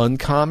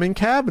 Uncommon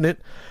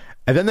Cabinet,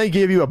 and then they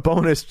give you a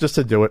bonus just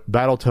to do it.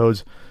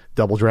 Battletoads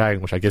Double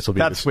Dragon, which I guess will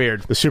be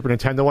weird. The Super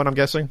Nintendo one, I'm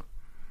guessing.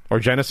 Or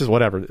Genesis,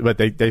 whatever, but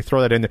they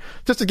throw that in there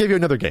just to give you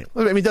another game.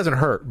 I mean, it doesn't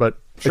hurt, but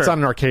It's not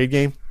an arcade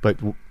game, but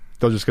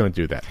they're just going to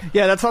do that.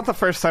 Yeah, that's not the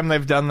first time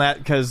they've done that,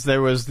 because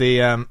there was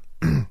the I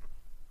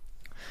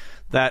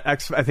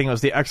think it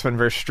was the X-Men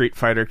vs. Street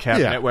Fighter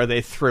cabinet where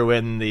they threw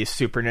in the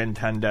Super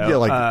Nintendo. Yeah,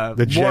 like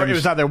the Gems. It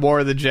was either War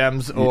of the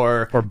Gems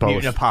or both.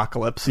 Mutant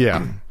Apocalypse.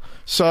 Yeah.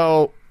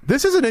 So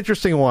this is an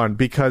interesting one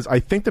because I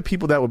think the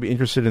people that would be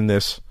interested in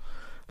this,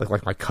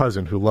 like my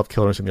cousin who loved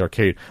Killer Instinct in the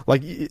arcade,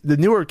 like the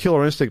newer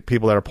Killer Instinct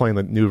people that are playing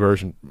the new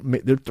version,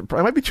 they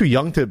might be too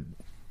young to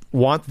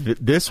want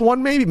this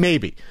one.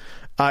 Maybe.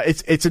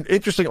 It's an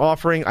interesting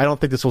offering. I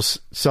don't think this will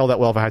sell that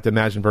well if I had to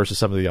imagine versus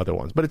some of the other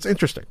ones, but it's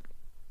interesting.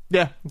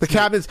 Yeah, the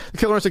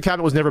Killer Instinct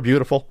cabinet was never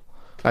beautiful,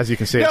 as you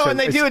can see. No, and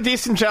they do a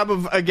decent job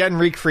of again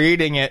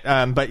recreating it.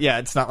 But yeah,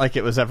 it's not like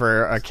it was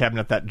ever a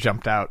cabinet that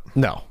jumped out.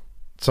 No,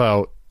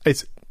 so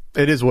it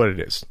is what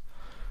it is.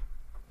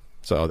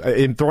 So,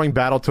 in throwing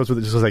Battletoads with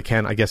it just as I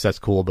can, I guess that's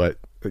cool. But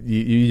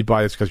you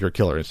buy this because you're a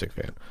Killer Instinct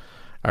fan.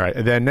 All right,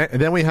 and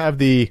then we have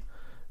the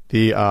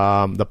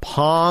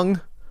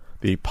Pong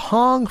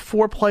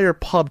 4-player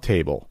pub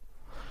table.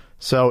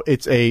 So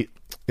it's a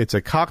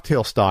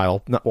cocktail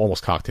style, not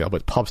almost cocktail,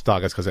 but pub style,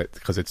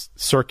 because it's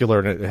circular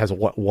and it has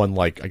one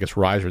like I guess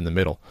riser in the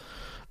middle.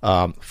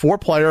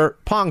 4-player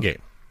Pong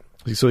game.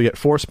 So you get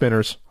 4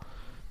 spinners,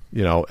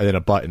 and then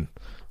a button.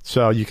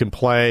 So you can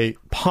play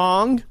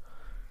Pong.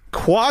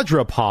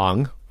 Quadra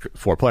Pong,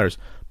 4 players.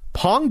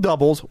 Pong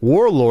doubles,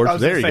 Warlords.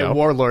 There you go.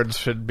 Warlords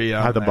should be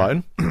on have the there.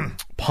 Button.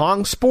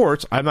 Pong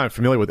Sports. I'm not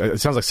familiar with it. It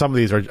sounds like some of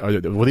these were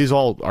these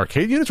all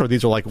arcade units, or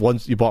these are like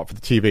ones you bought for the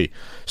TV?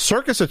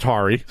 Circus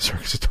Atari.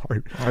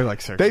 I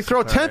like Circus. They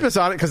throw Atari. Tempest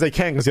on it because they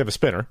have a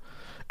spinner,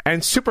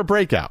 and Super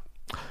Breakout.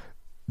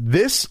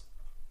 This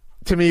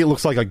to me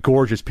looks like a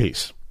gorgeous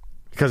piece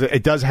because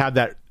it does have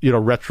that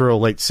retro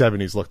late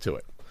 70s look to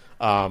it.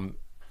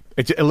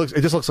 It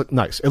just looks like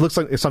nice. It looks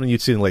like it's something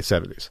you'd see in the late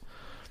 70s.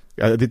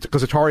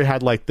 Because Atari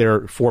had like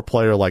their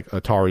 4-player like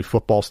Atari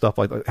football stuff,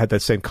 like had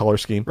that same color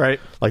scheme, right?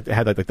 Like they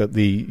had like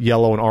the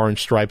yellow and orange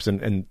stripes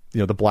and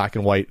the black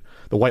and white,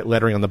 the white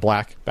lettering on the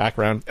black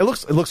background. It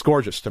looks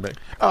gorgeous to me.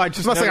 Oh, I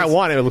just I'm not saying I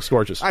want it. It looks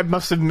gorgeous. I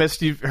must have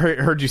missed you.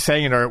 Heard you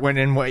saying it, or it went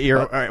in what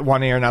ear,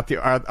 one ear, not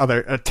the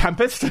other.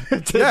 Tempest.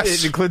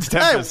 Yes, it includes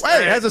Tempest.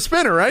 Hey, it has a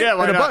spinner, right? Yeah,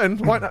 why and a not? button.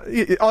 Why not?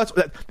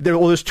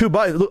 There's 2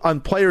 buttons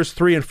on players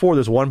 3 and 4.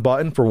 There's 1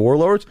 button for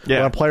Warlords. Yeah.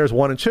 But on players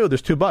 1 and 2,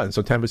 there's 2 buttons.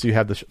 So Tempest, you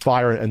have the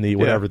fire and the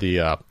whatever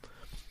the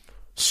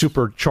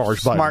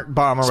supercharged button. Smart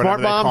bomb or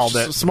whatever they called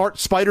it. Smart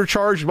spider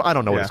charge. I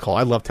don't know what it's called.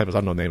 I love Tempest. I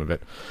don't know the name of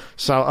it.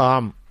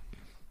 So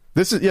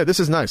this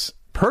is nice.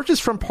 Purchase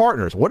from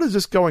partners. What is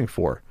this going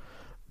for?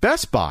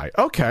 Best Buy.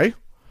 Okay.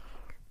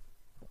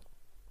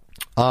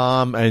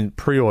 And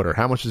pre-order.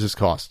 How much does this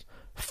cost?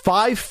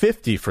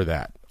 $550 for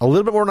that. A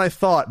little bit more than I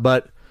thought,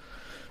 but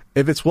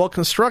if it's well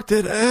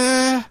constructed,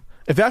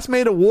 if that's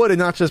made of wood and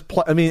not just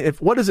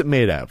what is it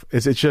made of?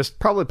 Is it just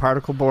Probably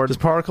particle board. Just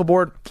particle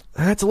board?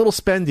 That's a little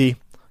spendy.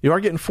 You are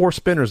getting 4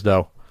 spinners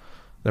though.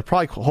 They're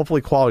probably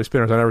hopefully quality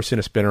spinners. I've never seen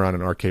a spinner on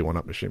an arcade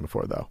 1-up machine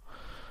before though.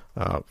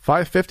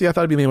 $550. I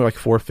thought it'd be maybe like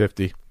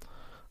 $450.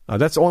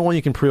 That's the only one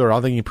you can pre-order. I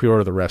don't think you can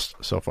pre-order the rest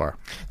so far.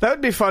 That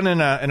would be fun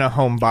in a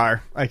home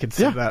bar. I could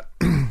see that.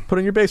 Put it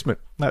in your basement.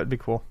 That would be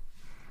cool.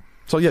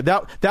 So yeah,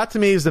 that to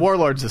me is the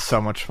Warlords is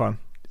so much fun.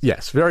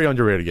 Yes, very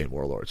underrated game,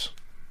 Warlords.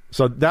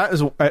 So that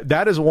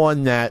is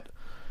one that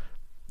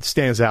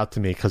stands out to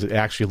me because it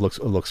actually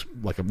looks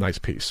like a nice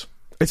piece.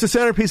 It's the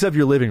centerpiece of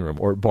your living room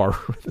or bar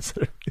room. The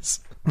centerpiece.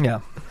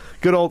 Yeah.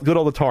 Good old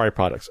Atari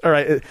products. All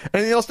right.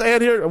 Anything else to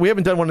add here? We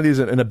haven't done one of these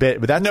in a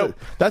bit, but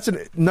that's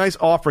a nice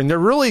offering. They're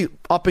really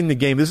upping the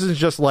game. This isn't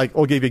just like,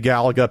 I'll give you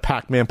Galaga,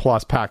 Pac-Man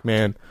plus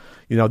Pac-Man.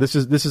 This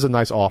is a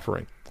nice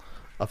offering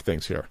of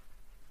things here.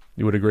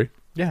 You would agree?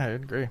 Yeah, I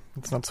agree.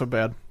 It's not so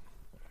bad.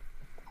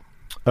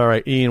 All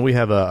right, Ian, we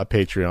have a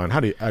Patreon.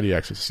 How do you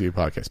actually see a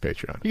podcast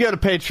Patreon? You go to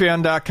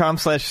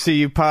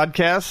patreon.com/CU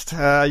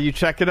podcast. You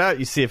check it out.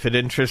 You see if it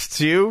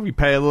interests you. You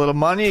pay a little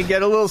money. You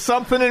get a little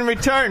something in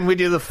return. We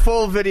do the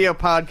full video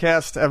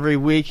podcast every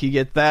week. You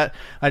get that.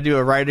 I do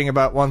a writing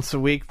about once a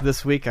week.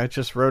 This week, I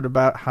just wrote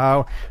about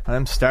how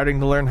I'm starting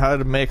to learn how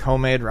to make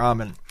homemade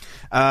ramen.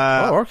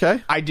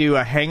 Okay. I do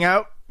a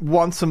hangout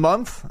once a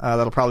month.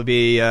 That'll probably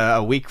be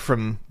a week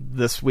from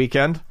this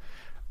weekend.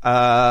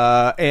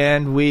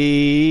 And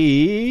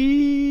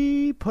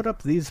we put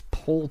up these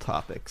poll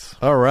topics.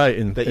 All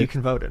right, that you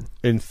can vote in.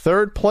 In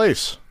third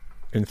place,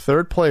 at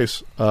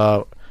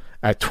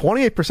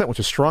 28%, which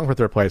is strong for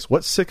third place,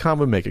 what sitcom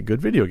would make a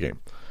good video game?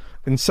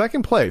 In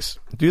second place,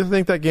 do you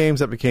think that games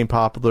that became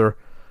popular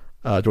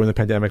during the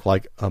pandemic,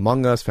 like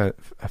Among Us,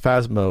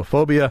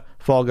 Phasmophobia,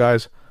 Fall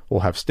Guys,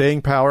 will have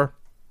staying power?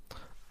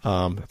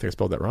 I think I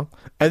spelled that wrong.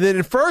 And then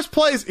in first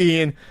place,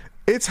 Ian,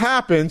 it's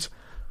happened.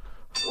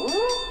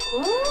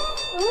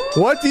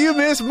 What do you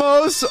miss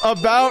most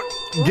about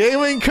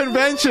gaming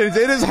conventions?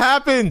 It has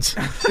happened,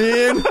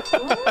 Ian.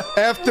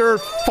 After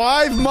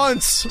 5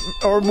 months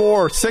or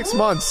more, 6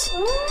 months.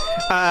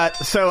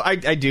 So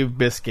I do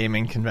miss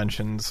gaming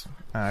conventions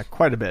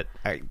quite a bit.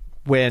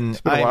 When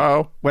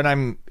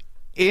I'm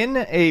in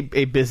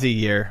a busy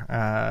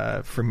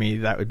year, for me,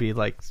 that would be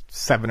like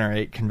 7 or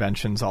 8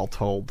 conventions all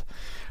told.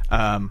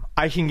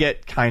 I can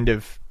get kind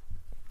of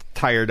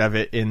tired of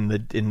it in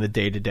the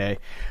day to day.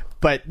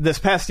 But this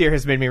past year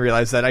has made me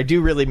realize that I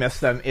do really miss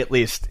them, at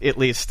least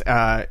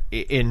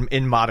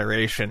in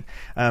moderation.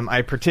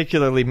 I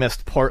particularly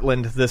missed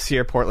Portland this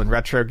year, Portland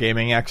Retro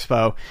Gaming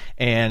Expo,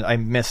 and I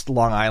missed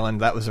Long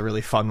Island. That was a really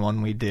fun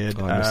one we did.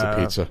 I missed the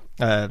pizza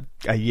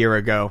a year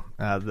ago,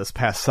 this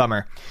past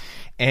summer.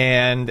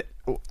 And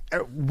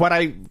what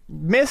I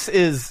miss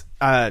is.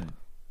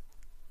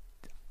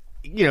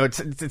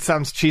 It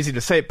sounds cheesy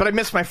to say, but I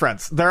miss my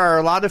friends. There are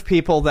a lot of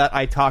people that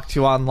I talk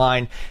to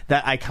online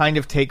that I kind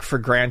of take for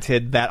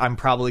granted that I'm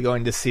probably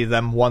going to see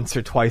them once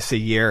or twice a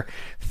year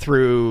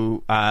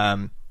through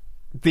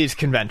these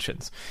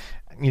conventions.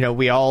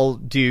 We all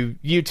do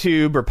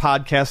YouTube or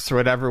podcasts or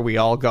whatever. We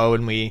all go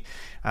and we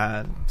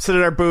sit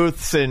at our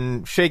booths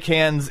and shake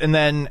hands, and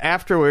then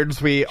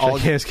afterwards we all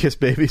shake hands, kiss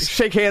babies.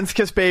 Shake hands,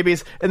 kiss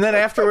babies, and then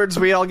afterwards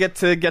we all get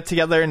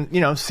together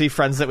and see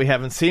friends that we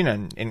haven't seen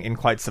in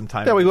quite some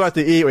time. Yeah, we go out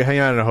to eat. We hang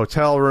out in a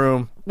hotel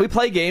room. We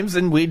play games,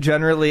 and we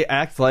generally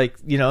act like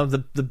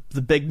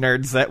the big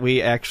nerds that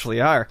we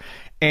actually are.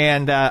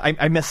 And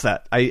I miss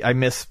that. I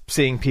miss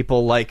seeing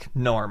people like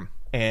Norm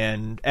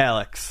and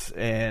Alex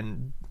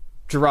and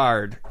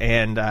Gerard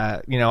and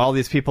all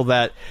these people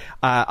that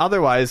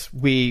otherwise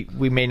we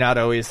may not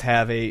always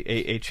have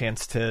a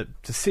chance to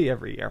see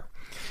every year.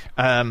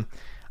 I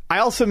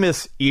also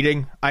miss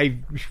eating.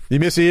 You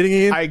miss eating,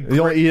 Ian? You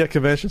don't eat at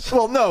conventions?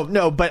 Well,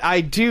 no, but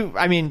I do.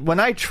 I mean, when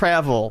I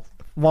travel,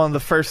 one of the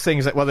first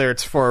things that, whether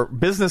it's for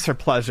business or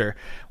pleasure,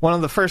 one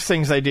of the first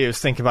things I do is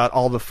think about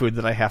all the food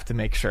that I have to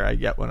make sure I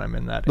get when I'm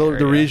in that area.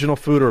 The regional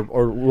food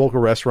or local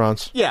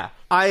restaurants. Yeah.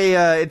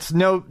 It's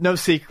no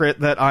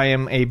secret that I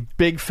am a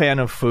big fan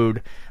of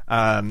food,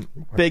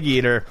 big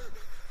eater,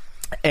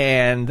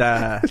 and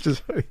I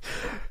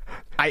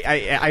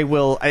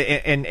will,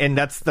 and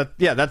that's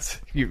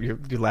you're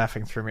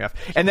laughing threw me off,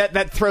 and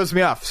that throws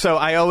me off. So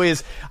I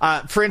always,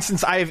 for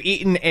instance, I have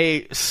eaten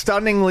a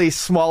stunningly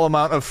small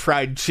amount of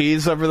fried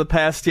cheese over the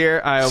past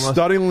year.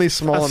 Stunningly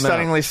small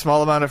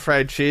amount of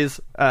fried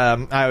cheese.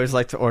 I always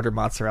like to order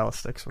mozzarella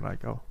sticks when I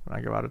go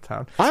out of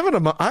town. I've had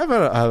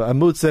a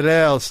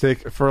mozzarella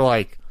stick for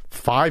like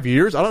 5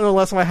 years. I don't know the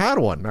last time I had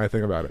one. Now I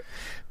think about it.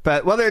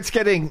 But whether it's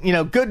getting,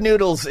 good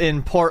noodles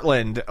in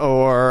Portland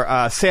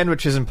or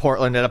sandwiches in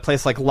Portland at a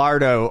place like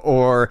Lardo,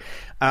 or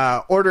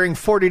ordering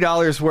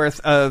 $40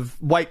 worth of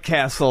White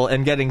Castle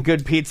and getting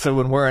good pizza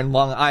when we're in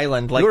Long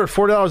Island. You ordered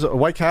 $40 at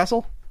White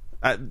Castle?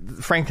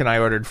 Frank and I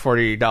ordered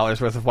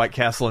 $40 worth of White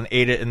Castle and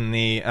ate it in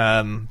the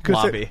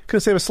lobby.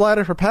 Could save a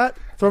slider for Pat?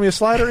 Throw me a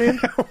slider, Ian?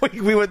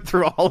 we went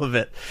through all of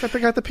it. I think I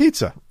got the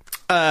pizza.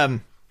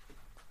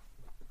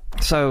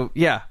 So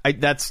yeah,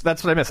 that's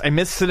what I miss. I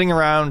miss sitting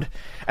around,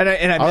 and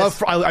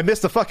I miss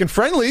the fucking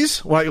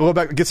friendlies when I go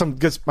back and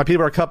get my peanut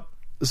butter cup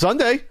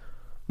sundae.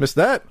 Miss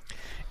that.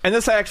 And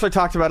this I actually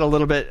talked about a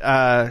little bit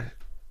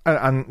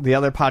on the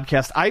other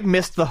podcast. I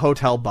missed the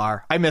hotel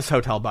bar. I miss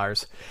hotel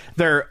bars.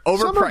 They're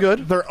Some are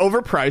good. They're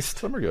overpriced.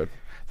 Some are good.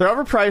 They're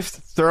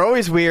overpriced. They're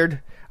always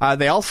weird.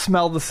 They all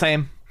smell the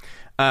same.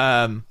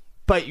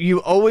 But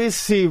you always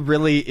see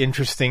really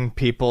interesting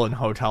people in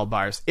hotel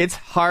bars. It's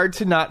hard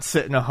to not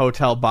sit in a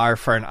hotel bar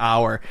for an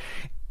hour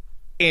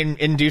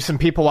and do some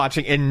people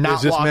watching and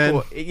not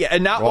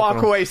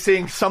walk away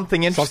seeing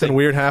something interesting. Something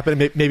weird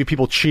happening. Maybe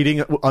people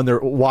cheating on their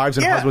wives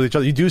and husbands with each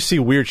other. You do see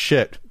weird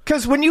shit.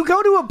 Because when you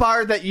go to a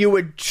bar that you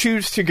would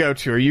choose to go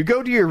to, or you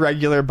go to your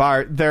regular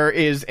bar, there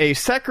is a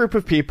set group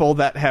of people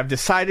that have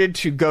decided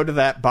to go to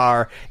that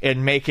bar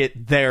and make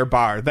it their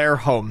bar, their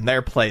home,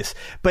 their place.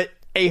 But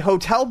a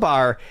hotel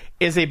bar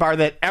is a bar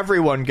that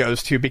everyone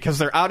goes to because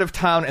they're out of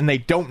town and they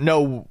don't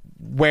know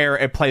where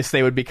a place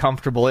they would be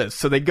comfortable is.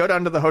 So they go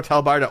down to the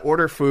hotel bar to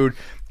order food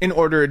and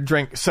order a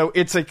drink. So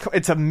it's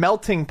a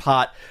melting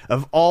pot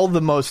of all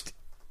the most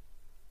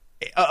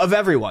of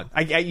everyone.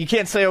 You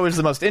can't say always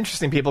the most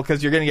interesting people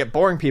because you're going to get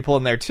boring people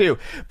in there too.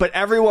 But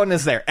everyone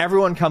is there.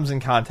 Everyone comes in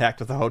contact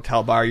with the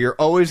hotel bar. You're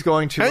always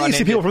going to and you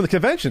see people from the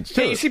conventions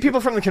too. Yeah, you see people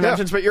from the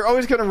conventions, but you're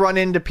always going to run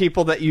into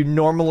people that you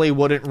normally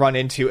wouldn't run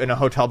into in a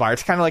hotel bar.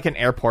 It's kind of like an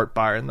airport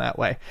bar in that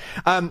way.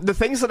 The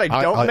things that I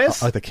don't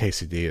miss... I like the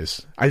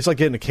quesadillas. I just like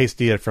getting a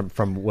quesadilla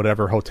from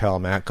whatever hotel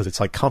I'm at because it's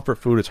like comfort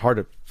food. It's hard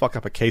to fuck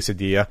up a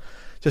quesadilla.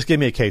 Just give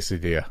me a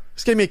quesadilla.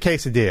 Just give me a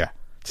quesadilla.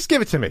 Just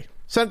give it to me.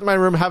 Send it to my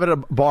room, have it at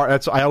a bar.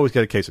 I always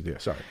get a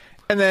quesadilla. Sorry.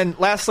 And then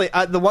lastly,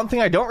 the one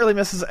thing I don't really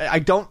miss is I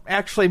don't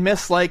actually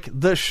miss like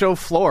the show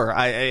floor.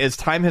 As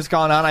time has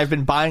gone on, I've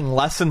been buying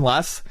less and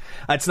less.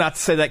 It's not to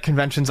say that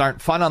conventions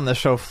aren't fun on the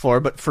show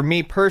floor, but for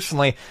me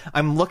personally,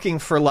 I'm looking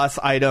for less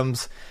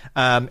items.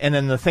 And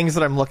then the things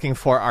that I'm looking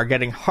for are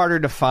getting harder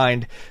to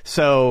find.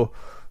 So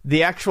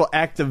the actual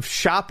act of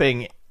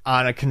shopping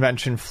on a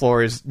convention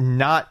floor is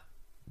not...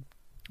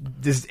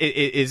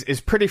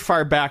 is pretty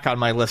far back on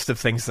my list of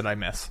things that I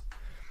miss.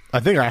 I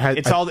think I had...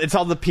 It's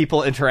all the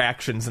people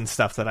interactions and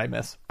stuff that I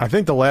miss. I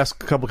think the last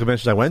couple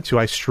conventions I went to,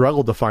 I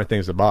struggled to find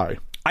things to buy.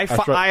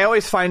 I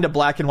always find a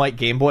black and white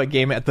Game Boy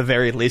game at the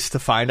very least to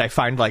find. I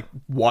find like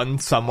one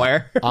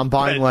somewhere. I'm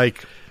buying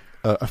like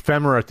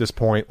ephemera at this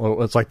point.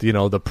 Well, it's like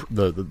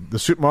the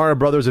Super Mario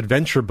Brothers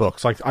adventure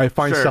books. Like I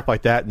find stuff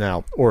like that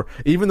now, or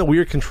even the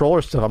weird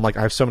controller stuff. I'm like,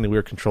 I have so many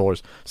weird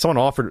controllers. Someone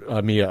offered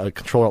me a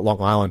controller at Long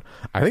Island.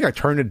 I think I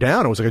turned it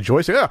down. It was like a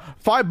joystick. Yeah,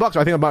 $5.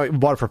 I think I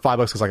bought it for $5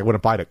 because like I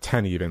wouldn't buy it at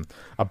 10 even.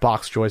 A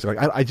box joystick.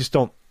 Like I just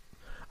don't.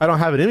 I don't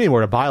have it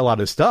anymore to buy a lot of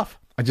this stuff.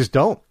 I just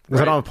don't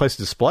because I don't have a place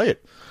to display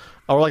it.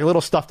 Or like a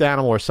little stuffed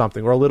animal or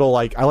something, or a little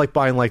like I like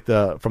buying like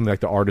the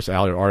artist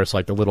alley or artist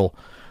like the little.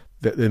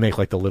 They make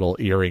like the little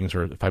earrings,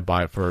 or if I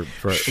buy it for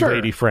a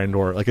lady friend,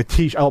 or like a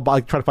t-shirt, I'll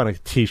try to find like a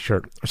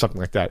t-shirt or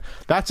something like that.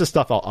 That's the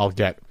stuff I'll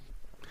get.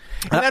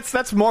 And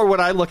that's more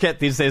what I look at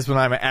these days when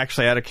I'm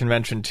actually at a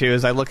convention too.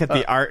 Is I look at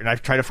the art and I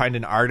try to find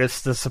an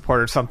artist to support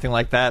or something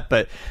like that.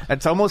 But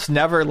it's almost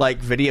never like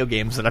video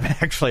games that I'm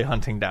actually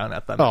hunting down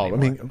at them. I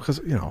mean,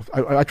 because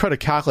I try to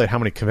calculate how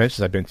many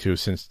conventions I've been to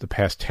since the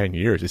past 10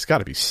 years. It's got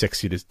to be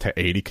 60 to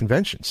 80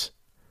 conventions.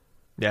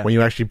 Yeah. When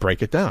you actually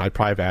break it down, I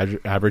probably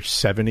have averaged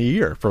 7 a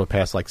year for the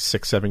past like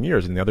 6-7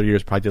 years, and the other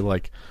years probably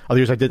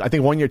did I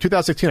think 1 year,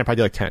 2016, I probably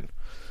did like 10.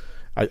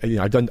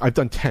 I've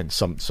done 10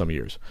 some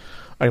years.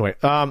 Anyway,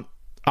 I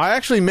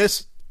actually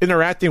miss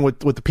interacting with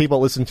the people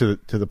that listen to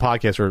the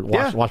podcast or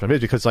watch my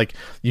videos because like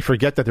you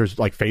forget that there's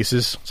like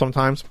faces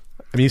sometimes.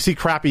 I mean, you see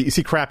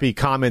crappy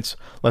comments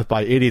left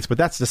by idiots, but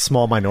that's the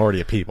small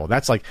minority of people.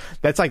 That's like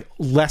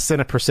less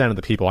than 1% of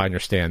the people. I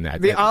understand that.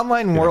 The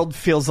online world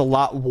feels a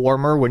lot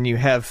warmer when you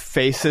have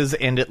faces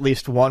and at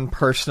least one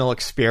personal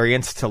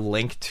experience to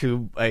link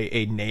to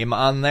a name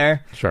on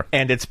there. Sure.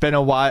 And it's been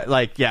a while.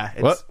 Like, yeah.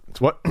 It's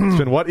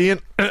been what, Ian?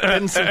 It's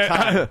been some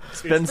time.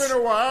 It's been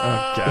a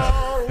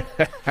while.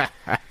 Okay.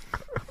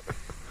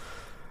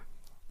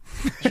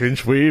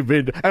 Since we've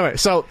been anyway,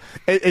 so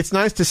it's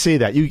nice to see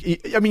that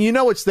I mean,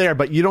 it's there,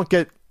 but you don't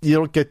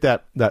get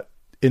that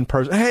in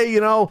person. Hey,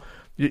 I've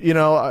been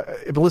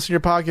listening to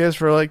your podcast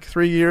for like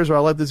 3 years, or I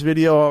love this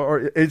video,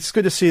 or it's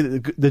good to see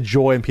the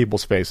joy in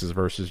people's faces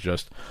versus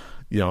just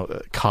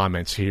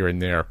comments here and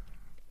there.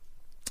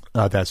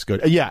 That's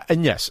good. Yeah,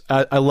 and yes,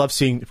 I love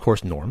seeing, of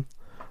course, Norm,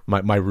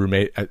 my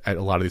roommate at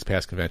a lot of these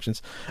past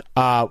conventions.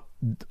 I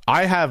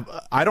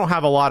don't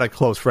have a lot of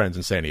close friends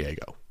in San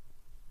Diego.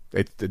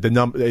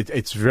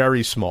 It's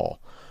very small.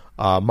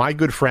 My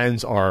good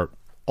friends are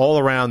all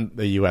around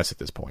the U.S. at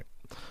this point.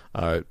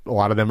 A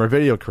lot of them are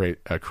video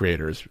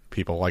creators,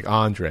 people like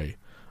Andre,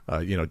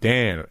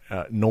 Dan,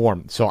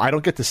 Norm. So I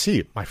don't get to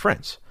see my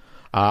friends.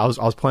 I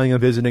was planning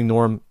on visiting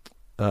Norm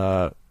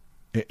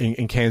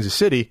in Kansas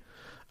City.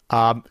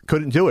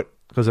 Couldn't do it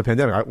because of the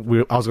pandemic.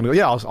 I was going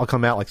to I'll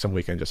come out like some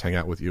weekend, just hang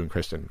out with you and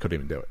Kristen. Couldn't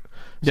even do it.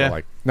 So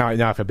like now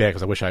I feel bad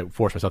because I wish I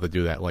forced myself to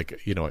do that.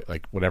 Like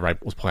like whatever I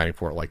was planning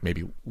for, like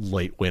maybe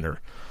late winter,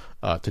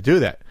 to do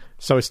that.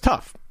 So it's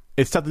tough.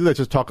 It's tough to do that.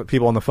 Just talk to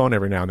people on the phone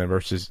every now and then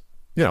versus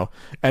and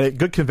a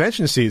good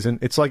convention season.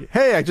 It's like,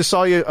 hey, I just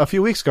saw you a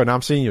few weeks ago. Now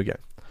I'm seeing you again.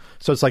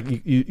 So it's like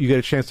you get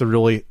a chance to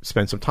really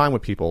spend some time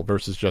with people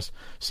versus just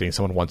seeing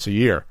someone once a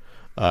year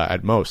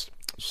at most.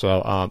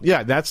 So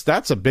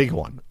that's a big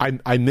one.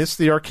 I miss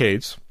the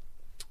arcades.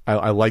 I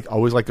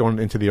always like going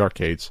into the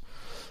arcades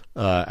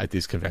at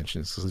these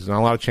conventions because there's not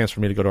a lot of chance for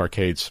me to go to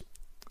arcades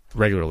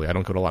regularly. I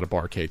don't go to a lot of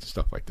barcades and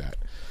stuff like that.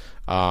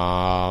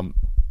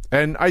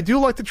 And I do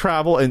like to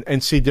travel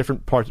and see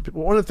different parts of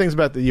people. One of the things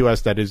about the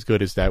U.S. that is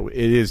good is that it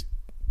is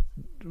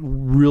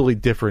really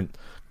different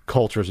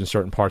cultures in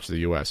certain parts of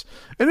the U.S.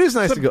 And it is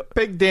nice to go.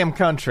 Big damn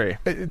country.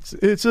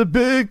 It's a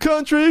big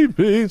country.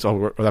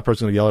 Oh, that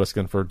person's gonna yell at us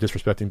again for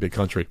disrespecting big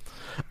country.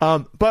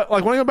 But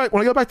like when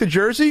I go back to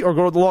Jersey or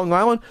go to Long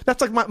Island,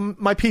 that's like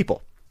my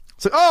people.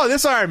 It's like, oh,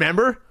 this I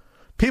remember.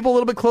 People a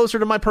little bit closer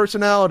to my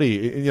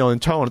personality, in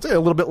tone. It's a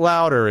little bit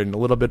louder and a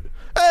little bit,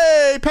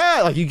 hey,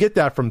 Pat. Like you get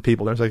that from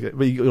people. There's like,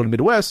 but you go to the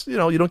Midwest, you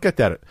don't get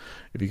that.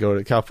 If you go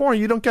to California,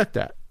 you don't get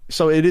that.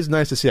 So it is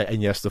nice to see that.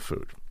 And yes, the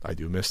food. I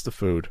do miss the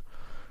food.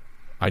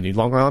 I need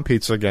Long Island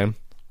pizza again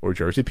or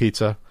Jersey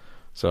pizza.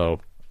 So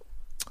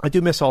I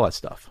do miss all that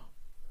stuff.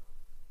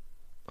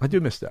 I do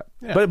miss that.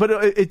 Yeah. But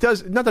it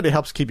does, not that it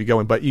helps keep you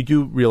going, but you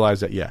do realize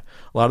that, a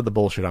lot of the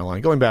bullshit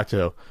online, going back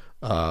to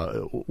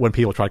when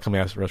people tried to come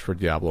after us for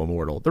Diablo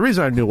Immortal, the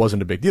reason I knew it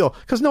wasn't a big deal,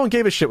 because no one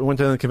gave a shit when we went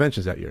to the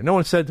conventions that year. No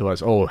one said to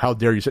us, oh, how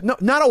dare you say, no,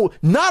 not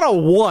a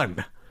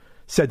one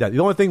said that. The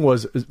only thing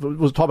was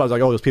talk about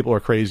like, oh, those people are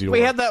crazy. We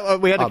had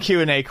a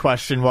Q&A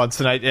question once,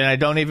 and I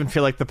don't even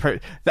feel like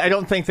I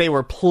don't think they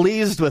were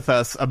pleased with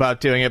us about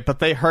doing it, but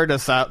they heard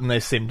us out and they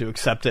seemed to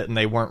accept it, and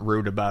they weren't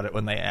rude about it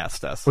when they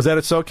asked us. Was that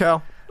at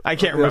SoCal? I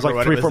can't remember. It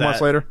was like 3-4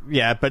 months later.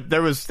 Yeah, but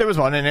there was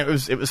one, and it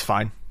was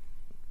fine.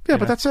 Yeah,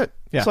 but that's it.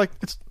 Yeah. It's like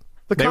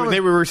they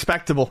were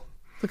respectable.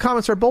 The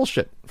comments are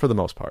bullshit for the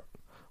most part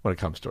when it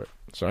comes to it.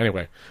 So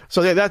anyway,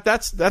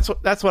 that's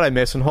what I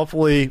miss, and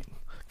hopefully,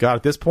 God,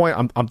 at this point,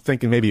 I'm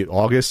thinking maybe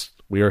August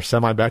we are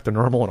semi back to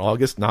normal in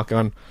August. Knock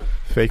on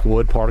fake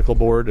wood, particle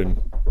board,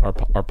 and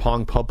our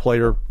Pong pub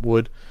player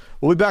wood.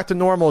 We'll be back to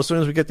normal as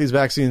soon as we get these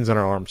vaccines in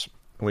our arms,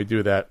 and we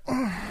do that.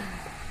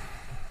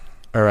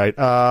 All right,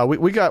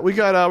 we got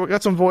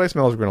some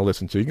voicemails we're going to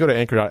listen to. You can go to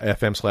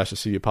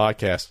anchor.fm/the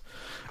podcast.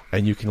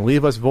 And you can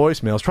leave us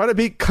voicemails. Try to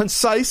be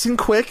concise and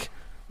quick,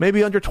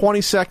 maybe under 20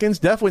 seconds.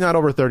 Definitely not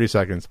over 30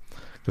 seconds,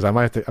 because I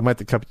might have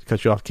to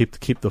cut you off.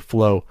 Keep the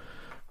flow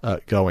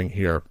going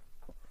here.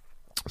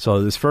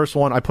 So this first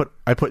one, I put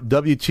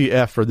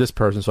WTF for this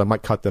person, so I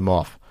might cut them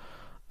off.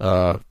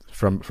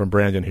 From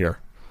Brandon here.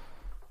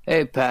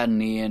 Hey, Pat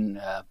and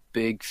Ian,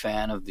 big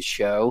fan of the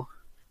show.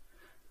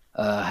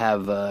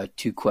 Have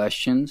 2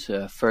 questions.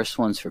 First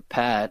one's for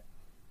Pat.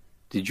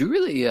 Did you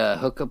really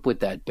hook up with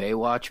that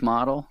Baywatch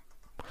model?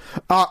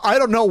 I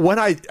don't know when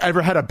I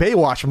ever had a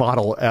Baywatch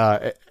model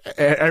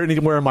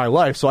anywhere in my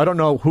life, so I don't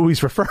know who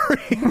he's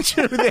referring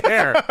to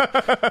there.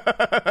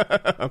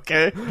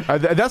 Okay.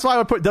 That's why I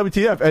would put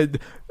WTF.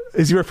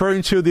 Is he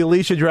referring to the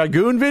Alicia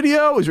Dragoon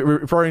video? Is he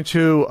referring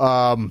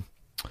to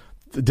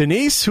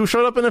Denise, who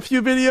showed up in a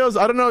few videos?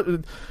 I don't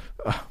know.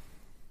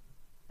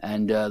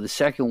 And the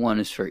second one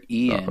is for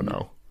Ian. Oh,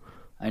 no.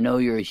 I know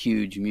you're a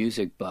huge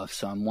music buff,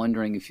 so I'm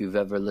wondering if you've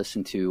ever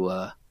listened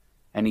to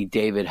any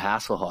David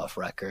Hasselhoff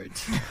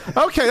records.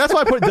 Okay, that's why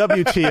I put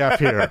WTF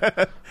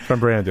here from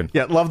Brandon.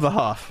 Yeah, love the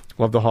Hoff.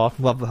 Love the Hoff?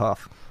 Love the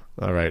Hoff.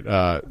 All right.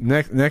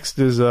 Next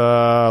is,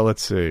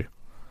 let's see.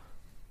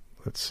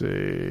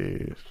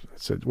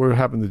 What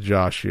happened to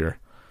Josh here?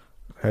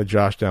 I had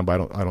Josh down,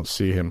 but I don't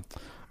see him.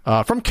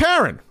 From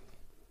Karen.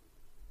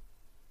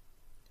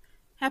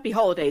 Happy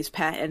holidays,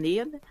 Pat and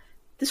Ian.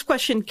 This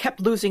question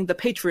kept losing the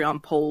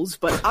Patreon polls,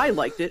 but I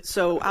liked it,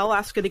 so I'll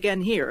ask it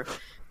again here.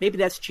 Maybe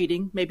that's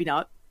cheating, maybe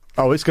not.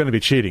 Oh, it's going to be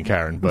cheating,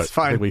 Karen, but it's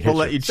fine. We'll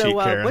let you cheat,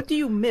 Karen. What do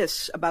you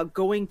miss about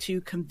going to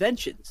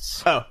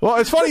conventions? Oh, well,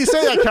 it's funny you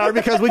say that, Karen,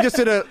 because we just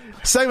did a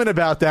segment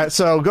about that.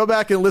 So go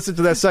back and listen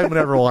to that segment,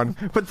 everyone.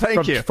 But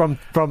thank you from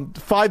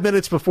 5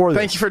 minutes before this.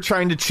 Thank you for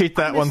trying to cheat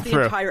that one through.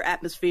 The entire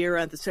atmosphere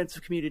and the sense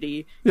of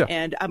community, yeah.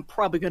 And I'm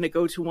probably going to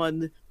go to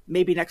one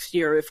maybe next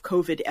year if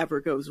COVID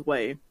ever goes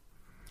away.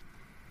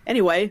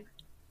 Anyway,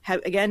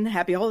 again,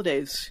 happy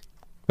holidays.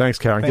 Thanks,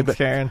 Karen. Thanks,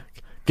 Karen.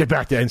 Get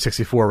back to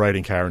N64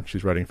 writing, Karen.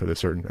 She's writing for this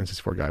certain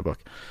N64 guidebook.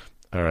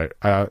 All right.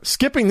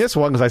 Skipping this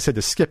one because I said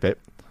to skip it.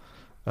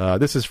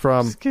 This is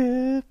from...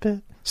 Skip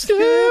it.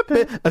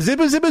 A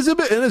zibba zibba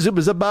zibba and a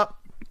zibba zabba.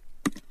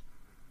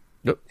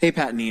 Yep. Hey,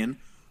 Pat and Ian.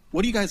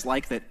 What do you guys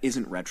like that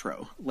isn't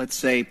retro? Let's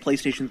say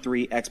PlayStation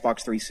 3,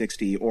 Xbox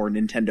 360, or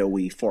Nintendo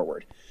Wii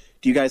forward.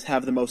 Do you guys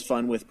have the most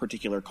fun with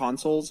particular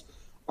consoles?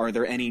 Are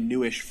there any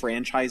newish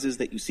franchises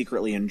that you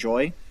secretly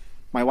enjoy?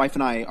 My wife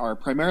and I are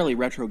primarily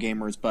retro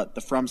gamers, but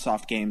the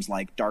FromSoft games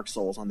like Dark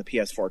Souls on the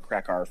PS4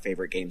 crack our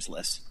favorite games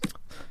list.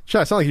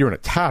 Shit, it sounded like you were in a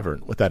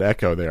tavern with that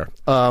echo there.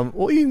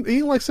 Well,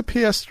 Ian likes the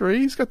PS3.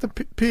 He's got the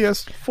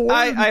PS4.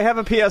 I have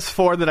a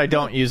PS4 that I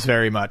don't use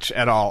very much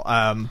at all.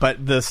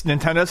 But this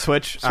Nintendo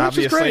Switch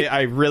obviously,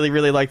 I really,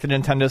 really like the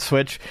Nintendo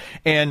Switch.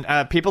 And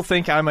people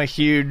think I'm a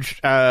huge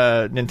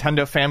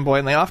Nintendo fanboy,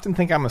 and they often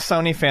think I'm a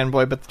Sony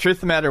fanboy. But the truth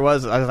of the matter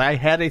was, I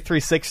had a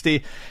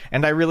 360,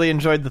 and I really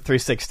enjoyed the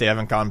 360. I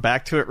haven't gone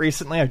back to it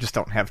recently. I just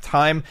don't have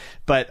time.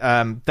 But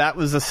that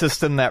was a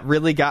system that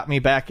really got me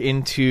back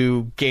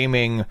into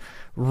gaming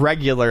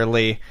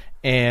regularly,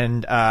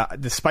 And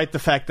despite the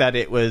fact that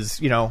it was,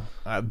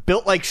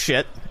 built like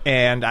shit,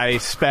 and I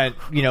spent,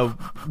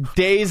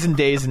 days and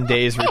days and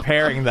days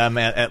repairing them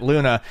at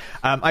Luna,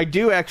 I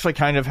do actually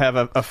kind of have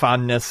a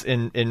fondness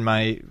in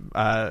my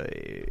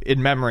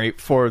in memory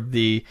for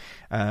the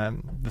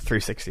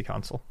 360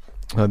 console.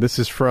 This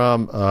is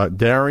from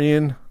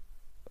Darian.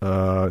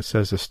 It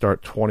says to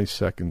start 20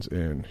 seconds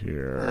in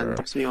here. And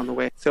keeps me on the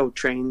way. Phil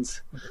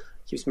Trains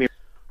keeps me.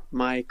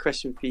 My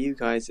question for you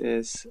guys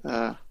is,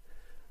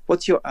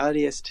 what's your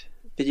earliest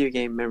video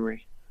game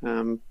memory?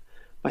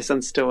 My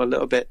son's still a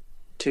little bit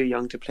too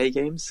young to play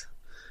games,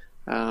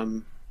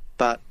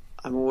 but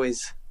I'm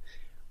always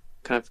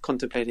kind of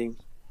contemplating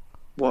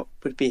what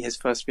would be his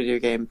first video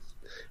game,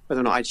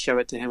 whether or not I'd show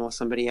it to him or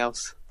somebody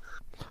else.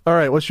 All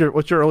right, what's your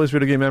earliest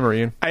video game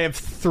memory, Ian? I have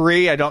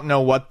 3. I don't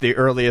know what the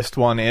earliest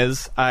one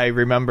is. I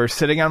remember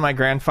sitting on my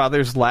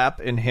grandfather's lap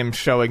and him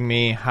showing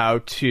me how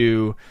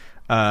to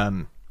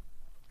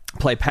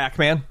play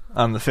Pac-Man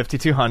on the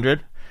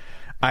 5200.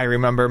 I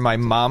remember my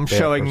mom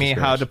showing me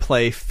how to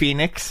play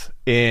Phoenix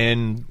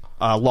in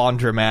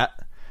Laundromat.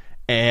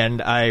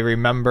 And I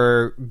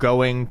remember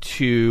going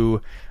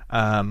to...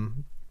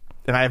 and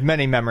I have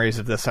many memories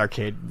of this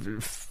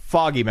arcade.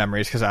 Foggy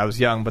memories because I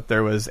was young, but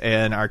there was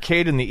an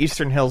arcade in the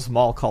Eastern Hills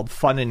Mall called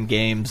Fun and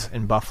Games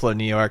in Buffalo,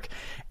 New York,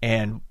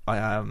 and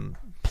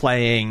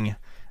playing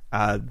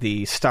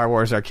the Star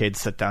Wars arcade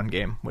sit-down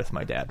game with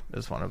my dad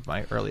is one of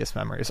my earliest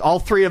memories. All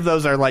 3 of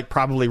those are like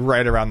probably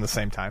right around the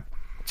same time.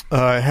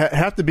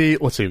 Have to be.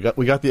 Let's see.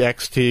 We got the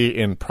XT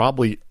in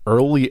probably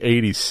early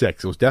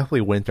 '86. It was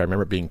definitely winter. I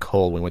remember it being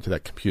cold when we went to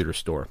that computer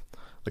store,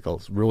 like one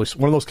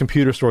of those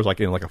computer stores, like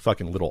in like a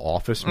fucking little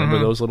office. Remember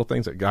those little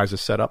things that guys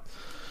just set up.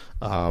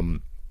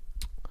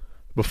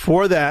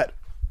 Before that,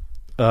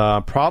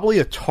 probably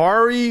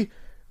Atari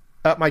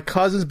at my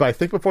cousin's, but I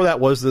think before that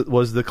was the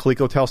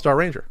Coleco Telstar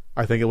Ranger.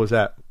 I think it was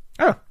that.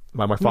 Oh,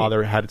 my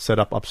father had it set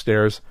up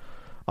upstairs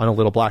on a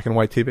little black and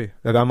white TV.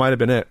 That might have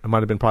been it. I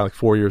might have been probably like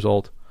 4 years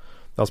old.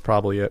 That was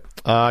probably it.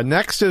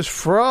 Next is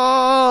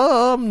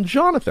from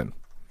Jonathan.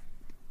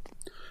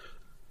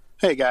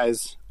 Hey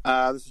guys,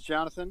 this is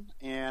Jonathan,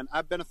 and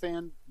I've been a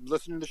fan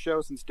listening to the show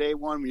since day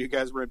one when you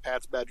guys were in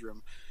Pat's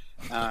bedroom.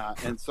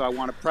 And so I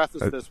want to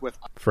preface this with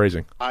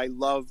phrasing. I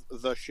love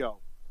the show,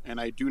 and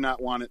I do not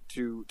want it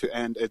to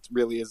end. It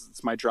really is.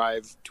 It's my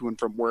drive to and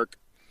from work.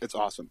 It's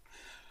awesome.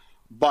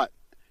 But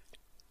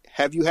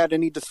have you had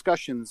any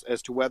discussions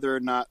as to whether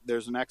or not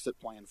there's an exit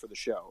plan for the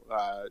show?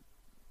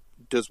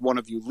 Does one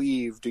of you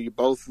leave? Do you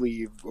both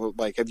leave?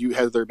 Like,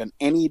 has there been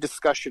any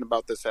discussion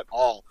about this at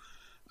all?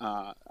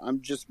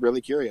 I'm just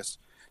really curious.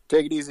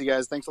 Take it easy,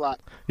 guys. Thanks a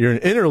lot. You're an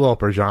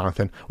interloper,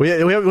 Jonathan. We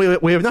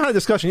have not had a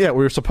discussion yet.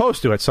 We were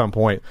supposed to at some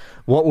point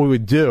what we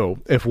would do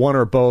if one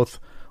or both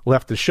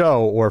left the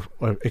show, or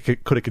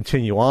could it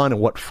continue on, in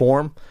what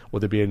form?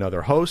 Would there be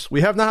another host?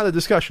 We have not had a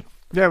discussion.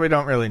 Yeah, we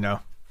don't really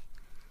know.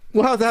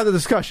 We'll have to have the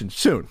discussion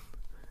soon,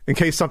 in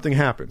case something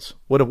happens.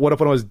 What if one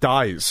of us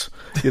dies?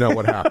 You know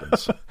what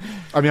happens?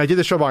 I mean, I did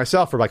the show by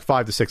myself for like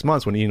 5 to 6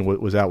 months when Ian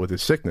was out with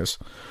his sickness.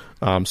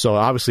 So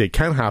obviously it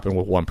can happen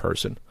with one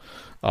person.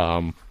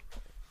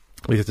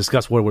 We could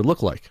discuss what it would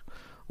look like,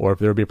 or if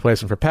there would be a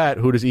placement for Pat.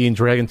 Who does Ian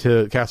drag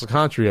into Castle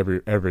Country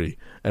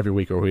every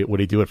week, or would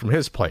he do it from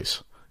his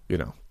place? You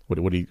know,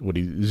 would he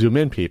zoom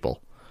in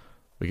people?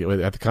 We get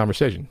at the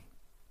conversation.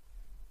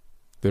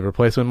 Do you have a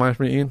replacement in mind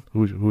for me, Ian? Who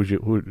would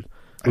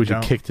you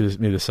kick to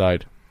the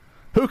side?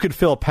 Who could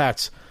fill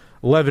Pat's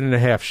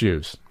 11.5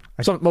 shoes?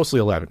 Mostly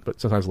 11,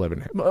 but sometimes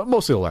 11.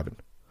 Mostly 11.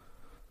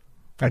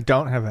 I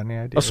don't have any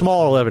idea. A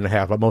small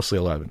 11.5, but mostly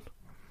 11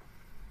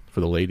 for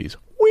the ladies.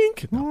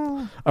 Wink.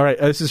 No. All right,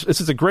 this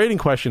is a grading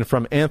question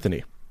from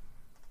Anthony.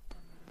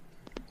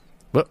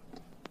 What?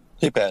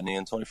 Hey, Pat and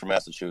Ian. Tony from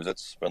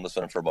Massachusetts. Been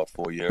listening for about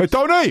 4 years. Hey,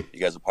 Tony! You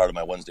guys are part of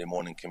my Wednesday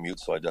morning commute,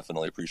 so I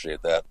definitely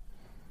appreciate that.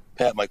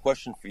 Pat, my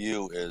question for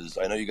you is,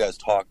 I know you guys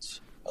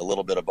talked a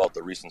little bit about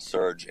the recent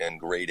surge in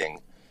grading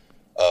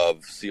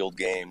of sealed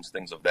games,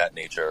 things of that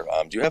nature.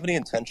 Do you have any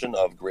intention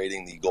of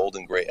grading the gold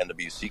and gray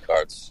NWC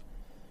cards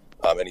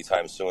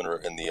anytime soon, or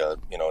in the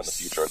in the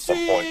future at some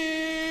point?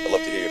 I'd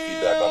love to hear your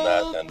feedback on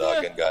that. And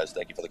again, guys,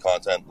 thank you for the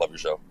content. Love your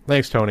show.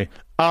 Thanks, Tony.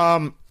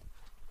 I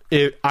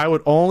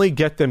would only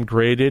get them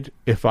graded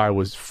if I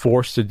was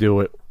forced to do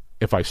it,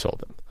 if I sold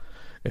them.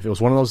 If it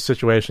was one of those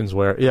situations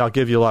where, yeah, I'll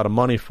give you a lot of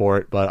money for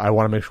it, but I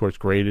want to make sure it's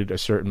graded a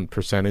certain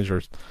percentage,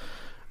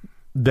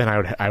 then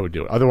I would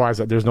do it. Otherwise,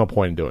 there's no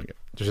point in doing it.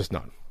 There's just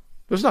none.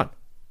 There's none.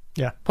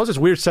 Yeah. Plus, it's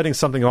weird setting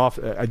something off.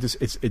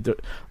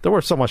 They're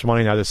worth so much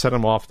money now to set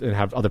them off and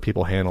have other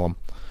people handle them.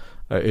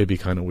 It'd be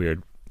kind of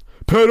weird.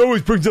 Pat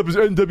always brings up his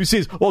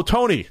NWCs. Well,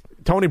 Tony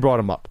brought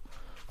him up.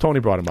 Tony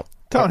brought him up.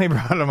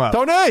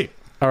 Tony!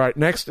 All right,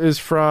 next is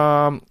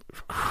from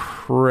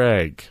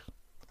Craig.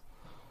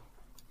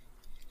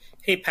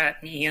 Hey, Pat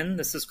and Ian.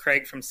 This is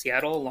Craig from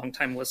Seattle, a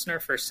longtime listener,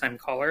 first-time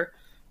caller.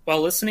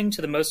 While listening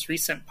to the most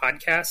recent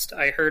podcast,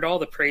 I heard all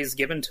the praise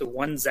given to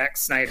one Zack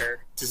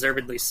Snyder,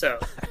 deservedly so.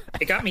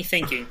 It got me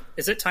thinking,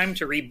 is it time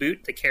to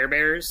reboot the Care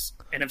Bears?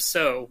 And if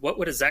so, what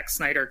would a Zack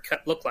Snyder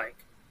cut look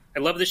like? I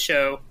love the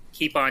show.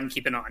 Keep on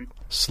keeping on.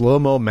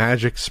 Slow-mo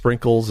magic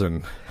sprinkles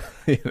and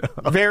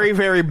very,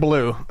 very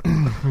blue.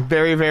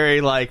 Very,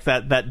 very like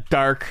that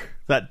dark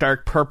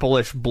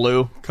purplish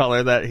blue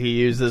color that he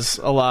uses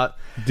a lot.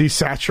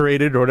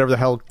 Desaturated or whatever the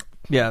hell.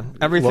 Yeah,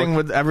 everything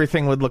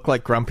would look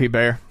like Grumpy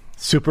Bear.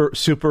 Super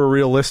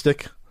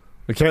realistic.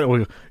 We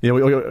can't,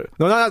 no,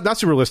 not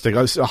super realistic.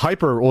 It's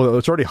hyper. Well,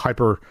 it's already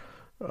hyper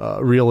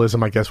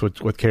realism, I guess,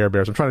 with Care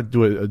Bears. I'm trying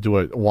to do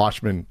a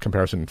Watchmen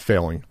comparison,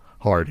 failing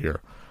hard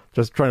here.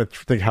 Just trying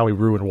to think how we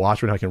ruin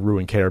Watchmen, how I can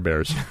ruin Care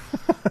Bears,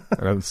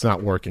 and it's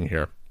not working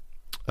here.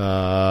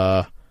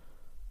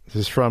 This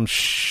is from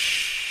Sean.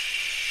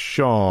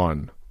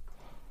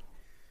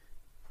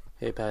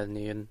 Hey, Pat and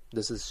Ian.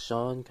 This is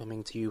Sean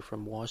coming to you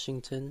from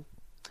Washington.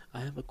 I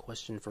have a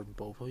question for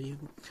both of you.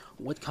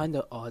 What kind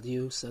of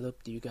audio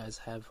setup do you guys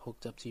have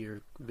hooked up to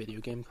your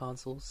video game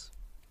consoles?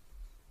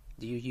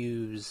 Do you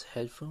use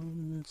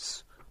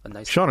headphones?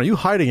 Sean, are you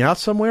hiding out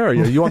somewhere? Are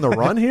you on the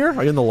run here?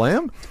 Are you in the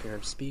Lamb? A pair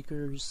of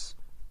speakers?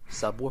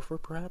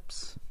 Subwoofer,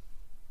 perhaps?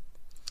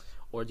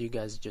 Or do you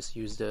guys just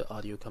use the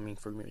audio coming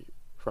from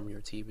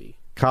your TV?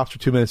 Cops are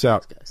 2 minutes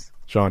out. Thanks, guys.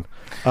 Sean,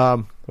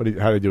 how do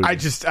you do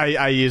it?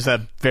 I use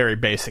a very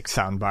basic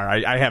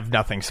soundbar. I have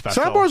nothing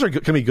special.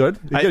 Soundbars can be good.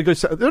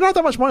 They're not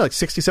that much money, like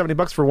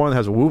 $60-$70 for one that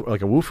has a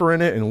woofer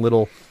in it and a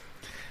little.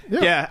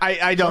 Yeah,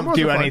 I don't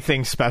do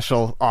anything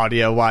special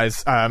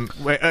audio-wise,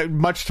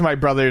 much to my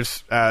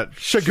brother's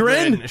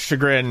chagrin,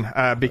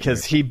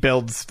 because he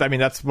builds... I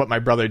mean, that's what my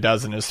brother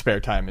does in his spare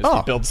time, is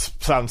he builds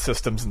sound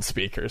systems and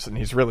speakers, and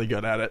he's really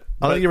good at it.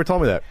 I don't think you ever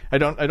told me that. I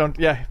don't,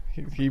 yeah.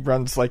 He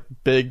runs, like,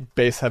 big,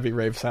 bass-heavy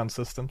rave sound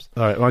systems.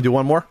 All right, want to do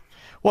one more?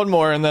 One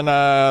more, and then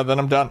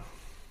I'm done.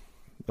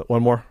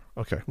 One more?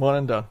 Okay. One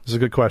and done. This is a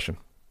good question.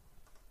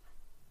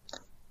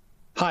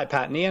 Hi,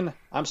 Pat and Ian.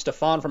 I'm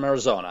Stefan from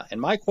Arizona,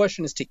 and my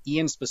question is to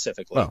Ian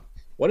specifically. Oh.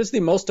 What is the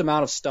most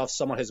amount of stuff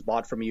someone has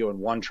bought from you in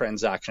one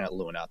transaction at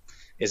Luna?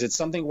 Is it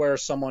something where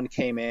someone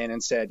came in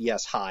and said,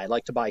 yes, hi, I'd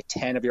like to buy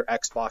 10 of your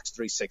Xbox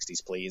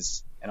 360s,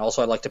 please, and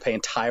also I'd like to pay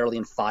entirely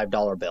in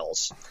 $5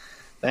 bills?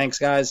 Thanks,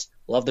 guys.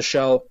 Love the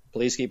show.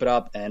 Please keep it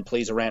up, and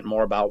please rant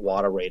more about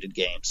water-rated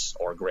games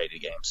or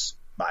graded games.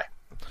 Bye.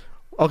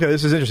 Okay,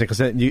 this is interesting, because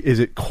is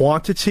it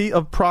quantity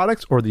of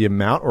products or the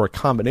amount or a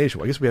combination?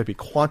 Well, I guess we have to be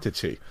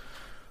quantity.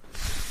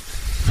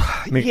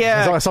 I mean,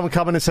 has someone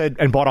come in and said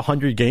and bought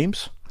 100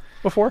 games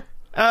before?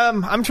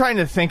 I'm trying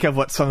to think of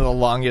what some of the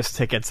longest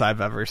tickets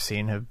I've ever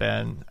seen have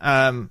been.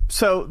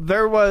 So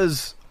there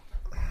was...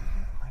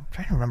 I'm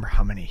trying to remember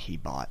how many he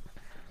bought.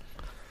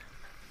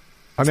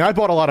 I mean, I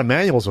bought a lot of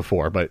manuals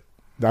before, but...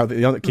 There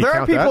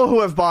are people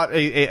who have bought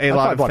a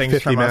lot of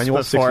things from us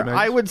before.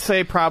 Manuals. I would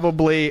say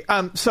probably...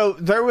 so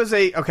there was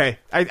a... Okay,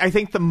 I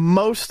think the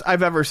most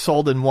I've ever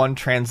sold in one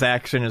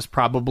transaction is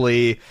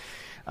probably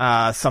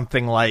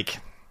something like...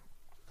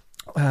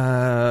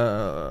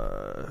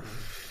 yeah,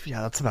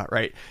 that's about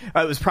right.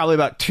 It was probably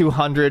about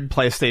 200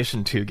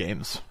 PlayStation 2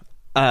 games.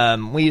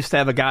 We used to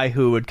have a guy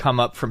who would come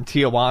up from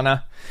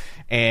Tijuana,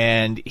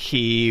 and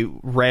he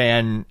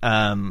ran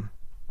a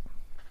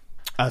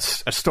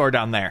store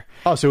down there.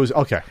 Oh, so it was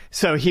okay.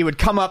 So he would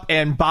come up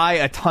and buy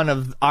a ton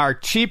of our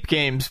cheap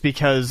games,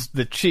 because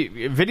the cheap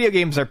video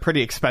games are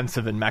pretty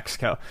expensive in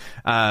Mexico.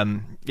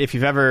 If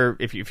you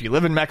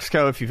live in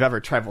Mexico, if you've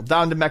ever traveled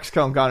down to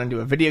Mexico and gone into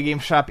a video game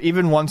shop,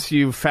 even once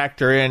you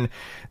factor in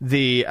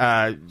the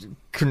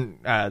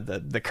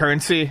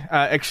currency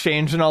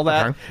exchange and all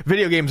that,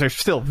 video games are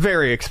still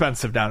very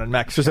expensive down in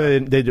Mexico. So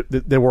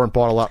they weren't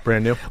bought a lot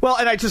brand new. Well,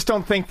 and I just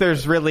don't think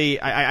there's really.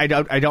 I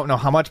don't know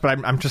how much,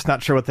 but I'm just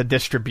not sure what the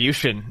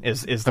distribution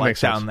is like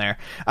down there.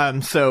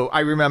 So I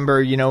remember,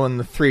 when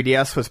the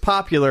 3DS was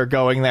popular,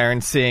 going there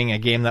and seeing a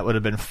game that would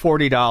have been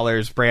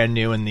 $40 brand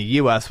new in the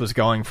U.S. was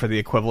going for the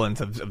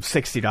equivalent of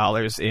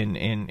 $60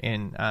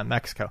 in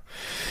Mexico.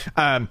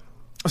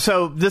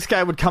 So this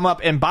guy would come up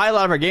and buy a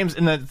lot of our games,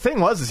 and the thing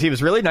was he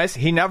was really nice.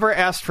 He never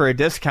asked for a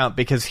discount,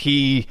 because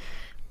he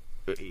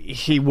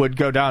would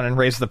go down and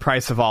raise the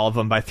price of all of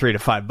them by $3 to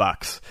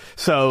 $5.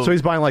 So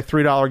he's buying like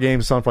 $3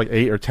 games, some for like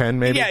 $8 or $10,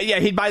 maybe. Yeah.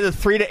 He'd buy the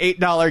 $3 to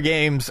 $8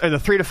 games, or the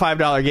 $3 to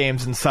 $5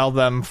 games, and sell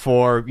them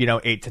for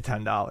 $8 to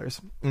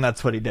 $10, and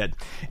that's what he did.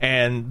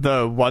 And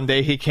the one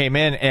day he came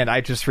in, and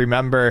I just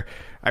remember.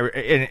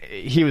 And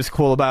he was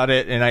cool about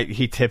it, and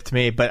he tipped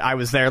me, but I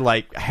was there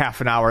like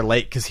half an hour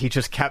late, because he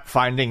just kept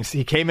finding.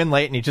 He came in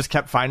late, and he just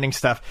kept finding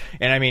stuff.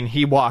 And I mean,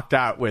 he walked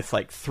out with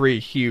like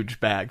 3 huge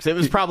bags. It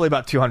was probably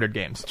about 200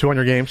 games.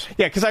 200 games?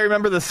 Yeah, because I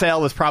remember the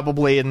sale was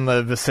probably in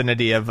the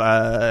vicinity of.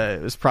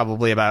 It was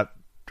probably about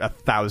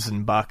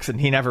 $1,000, and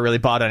he never really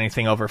bought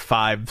anything over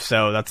 $5.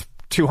 So that's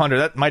 200.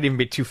 That might even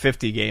be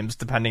 250 games,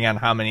 depending on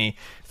how many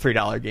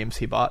 $3 games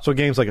he bought. So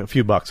games like a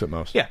few bucks at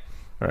most. Yeah.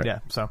 Right. Yeah,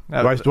 so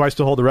do I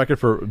still hold the record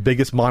for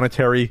biggest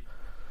monetary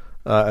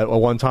at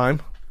one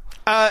time?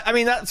 I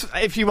mean, that's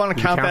if you want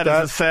to count that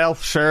as a sale,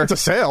 sure. It's a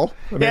sale.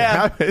 I mean,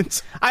 yeah, it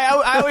happens.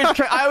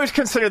 I always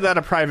consider that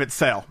a private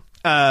sale.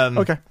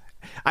 Okay.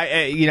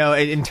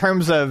 In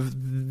terms of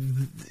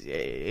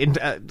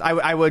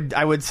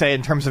I would say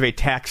in terms of a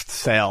taxed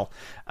sale.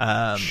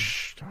 But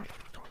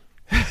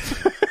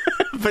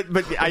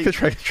I could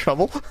try to get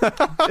trouble.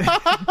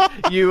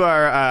 you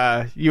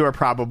are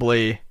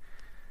probably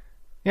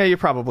you're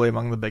probably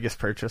among the biggest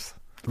purchase.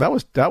 That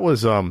was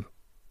wow,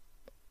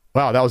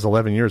 that was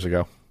 11 years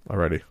ago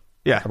already.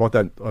 Yeah, how about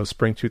that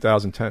spring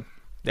 2010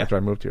 after I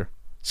moved here.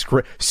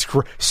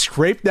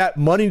 Scrape that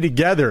money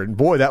together, and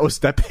boy,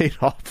 that paid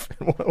off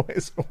in one way.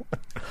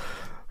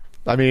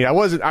 I mean, I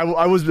was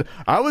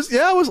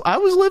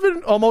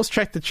living almost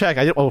check to check.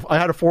 I had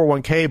a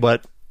 401k,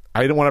 but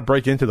I didn't want to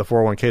break into the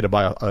 401k to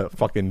buy a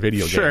fucking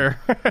video game. Sure.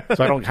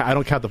 So I don't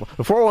count the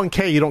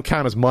 401k. You don't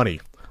count as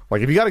money.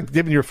 Like if you got to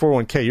dip into your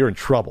 401k, you're in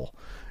trouble,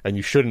 and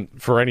you shouldn't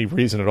for any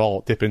reason at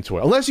all dip into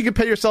it unless you can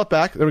pay yourself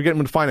back. Then we're getting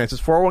into finances.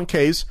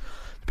 401ks.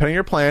 Depending on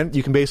your plan,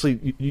 you can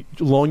basically you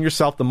loan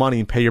yourself the money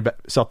and pay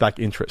yourself back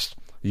interest.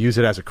 You use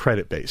it as a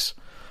credit base.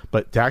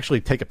 But to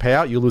actually take a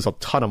payout, you lose a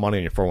ton of money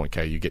on your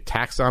 401k. You get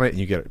taxed on it, and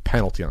you get a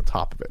penalty on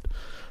top of it.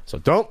 So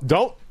don't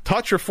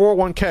touch your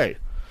 401k.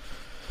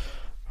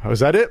 Was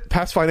that it?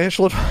 Past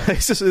financial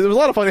advice? There was a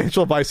lot of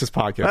financial advice this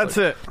podcast. That's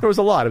it. There was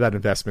a lot about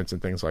investments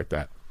and things like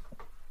that.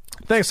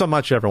 Thanks so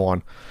much,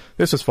 everyone.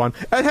 This was fun.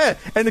 And hey,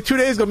 and 2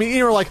 days ago, me and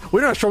Ian were like,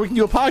 we're not sure we can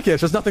do a podcast.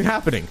 There's nothing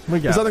happening.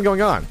 There's nothing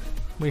going on.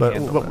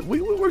 But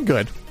we're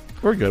good.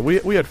 We're good.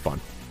 We had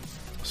fun.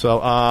 So,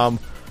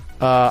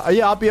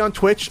 I'll be on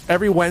Twitch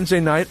every Wednesday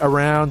night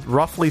around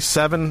roughly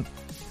 7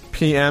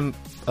 p.m.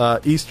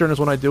 Eastern is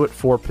when I do it,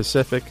 4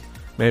 Pacific,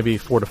 maybe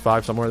 4 to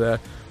 5, somewhere there.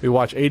 We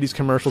watch 80s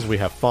commercials. We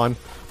have fun.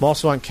 I'm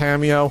also on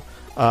Cameo,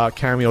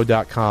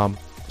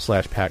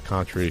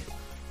 cameo.com/PatCountry. If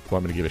you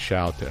want me to give a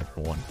shout out to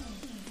everyone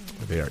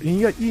there.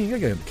 You got to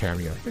get a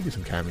Cameo. You got to do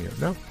some Cameo.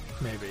 No?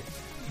 Maybe.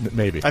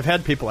 I've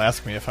had people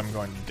ask me if I'm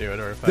going to do it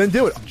or if then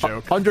do it. A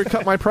joke.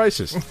 Undercut my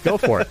prices. Go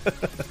for it.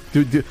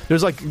 Dude,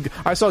 there's like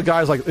I saw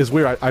guys like it's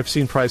weird. I've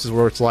seen prices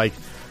where it's like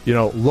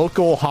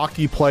local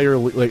hockey player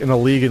like in a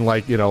league in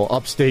like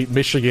upstate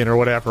Michigan or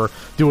whatever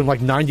doing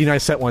like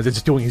 99-cent ones.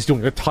 He's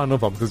doing a ton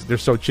of them because they're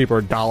so cheap,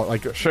 or $1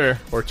 like sure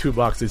or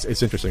 $2.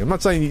 It's interesting. I'm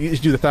not saying you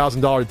should do the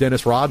 $1,000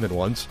 Dennis Rodman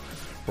ones,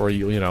 or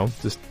you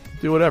just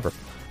do whatever.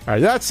 All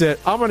right, that's it.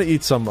 I'm gonna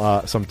eat some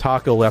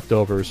taco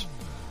leftovers.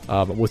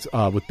 With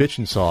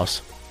bitchin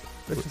sauce.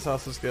 Bitchin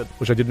sauce is good.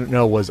 Which I didn't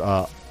know was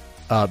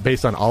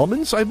based on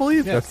almonds, I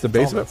believe. Yeah, that's the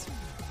base of it.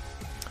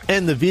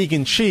 And the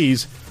vegan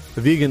cheese,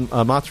 the vegan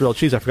mozzarella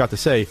cheese, I forgot to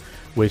say,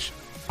 which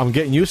I'm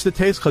getting used to the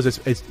taste because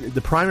it's the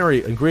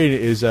primary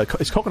ingredient is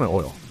coconut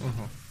oil.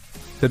 Mm-hmm.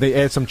 Then they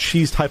add some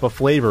cheese type of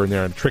flavor in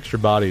there and tricks your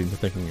body into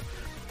thinking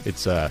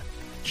it's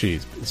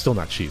cheese. It's still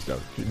not cheese,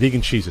 though.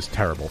 Vegan cheese is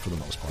terrible for the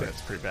most part. Yeah,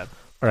 it's pretty bad.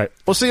 All right.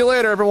 We'll see you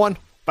later, everyone.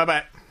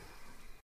 Bye-bye.